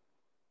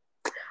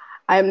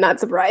 I am not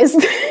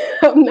surprised.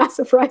 I'm not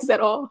surprised at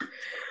all.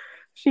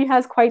 She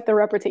has quite the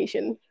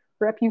reputation.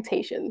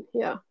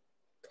 Yeah.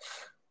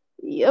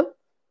 Yep.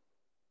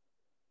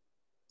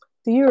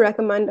 Do you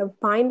recommend a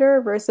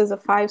binder versus a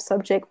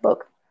 5-subject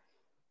book?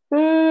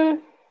 I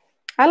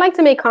like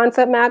to make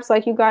concept maps,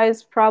 like you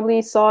guys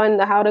probably saw in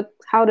the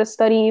how to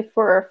study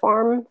for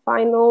farm's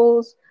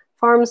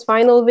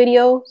final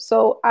video.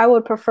 So I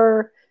would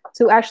prefer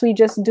to actually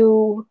just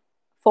do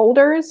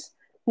folders,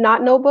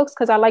 not notebooks,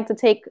 because I like to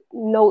take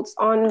notes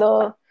on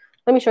the.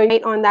 Let me show you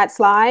on that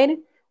slide.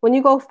 When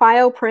you go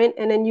file print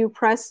and then you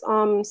press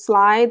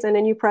slides and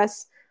then you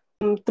press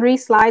 3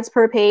 slides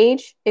per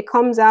page, it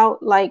comes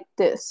out like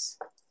this.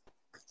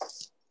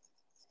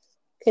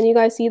 Can you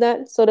guys see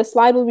that? So the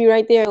slide will be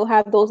right there. It'll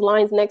have those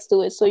lines next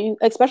to it. So you,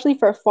 especially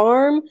for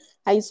farm,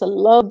 I used to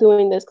love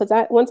doing this because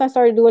once I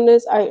started doing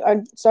this,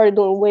 I started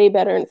doing way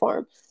better in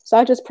farm. So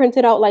I just print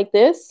it out like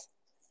this,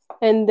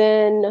 and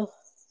then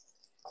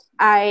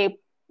I,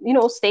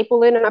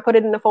 staple it and I put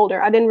it in the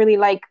folder. I didn't really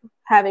like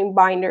having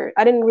binder.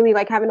 I didn't really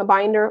like having a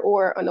binder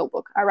or a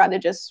notebook. I'd rather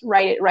just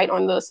write it right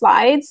on the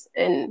slides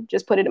and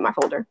just put it in my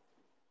folder.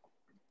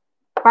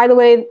 By the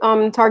way,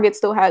 Target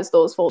still has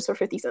those folders for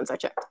 50 cents. I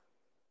checked.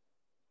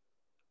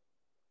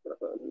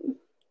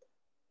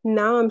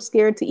 Now I'm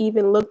scared to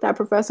even look that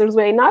professor's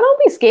way. Not don't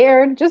be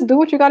scared. Just do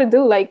what you got to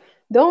do. Like,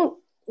 don't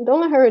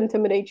let her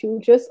intimidate you.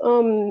 Just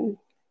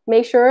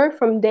make sure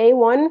from day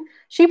one.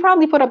 She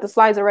probably put up the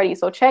slides already.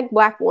 So check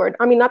Blackboard.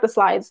 I mean, not the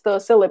slides, the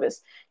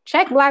syllabus.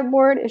 Check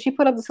Blackboard. If she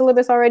put up the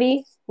syllabus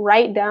already,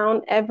 write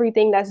down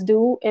everything that's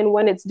due and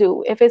when it's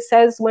due. If it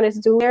says when it's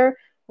due there,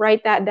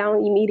 write that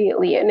down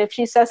immediately. And if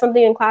she says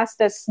something in class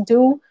that's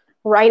due,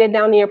 write it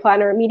down in your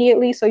planner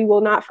immediately so you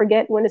will not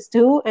forget when it's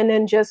due, and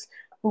then just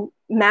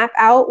map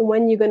out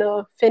when you're going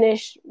to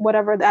finish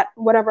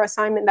whatever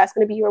assignment that's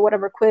going to be or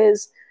whatever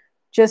quiz.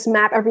 Just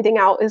map everything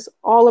out. It's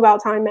all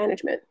about time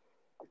management.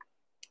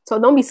 So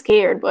don't be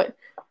scared, but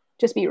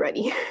just be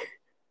ready.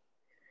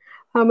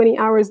 How many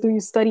hours do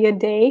you study a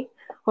day?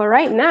 Well,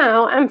 right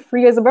now I'm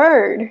free as a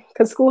bird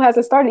because school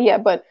hasn't started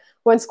yet. But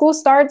when school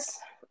starts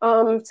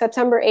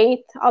September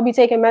 8th, I'll be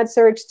taking Med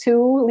Surg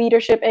 2,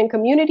 Leadership and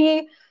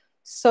Community.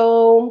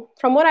 So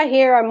from what I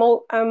hear,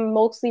 I'm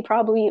mostly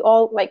probably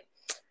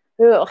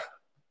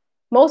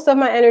most of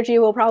my energy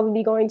will probably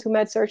be going to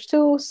Med Surg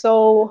 2.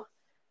 So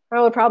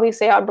I would probably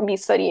say I'll be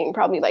studying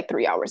probably like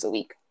 3 hours a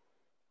week.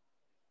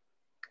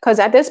 Because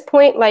at this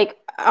point,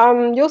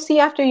 you'll see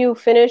after you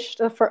finish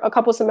for a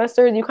couple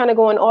semesters, you kind of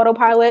go on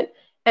autopilot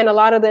and a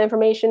lot of the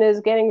information is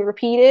getting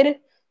repeated.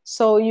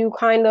 So you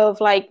kind of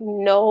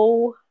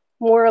know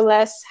more or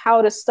less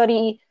how to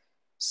study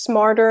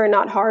smarter and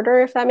not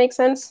harder, if that makes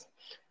sense.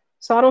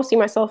 So I don't see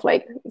myself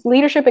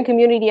leadership and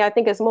community, I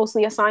think is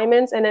mostly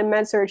assignments, and then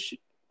Med Surg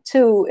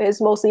 2 is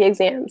mostly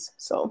exams.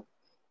 So,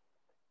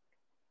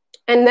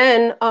 and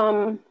then I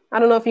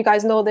don't know if you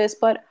guys know this,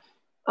 but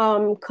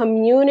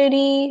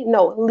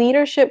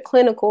leadership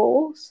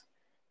clinicals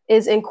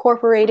is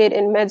incorporated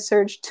in Med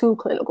Surg 2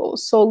 clinicals.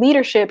 So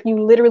leadership,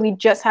 you literally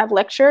just have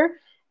lecture,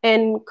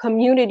 and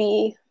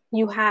community,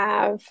 you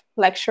have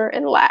lecture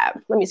and lab.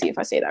 Let me see if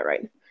I say that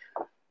right.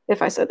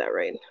 If I said that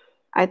right.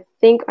 I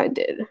think I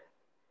did.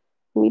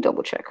 Let me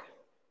double check.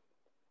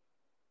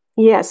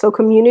 Yeah, so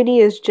community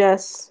is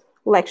just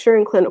lecture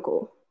and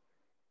clinical,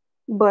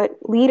 but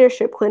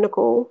leadership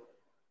clinical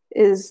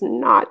is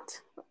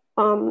not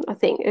a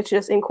thing. It's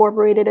just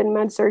incorporated in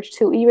Med Surg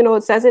 2. Even though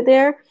it says it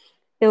there,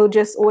 it'll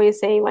just always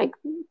say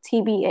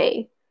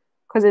TBA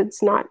because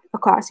it's not a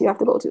class you have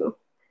to go to.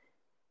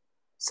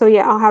 So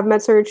yeah, I'll have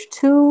Med Surg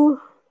 2,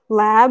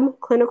 lab,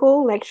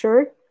 clinical,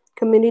 lecture,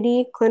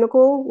 community,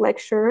 clinical,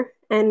 lecture,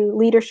 and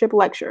leadership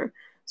lecture.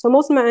 So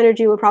most of my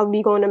energy would probably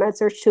be going to Med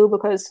Surg 2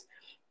 because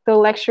the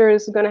lecture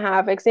is going to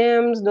have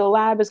exams, the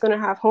lab is going to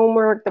have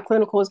homework, the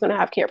clinical is going to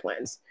have care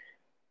plans.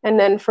 And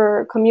then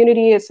for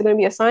community, it's going to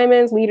be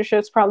assignments.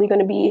 Leadership's probably going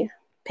to be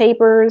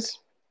papers.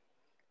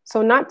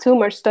 So not too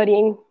much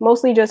studying,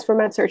 mostly just for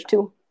Med Surg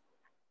 2.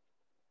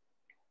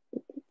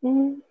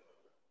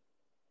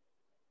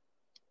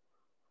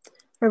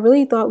 I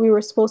really thought we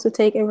were supposed to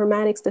take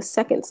informatics the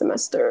second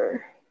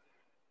semester.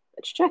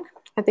 Let's check.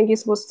 I think you're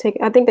supposed to take,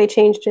 I think they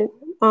changed it.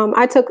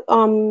 I took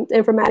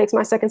informatics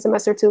my second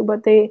semester too,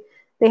 but they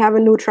have a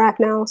new track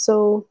now.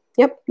 So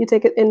yep, you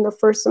take it in the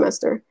first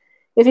semester.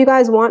 If you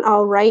guys want,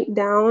 I'll write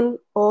down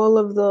all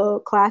of the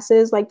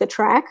classes, like the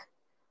track.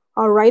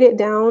 I'll write it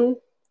down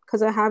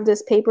because I have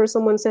this paper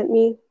someone sent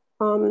me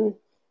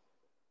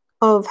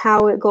of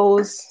how it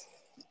goes.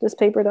 This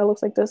paper that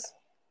looks like this,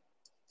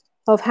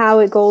 of how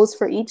it goes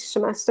for each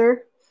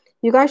semester.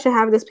 You guys should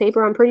have this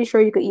paper. I'm pretty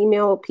sure you could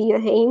email Pia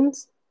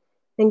Haynes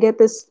and get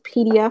this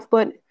PDF,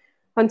 but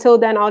until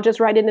then, I'll just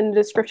write it in the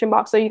description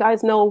box so you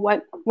guys know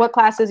what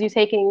classes you're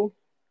taking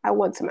at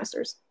what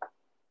semesters.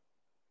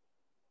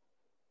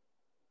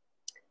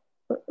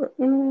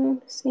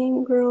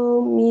 Same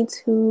girl, me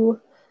too.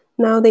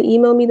 Now they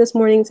emailed me this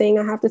morning saying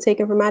I have to take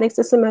informatics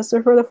this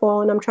semester for the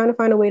fall, and I'm trying to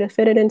find a way to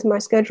fit it into my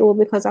schedule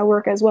because I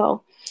work as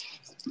well.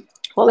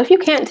 Well, if you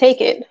can't take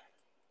it,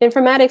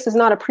 informatics is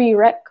not a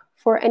prereq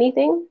for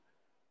anything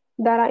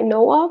that I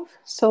know of.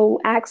 So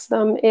ask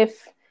them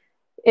if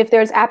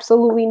there's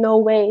absolutely no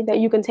way that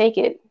you can take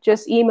it.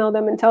 Just email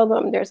them and tell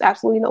them there's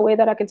absolutely no way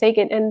that I can take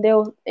it, and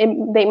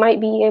they might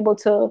be able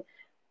to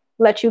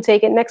let you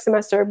take it next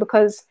semester,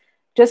 because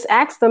just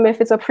ask them if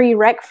it's a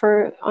prereq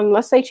for,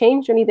 unless they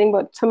changed anything,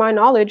 but to my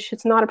knowledge,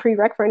 it's not a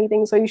prereq for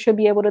anything, so you should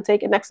be able to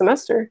take it next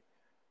semester.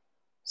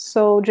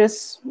 So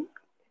just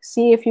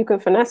see if you can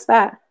finesse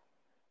that.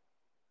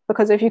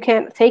 Because if you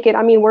can't take it,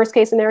 I mean, worst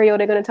case scenario,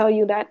 they're going to tell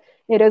you that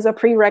it is a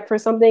prereq for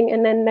something,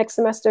 and then next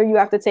semester you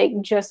have to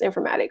take just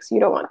informatics. You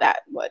don't want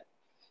that, but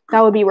that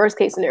would be worst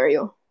case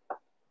scenario.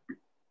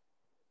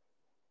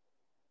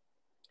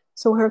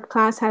 So her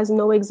class has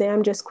no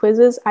exam, just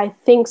quizzes? I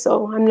think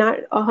so. I'm not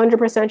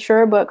 100%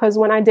 sure, but because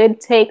when I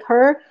did take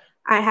her,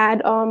 I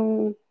had,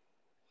 I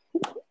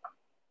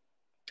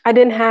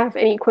didn't have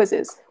any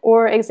quizzes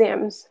or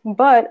exams.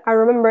 But I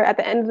remember at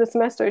the end of the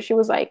semester, she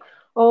was like,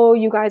 oh,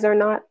 you guys are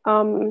not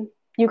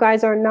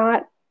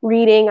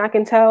reading. I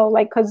can tell,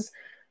 like, because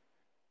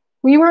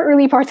we weren't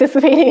really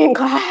participating in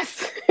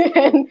class.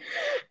 and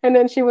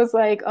then she was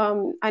like,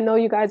 I know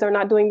you guys are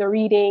not doing the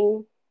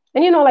reading.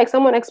 And, you know, like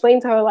someone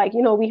explained to her, like,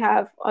 you know, we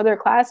have other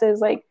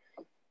classes, like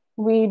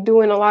we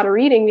doing a lot of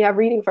reading. We have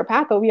reading for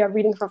patho, we have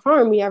reading for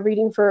pharm, we have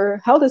reading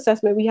for health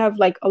assessment. We have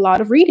like a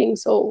lot of reading.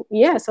 So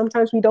yeah,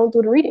 sometimes we don't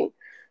do the reading.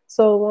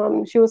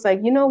 So she was like,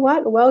 you know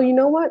what? Well, you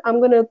know what? I'm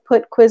going to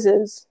put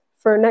quizzes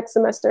for next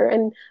semester,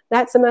 and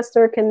that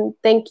semester can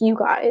thank you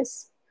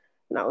guys.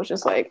 And I was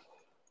just like,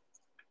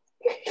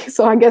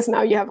 so I guess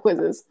now you have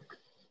quizzes.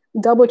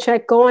 Double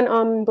check, go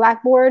on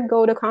Blackboard,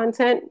 go to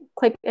content,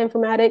 click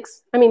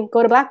informatics.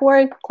 Go to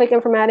Blackboard, click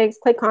informatics,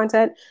 click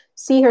content,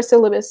 see her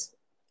syllabus,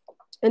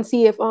 and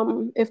see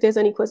if there's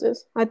any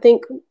quizzes. I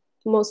think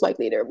most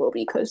likely there will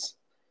be, because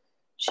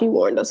she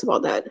warned us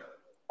about that.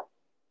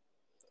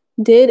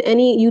 Did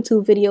any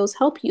YouTube videos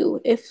help you?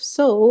 If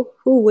so,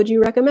 who would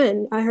you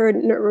recommend? I heard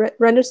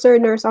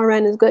Registered Nurse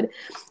RN is good.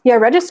 Yeah,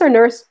 Registered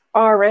Nurse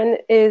RN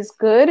is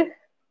good.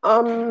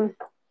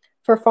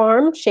 For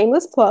pharm,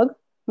 shameless plug,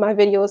 my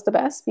video is the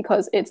best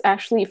because it's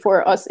actually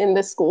for us in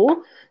this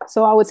school.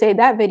 So I would say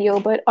that video.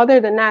 But other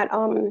than that,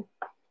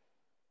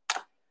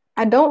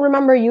 I don't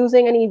remember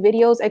using any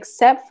videos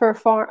except for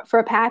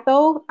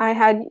patho. I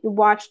had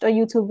watched a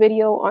YouTube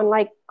video on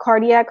like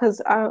cardiac,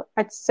 because I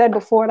said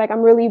before, like,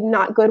 I'm really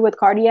not good with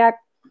cardiac.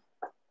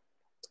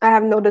 I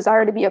have no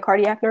desire to be a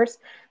cardiac nurse.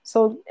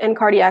 So, and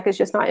cardiac is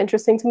just not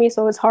interesting to me.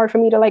 So it's hard for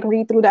me to like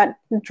read through that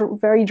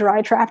very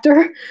dry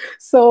chapter.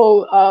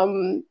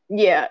 So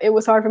yeah, it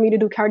was hard for me to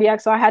do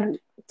cardiac. So I had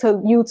to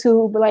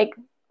YouTube like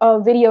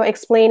a video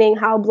explaining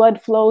how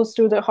blood flows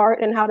through the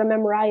heart and how to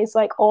memorize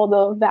like all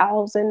the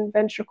valves and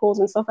ventricles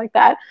and stuff like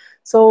that.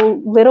 So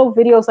little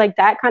videos like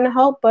that kind of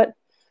help. But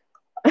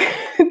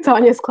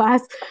Tanya's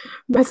class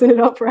messing it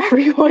up for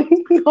everyone.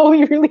 No,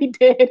 we really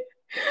did.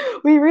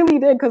 We really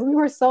did, because we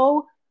were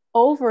so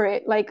over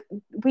it. Like,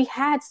 we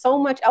had so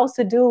much else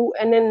to do,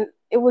 and then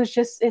it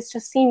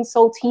just seemed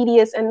so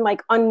tedious and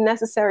like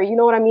unnecessary. You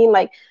know what I mean?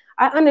 Like,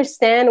 I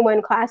understand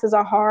when classes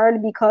are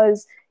hard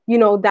because, you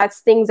know, that's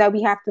things that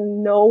we have to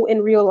know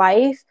in real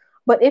life.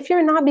 But if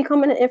you're not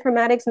becoming an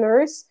informatics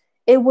nurse,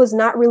 it was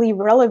not really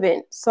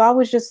relevant. So I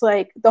was just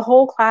like, the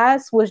whole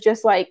class was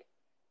just like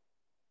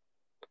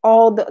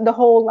all the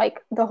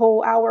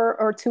whole hour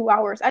or 2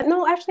 hours.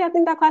 No, actually, I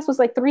think that class was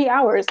like 3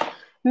 hours.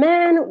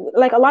 Man,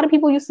 like a lot of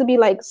people used to be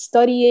like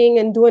studying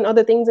and doing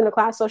other things in the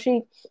class. So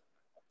she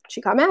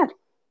got mad.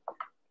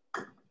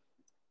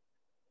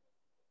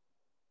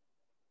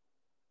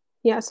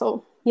 Yeah,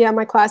 so yeah,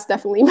 my class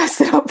definitely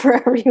messed it up for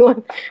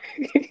everyone.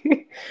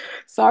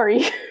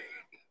 Sorry.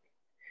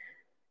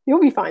 You'll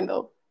be fine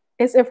though.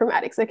 It's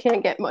informatics. It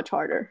can't get much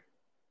harder.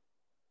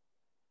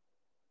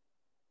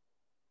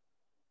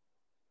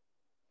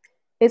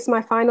 It's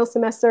my final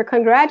semester.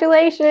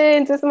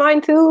 Congratulations. It's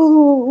mine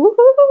too.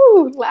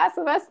 Woohoo! Last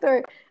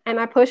semester. And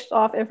I pushed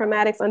off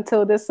informatics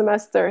until this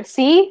semester.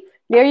 See,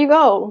 there you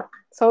go.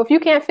 So if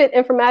you can't fit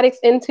informatics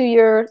into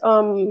your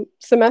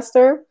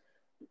semester,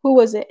 who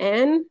was it,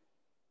 Anne?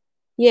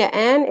 Yeah,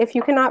 Anne, if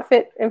you cannot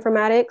fit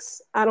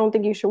informatics, I don't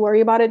think you should worry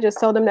about it. Just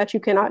tell them that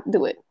you cannot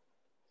do it.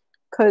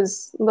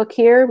 Because look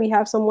here, we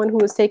have someone who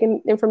was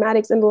taking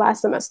informatics in the last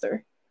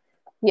semester.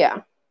 Yeah.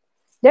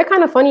 They're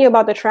kind of funny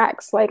about the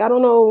tracks. Like, I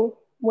don't know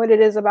what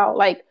it is about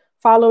like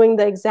following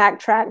the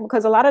exact track,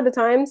 because a lot of the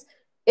times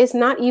it's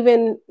not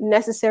even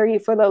necessary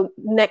for the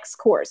next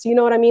course. You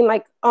know what I mean?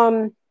 Like,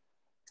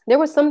 there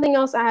was something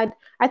else I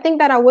think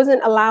that I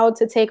wasn't allowed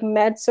to take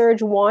Med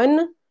Surg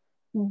 1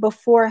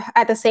 before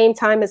at the same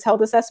time as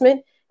health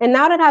assessment. And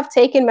now that I've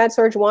taken Med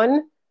Surg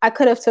 1, I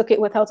could have took it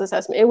with health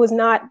assessment. It was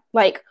not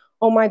like,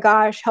 oh my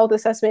gosh, health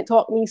assessment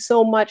taught me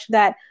so much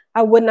that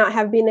I would not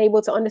have been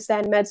able to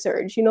understand Med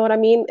Surg. You know what I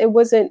mean? It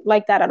wasn't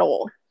like that at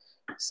all.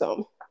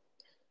 So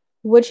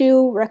would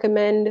you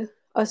recommend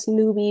us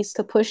newbies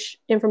to push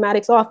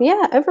informatics off?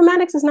 Yeah,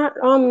 informatics is not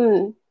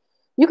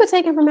you could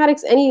take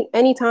informatics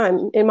any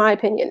time, in my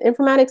opinion.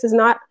 Informatics is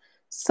not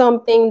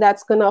something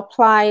that's going to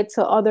apply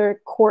to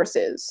other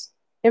courses.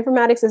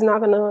 Informatics is not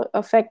going to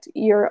affect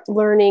your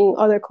learning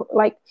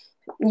like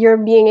you're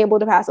being able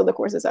to pass other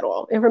courses at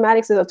all.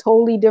 Informatics is a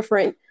totally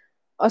different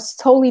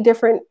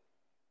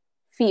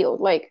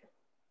field. Like,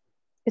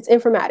 it's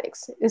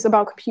informatics. It's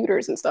about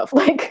computers and stuff.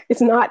 Like,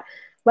 it's not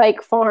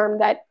like pharm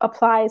that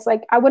applies.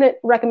 Like, I wouldn't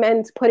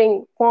recommend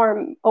putting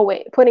pharm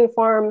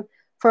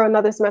for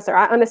another semester.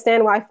 I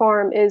understand why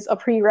pharm is a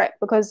prereq,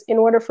 because in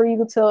order for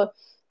you to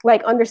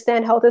like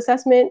understand health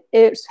assessment,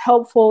 it's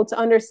helpful to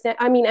understand,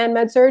 and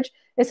Med Surg,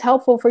 it's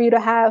helpful for you to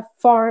have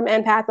pharm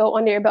and patho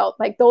under your belt.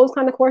 Like, those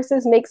kind of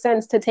courses make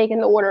sense to take in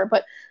the order,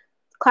 but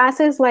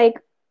classes like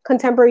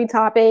contemporary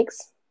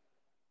topics,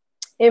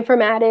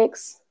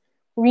 informatics,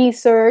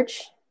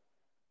 research,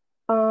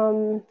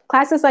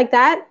 classes like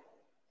that,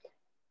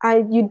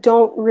 you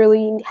don't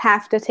really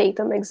have to take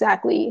them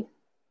exactly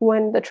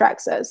when the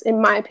track says,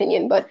 in my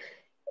opinion. But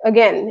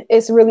again,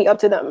 it's really up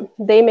to them.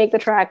 They make the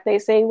track, they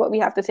say what we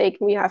have to take,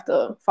 and we have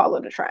to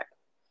follow the track.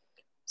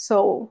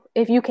 So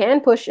if you can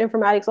push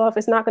informatics off,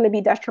 it's not going to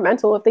be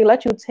detrimental. If they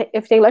let you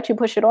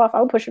push it off,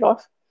 I would push it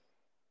off.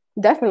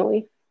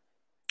 Definitely.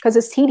 Because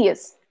it's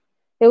tedious.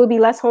 It would be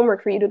less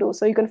homework for you to do.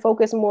 So you can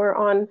focus more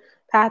on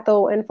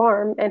patho and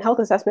pharm and health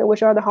assessment,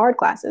 which are the hard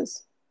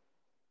classes.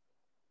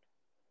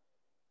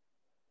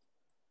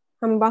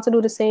 I'm about to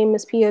do the same,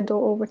 Miss Pia.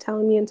 Don't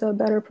overtell me into a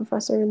better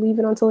professor. Leave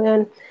it until the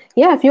end.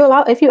 Yeah, if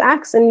you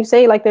ask and you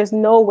say like there's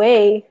no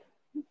way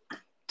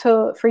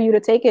for you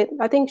to take it,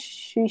 I think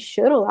she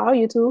should allow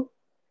you to.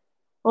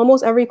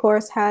 Almost every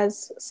course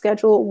has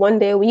scheduled 1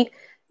 day a week.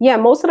 Yeah,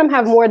 most of them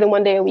have more than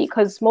 1 day a week,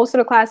 because most of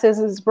the classes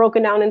is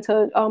broken down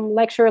into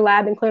lecture,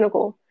 lab, and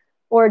clinical,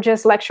 or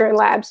just lecture and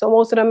lab. So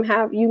most of them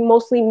you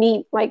mostly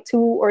meet like 2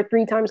 or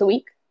 3 times a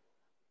week.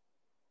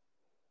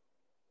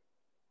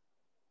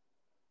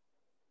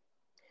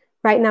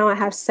 Right now I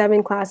have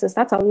 7 classes.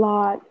 That's a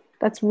lot.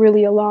 That's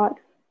really a lot.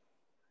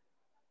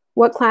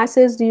 What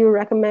classes do you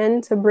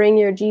recommend to bring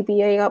your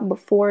GPA up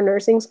before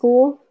nursing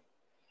school?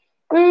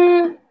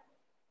 I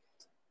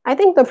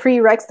think the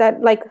prereqs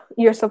that like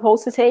you're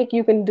supposed to take,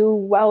 you can do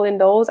well in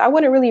those. I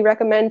wouldn't really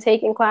recommend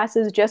taking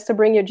classes just to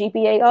bring your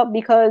GPA up,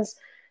 because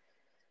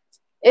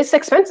it's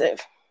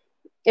expensive.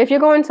 If you're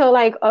going to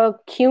like a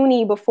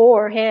CUNY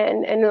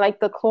beforehand and like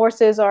the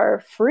courses are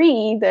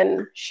free,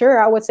 then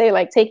sure, I would say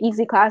like take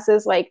easy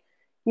classes like,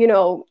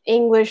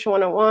 English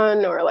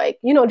 101, or like,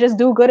 just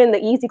do good in the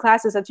easy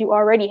classes that you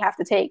already have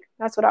to take.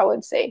 That's what I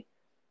would say.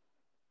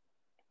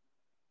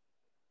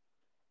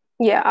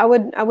 Yeah, I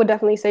would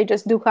definitely say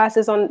just do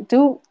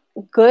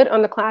good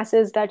on the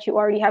classes that you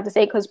already have to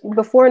take, because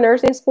before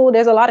nursing school,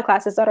 there's a lot of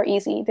classes that are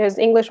easy. There's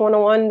English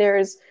 101, there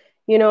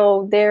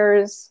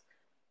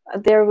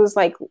was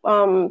like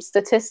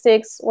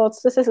statistics. Well,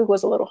 statistics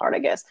was a little hard, I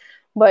guess.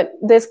 But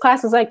there's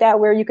classes like that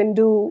where you can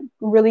do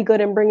really good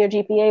and bring your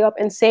GPA up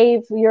and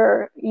save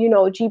your,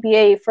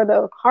 GPA for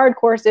the hard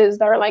courses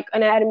that are like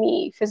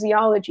anatomy,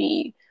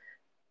 physiology,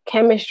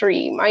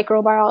 chemistry,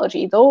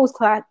 microbiology. Those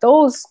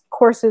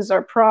courses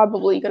are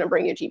probably going to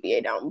bring your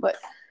GPA down. But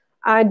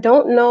I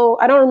don't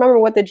remember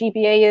what the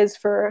GPA is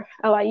for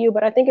LIU,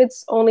 but I think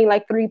it's only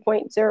like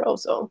 3.0,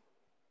 so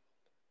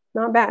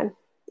not bad.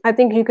 I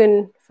think you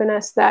can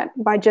finesse that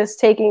by just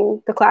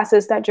taking the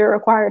classes that you're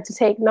required to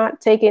take, not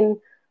taking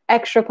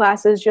extra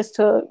classes just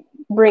to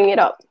bring it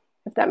up,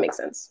 if that makes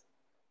sense.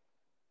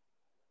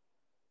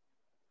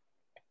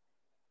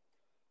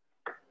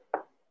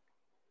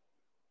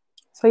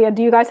 So yeah,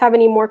 do you guys have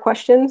any more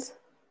questions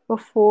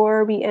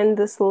before we end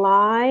this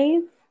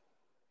live?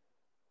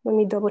 Let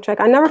me double check.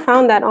 I never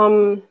found that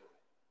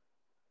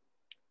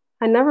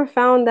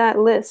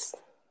list.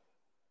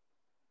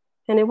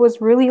 And it was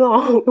really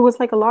long. It was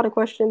like a lot of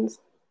questions.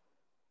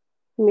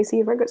 Let me see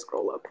if I could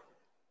scroll up.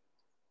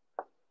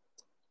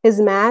 Is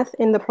math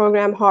in the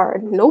program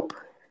hard? Nope.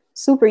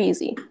 Super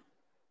easy.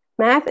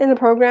 Math in the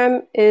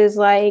program is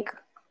like,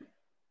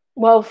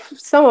 well,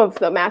 some of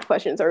the math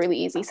questions are really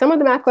easy. Some of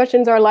the math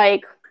questions are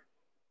like,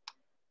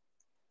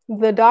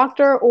 the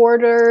doctor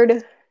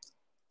ordered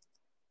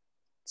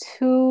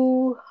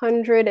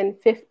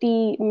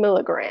 250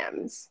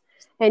 milligrams,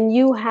 and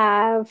you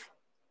have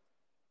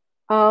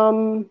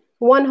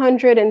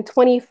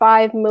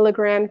 125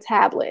 milligram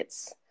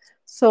tablets.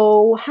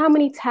 So how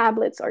many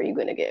tablets are you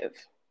going to give?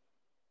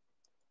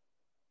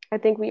 I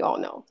think we all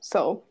know.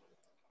 So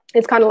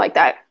it's kind of like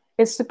that.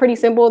 It's pretty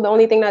simple. The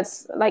only thing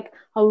that's like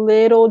a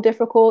little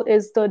difficult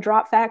is the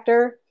drop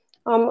factor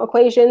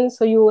equation.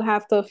 So you will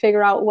have to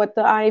figure out what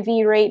the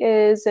IV rate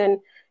is. And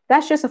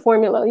that's just a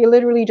formula. You're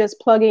literally just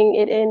plugging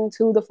it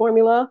into the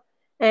formula.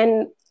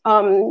 And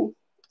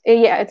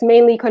it's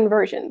mainly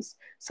conversions.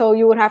 So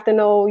you would have to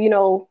know,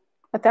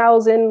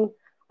 1,000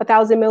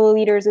 1,000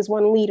 milliliters is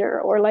 1 liter,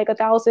 or like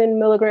 1,000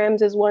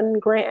 milligrams is 1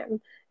 gram,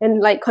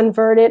 and like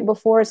convert it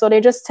before. So they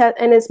just test,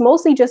 and it's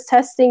mostly just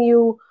testing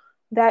you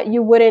that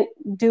you wouldn't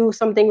do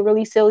something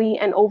really silly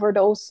and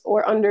overdose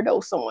or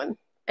underdose someone.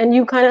 And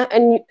you kind of,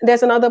 and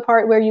there's another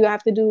part where you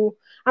have to do,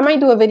 I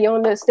might do a video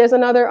on this. There's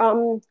another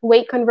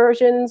weight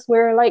conversions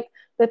where like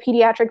the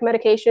pediatric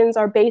medications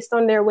are based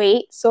on their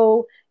weight.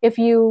 So if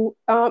you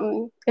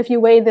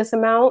weigh this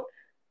amount,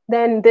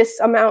 then this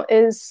amount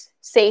is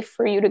safe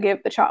for you to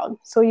give the child.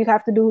 So you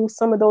have to do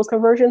some of those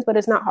conversions, but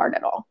it's not hard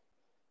at all.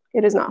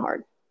 It is not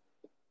hard.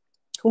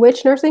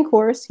 Which nursing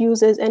course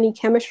uses any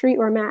chemistry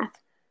or math?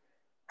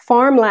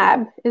 Pharm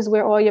lab is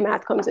where all your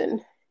math comes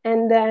in.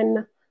 And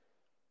then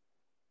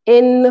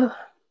in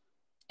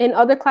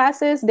other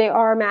classes, there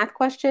are math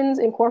questions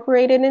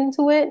incorporated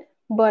into it,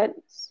 but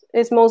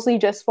it's mostly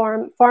just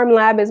pharm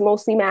lab is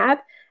mostly math.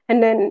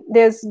 And then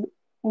there's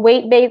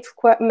weight-based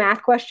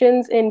math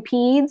questions in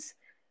Peds.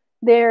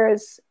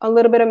 There's a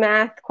little bit of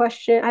math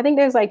question. I think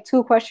there's like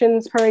 2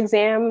 questions per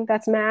exam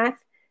that's math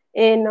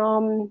in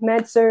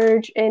Med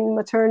Surg, in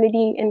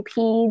maternity, in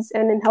Peds,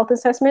 and in health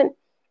assessment.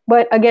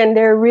 But again,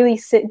 they're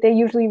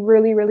usually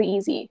really, really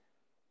easy.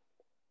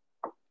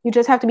 You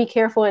just have to be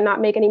careful and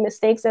not make any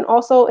mistakes. And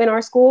also in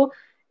our school,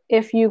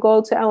 if you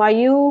go to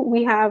LIU,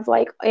 we have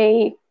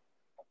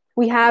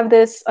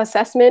this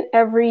assessment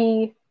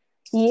every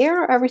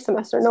year or every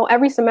semester. No,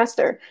 every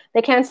semester.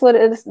 They canceled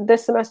it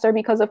this semester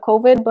because of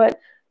COVID, but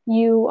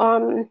you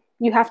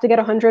have to get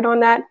 100 on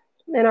that.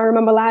 And I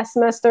remember the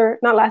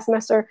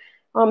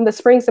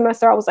spring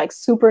semester, I was like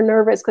super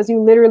nervous because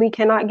you literally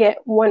cannot get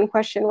 1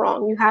 question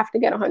wrong. You have to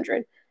get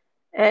 100.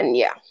 And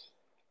yeah.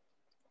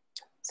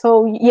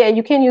 So yeah,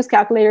 you can use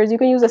calculators. You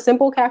can use a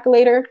simple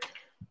calculator,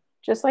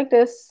 just like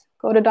this.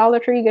 Go to Dollar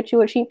Tree, get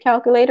you a cheap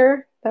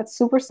calculator. That's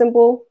super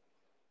simple,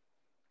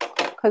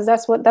 because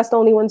that's the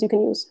only ones you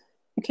can use.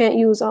 You can't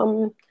use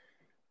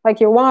like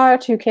your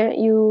watch. You can't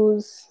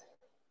use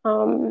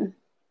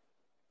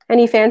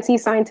any fancy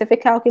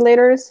scientific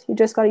calculators. You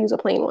just got to use a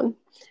plain one.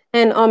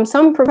 And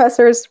some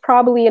professors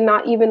probably, and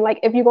not even like,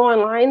 if you go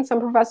online, some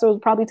professors will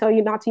probably tell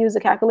you not to use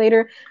a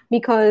calculator,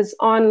 because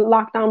on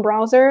Lockdown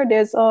Browser,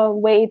 there's a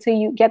way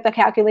to get the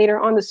calculator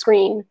on the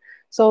screen.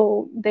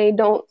 So they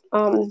don't,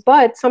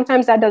 but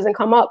sometimes that doesn't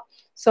come up.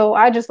 So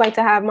I just like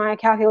to have my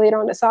calculator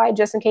on the side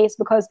just in case,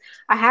 because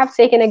I have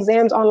taken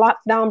exams on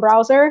Lockdown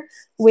Browser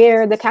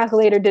where the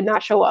calculator did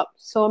not show up.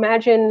 So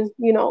imagine,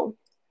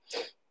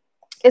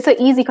 it's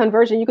an easy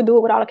conversion. You can do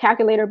it without a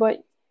calculator,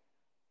 but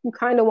you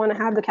kind of want to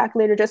have the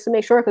calculator just to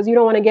make sure, because you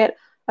don't want to get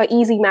an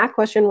easy math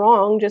question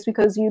wrong just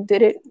because you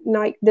did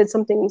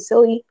something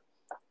silly.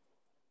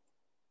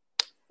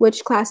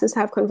 Which classes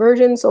have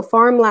conversion? So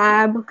Pharm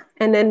Lab,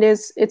 and then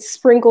it's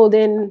sprinkled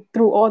in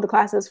through all the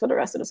classes for the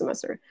rest of the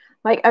semester.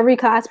 Like every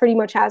class pretty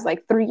much has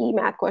like 3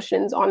 math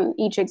questions on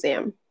each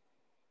exam.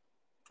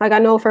 Like I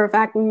know for a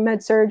fact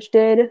Med Surg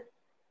did,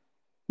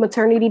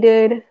 maternity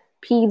did,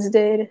 Peds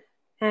did,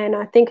 and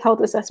I think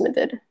health assessment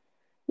did.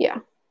 Yeah.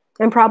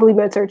 And probably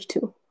Med Surg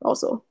too,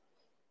 also.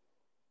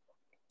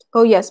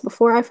 Oh yes,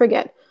 before I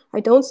forget,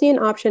 I don't see an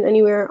option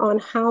anywhere on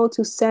how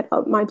to set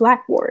up my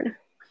Blackboard.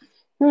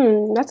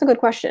 That's a good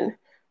question.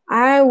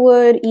 I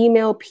would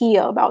email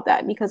Pia about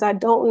that, because I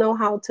don't know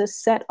how to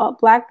set up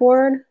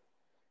Blackboard.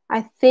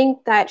 I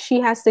think that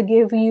she has to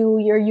give you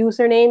your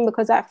username,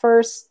 because at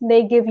first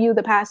they give you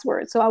the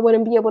password. So I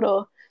wouldn't be able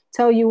to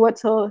tell you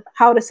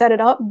how to set it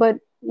up, but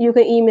you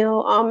can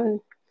email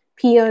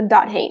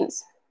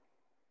pia.haynes.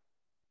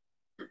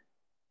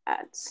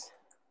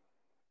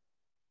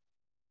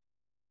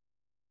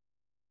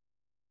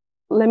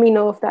 Let me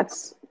know if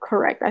that's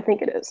correct. I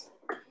think it is.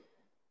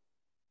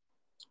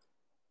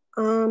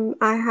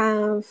 I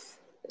have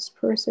this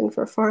person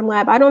for Pharm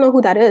Lab. I don't know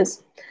who that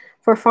is.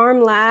 For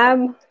Pharm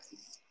Lab,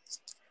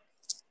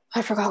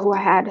 I forgot who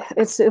I had.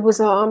 It was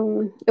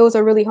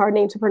a really hard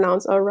name to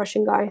pronounce, a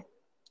Russian guy.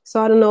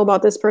 So I don't know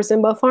about this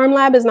person, but Pharm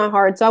Lab is not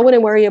hard. So I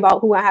wouldn't worry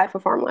about who I had for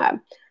Pharm Lab.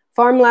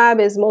 Pharm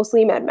Lab is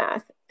mostly med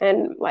math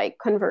and like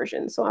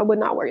conversion. So I would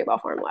not worry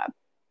about Pharm Lab.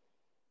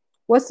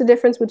 What's the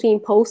difference between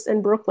Post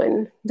and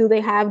Brooklyn? Do they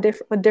have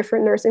a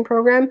different nursing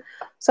program?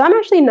 So I'm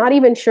actually not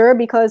even sure,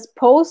 because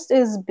Post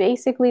is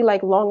basically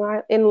like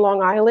in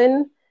Long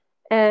Island,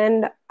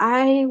 and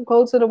I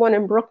go to the one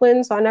in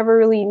Brooklyn, so I never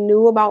really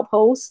knew about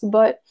Post,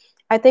 but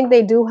I think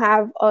they do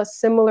have a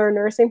similar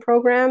nursing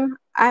program.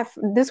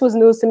 This was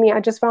news to me. I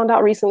just found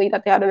out recently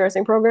that they had a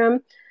nursing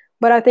program,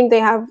 but I think they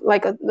have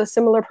like a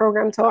similar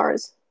program to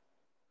ours.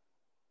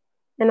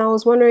 And I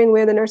was wondering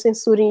where the nursing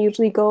students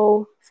usually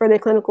go for their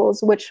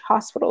clinicals, which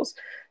hospitals.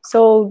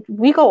 So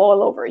we go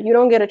all over. You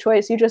don't get a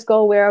choice. You just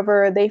go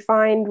wherever they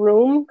find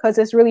room, because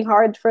it's really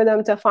hard for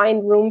them to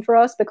find room for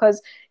us.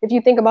 Because if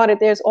you think about it,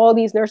 there's all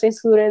these nursing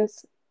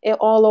students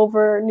all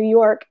over New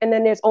York, and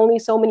then there's only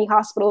so many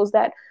hospitals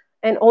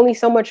and only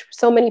so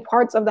many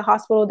parts of the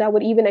hospital that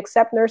would even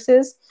accept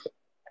nurses,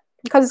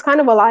 because it's kind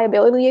of a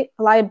liability,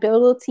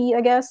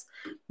 I guess.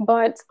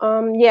 But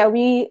yeah,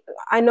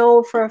 I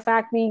know for a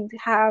fact we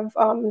have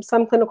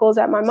some clinicals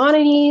at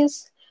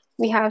Maimonides.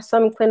 We have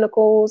some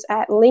clinicals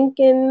at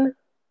Lincoln,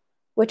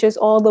 which is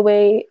all the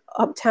way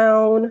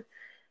uptown.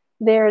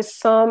 There's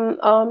some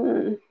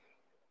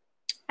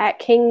at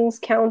Kings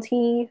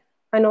County.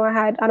 I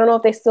don't know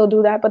if they still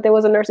do that, but there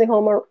was a nursing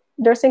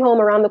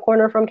home around the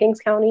corner from Kings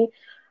County.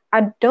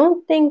 I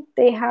don't think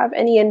they have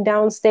any in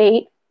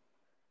downstate.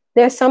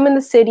 There's some in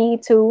the city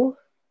too.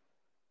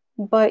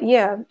 But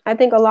yeah, I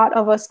think a lot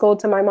of us go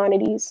to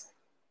Maimonides.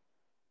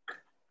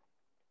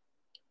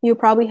 You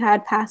probably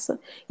had Passa.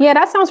 Yeah,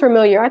 that sounds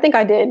familiar. I think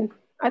I did.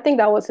 I think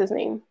that was his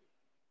name.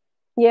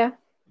 Yeah,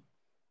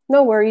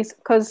 no worries,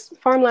 because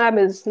Pharm Lab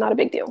is not a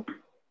big deal.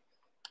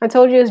 I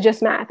told you it's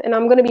just math, and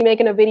I'm going to be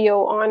making a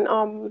video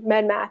on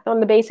med math, on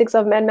the basics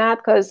of med math,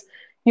 because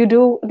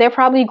they're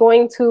probably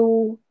going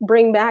to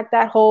bring back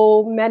that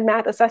whole med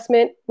math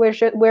assessment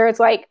where it's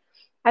like,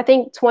 I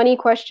think 20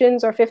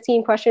 questions or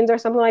 15 questions or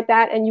something like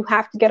that, and you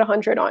have to get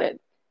 100 on it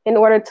in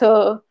order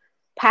to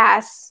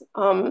pass,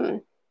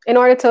 in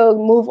order to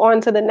move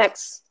on to the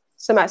next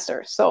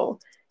semester. So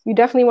you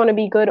definitely want to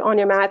be good on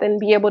your math and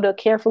be able to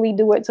carefully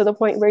do it to the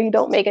point where you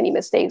don't make any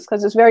mistakes,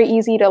 because it's very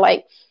easy to,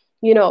 like,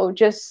 you know,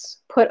 just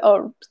put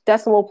a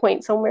decimal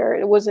point somewhere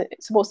it wasn't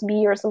supposed to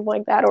be or something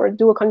like that, or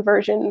do a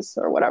conversions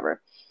or whatever.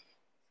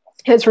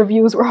 His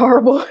reviews were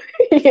horrible.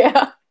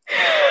 Yeah,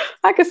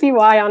 I could see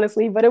why,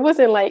 honestly, but it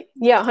wasn't like,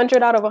 yeah,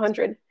 100 out of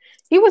 100.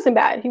 He wasn't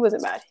bad.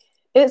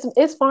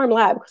 It's Pharm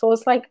Lab, so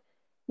it's like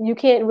you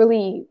can't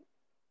really.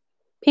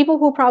 People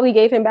who probably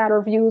gave him bad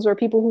reviews or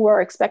people who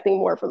are expecting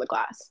more from the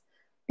class.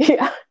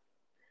 Yeah.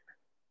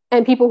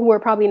 And people who are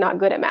probably not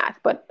good at math.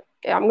 But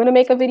I'm going to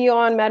make a video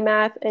on med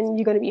math and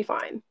you're going to be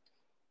fine.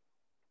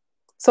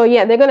 So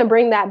yeah, they're going to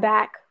bring that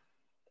back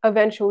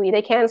eventually.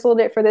 They canceled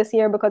it for this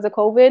year because of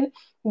COVID,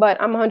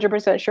 but I'm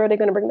 100% sure they're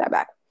going to bring that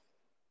back.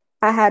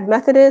 I had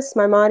Methodist,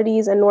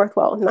 Maimonides, and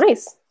Northwell.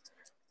 Nice.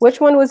 Which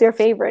one was your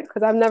favorite?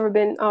 Because I've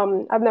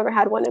never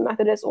had one in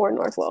Methodist or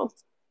Northwell.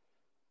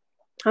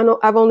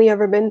 I've only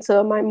ever been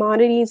to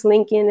Maimonides,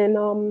 Lincoln,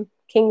 and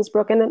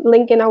Kingsbrook. And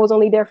Lincoln, I was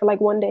only there for like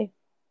one day.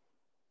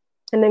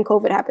 And then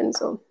COVID happened,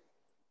 so.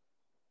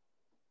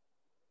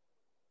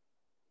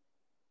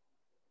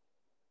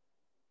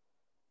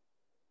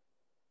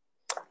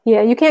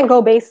 Yeah, you can't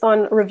go based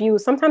on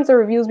reviews. Sometimes the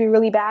reviews be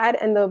really bad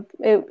and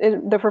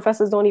the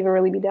professors don't even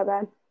really be that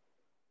bad.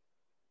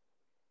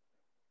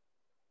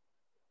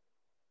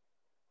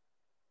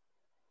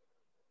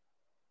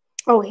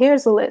 Oh,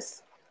 here's the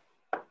list.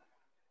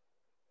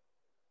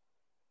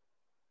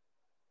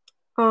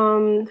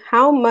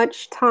 How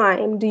much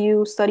time do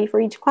you study for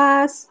each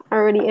class? I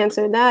already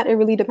answered that. It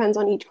really depends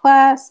on each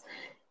class.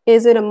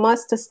 Is it a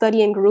must to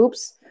study in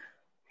groups?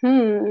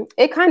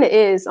 It kind of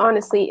is,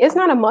 honestly. It's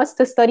not a must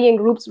to study in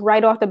groups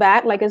right off the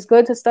bat. Like, it's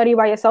good to study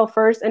by yourself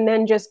first and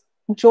then just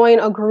join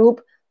a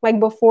group like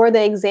before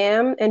the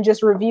exam and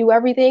just review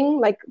everything.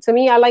 Like, to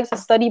me, I like to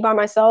study by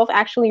myself,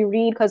 actually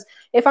read, because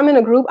if I'm in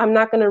a group, I'm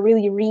not going to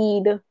really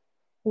read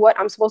what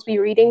I'm supposed to be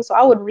reading. So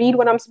I would read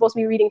what I'm supposed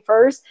to be reading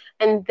first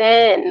and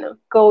then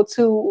go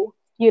to,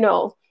 you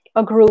know,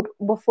 a group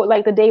before,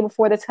 like the day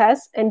before the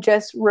test, and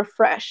just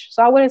refresh.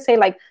 So I wouldn't say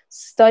like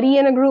study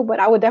in a group, but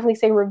I would definitely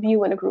say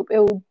review in a group. It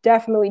will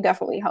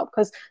definitely help,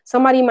 because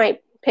somebody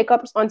might pick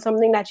up on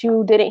something that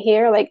you didn't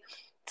hear. Like,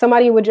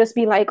 somebody would just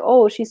be like,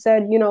 oh, she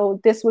said, you know,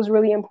 this was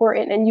really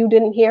important, and you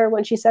didn't hear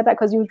when she said that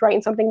because you was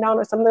writing something down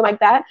or something like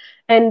that.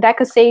 And that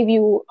could save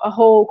you a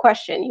whole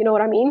question. You know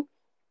what I mean?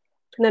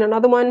 And then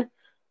another one,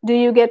 do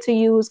you get to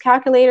use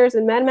calculators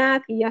in med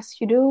math? Yes,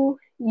 you do.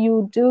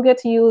 You do get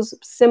to use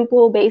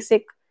simple,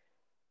 basic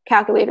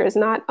calculators,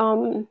 not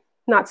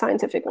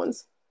scientific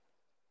ones.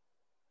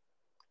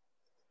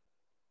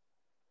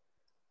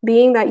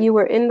 Being that you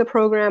were in the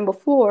program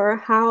before,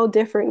 how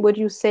different would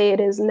you say it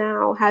is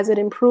now? Has it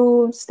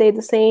improved, stayed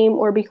the same,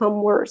 or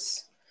become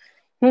worse?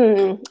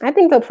 I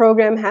think the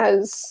program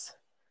has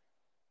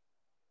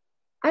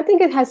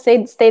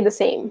stayed the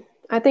same.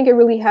 I think it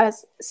really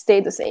has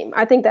stayed the same.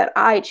 I think that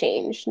I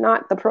changed,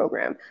 not the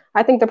program.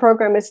 I think the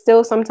program is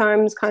still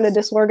sometimes kind of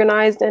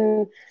disorganized,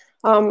 and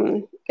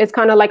it's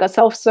kind of like a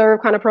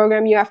self-serve kind of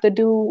program. You have to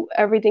do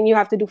everything you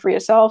have to do for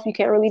yourself. You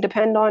can't really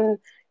depend on,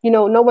 you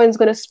know, no one's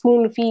going to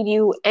spoon feed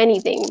you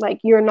anything. Like,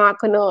 you're not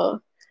going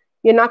to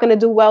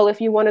do well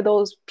if you're one of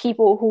those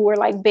people who were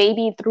like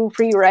babied through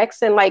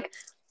prereqs and like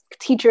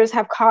teachers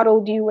have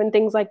coddled you and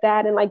things like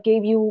that, and like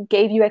gave you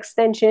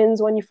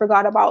extensions when you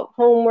forgot about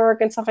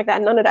homework and stuff like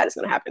that. None of that is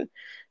going to happen.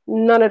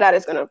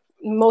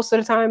 Most of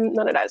the time,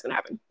 none of that is going to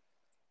happen.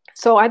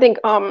 So I think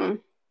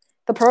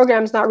the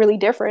program's not really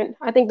different.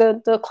 I think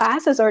the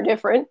classes are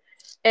different,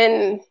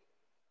 and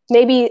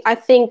maybe I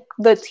think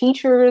the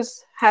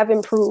teachers have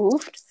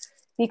improved,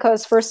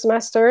 because first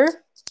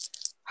semester,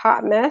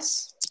 hot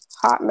mess.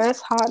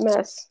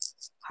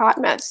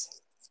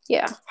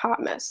 Yeah, hot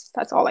mess.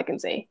 That's all I can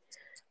say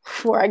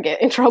before I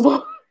get in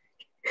trouble.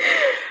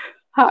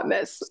 Hot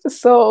mess.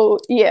 So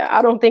yeah,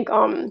 I don't think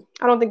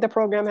the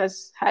program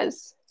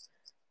has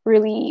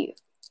really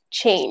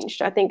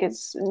changed. I think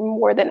it's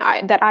more than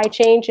I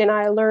changed, and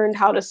I learned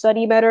how to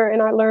study better,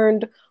 and I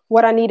learned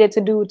what I needed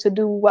to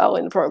do well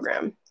in the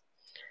program.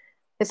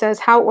 It says,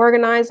 how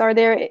organized are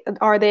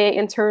they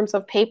in terms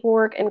of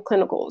paperwork and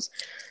clinicals?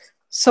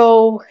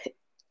 So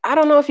I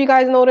don't know if you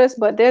guys noticed,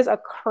 but there's a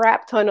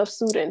crap ton of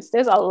students.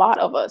 There's a lot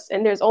of us,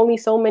 and there's only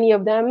so many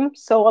of them.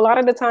 So a lot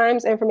of the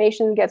times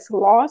information gets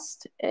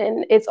lost,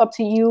 and it's up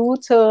to you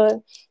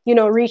to, you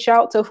know, reach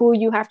out to who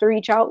you have to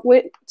reach out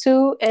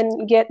to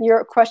and get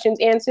your questions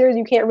answered.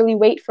 You can't really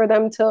wait for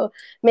them to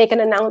make an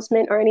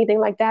announcement or anything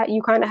like that.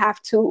 You kind of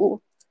have to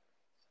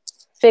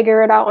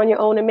figure it out on your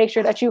own and make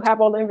sure that you have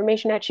all the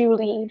information that you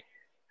need.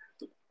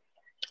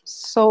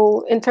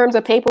 So in terms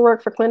of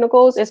paperwork for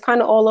clinicals, it's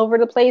kind of all over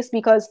the place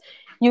because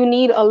you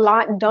need a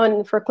lot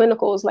done for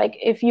clinicals. Like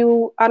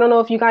I don't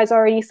know if you guys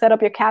already set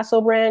up your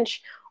Castle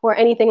branch or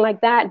anything like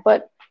that,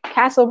 but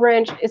Castle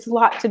branch is a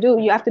lot to do.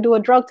 You have to do a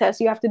drug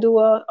test. You have to do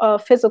a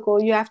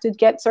physical. You have to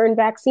get certain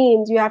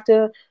vaccines. You have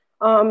to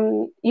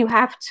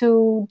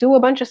do a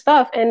bunch of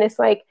stuff. And it's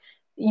like,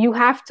 you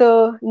have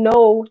to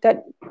know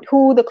that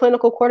who the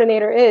clinical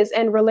coordinator is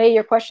and relay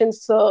your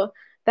questions to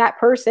that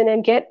person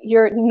and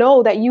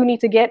know that you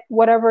need to get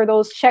whatever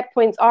those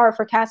checkpoints are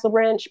for Castle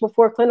Branch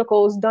before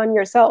clinical is done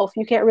yourself.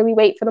 You can't really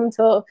wait for them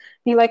to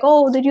be like,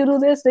 oh, did you do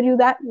this? Did you do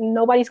that?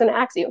 Nobody's going to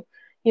ask you.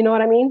 You know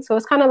what I mean? So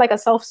it's kind of like a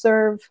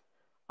self-serve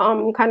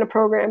kind of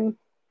program.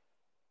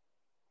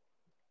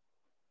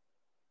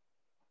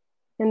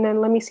 And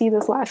then let me see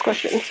this last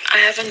question. I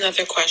have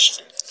another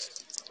question.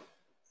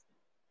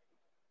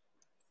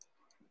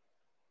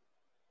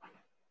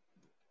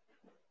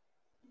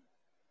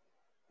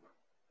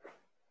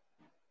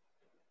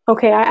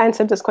 Okay, I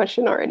answered this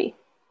question already.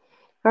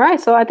 All right,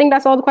 so I think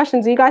that's all the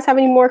questions. Do you guys have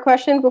any more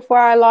questions before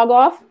I log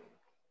off?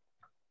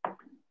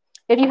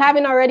 If you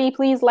haven't already,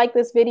 please like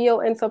this video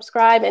and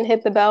subscribe and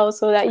hit the bell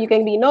so that you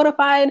can be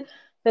notified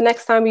the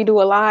next time we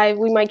do a live.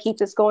 We might keep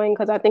this going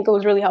because I think it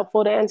was really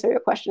helpful to answer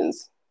your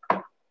questions.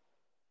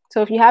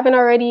 So if you haven't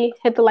already,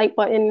 hit the like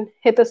button,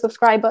 hit the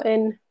subscribe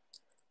button,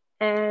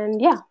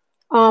 and yeah.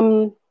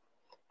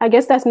 I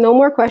guess that's no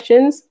more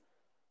questions.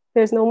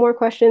 There's no more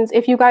questions.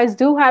 If you guys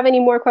do have any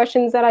more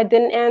questions that I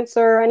didn't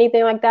answer or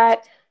anything like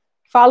that,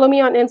 follow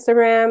me on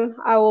Instagram.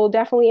 I will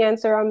definitely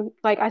answer.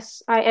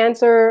 I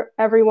answer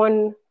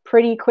everyone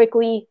pretty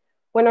quickly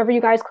whenever you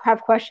guys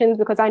have questions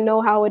because I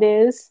know how it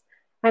is.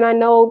 And I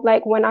know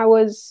like when I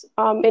was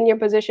in your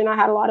position, I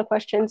had a lot of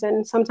questions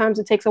and sometimes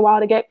it takes a while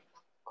to get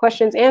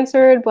questions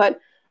answered. But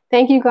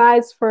thank you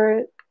guys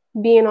for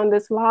being on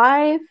this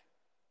live.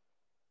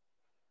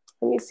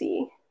 Let me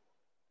see.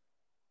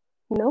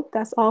 Nope,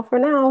 that's all for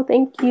now.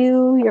 Thank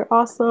you. You're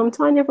awesome.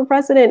 Tanya for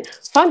president.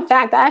 Fun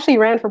fact, I actually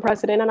ran for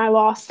president and I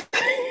lost.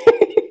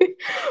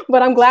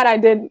 But I'm glad I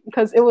did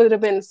because it would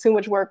have been too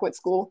much work with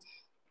school.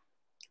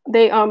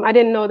 I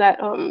didn't know that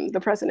the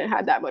president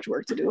had that much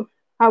work to do.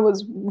 I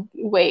was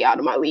way out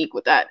of my league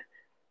with that.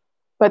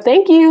 But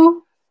thank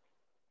you.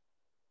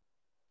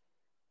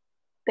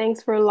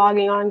 Thanks for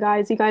logging on,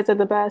 guys. You guys are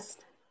the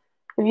best.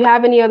 If you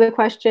have any other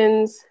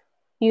questions,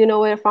 you know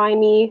where to find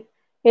me.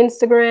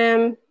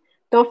 Instagram.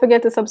 Don't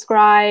forget to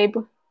subscribe.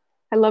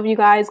 I love you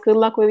guys. Good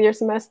luck with your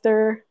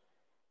semester.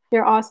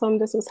 You're awesome.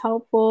 This was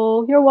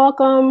helpful. You're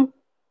welcome.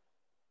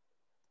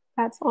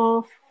 That's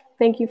all.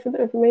 Thank you for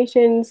the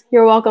information.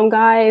 You're welcome,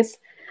 guys.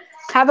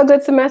 Have a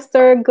good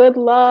semester. Good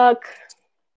luck.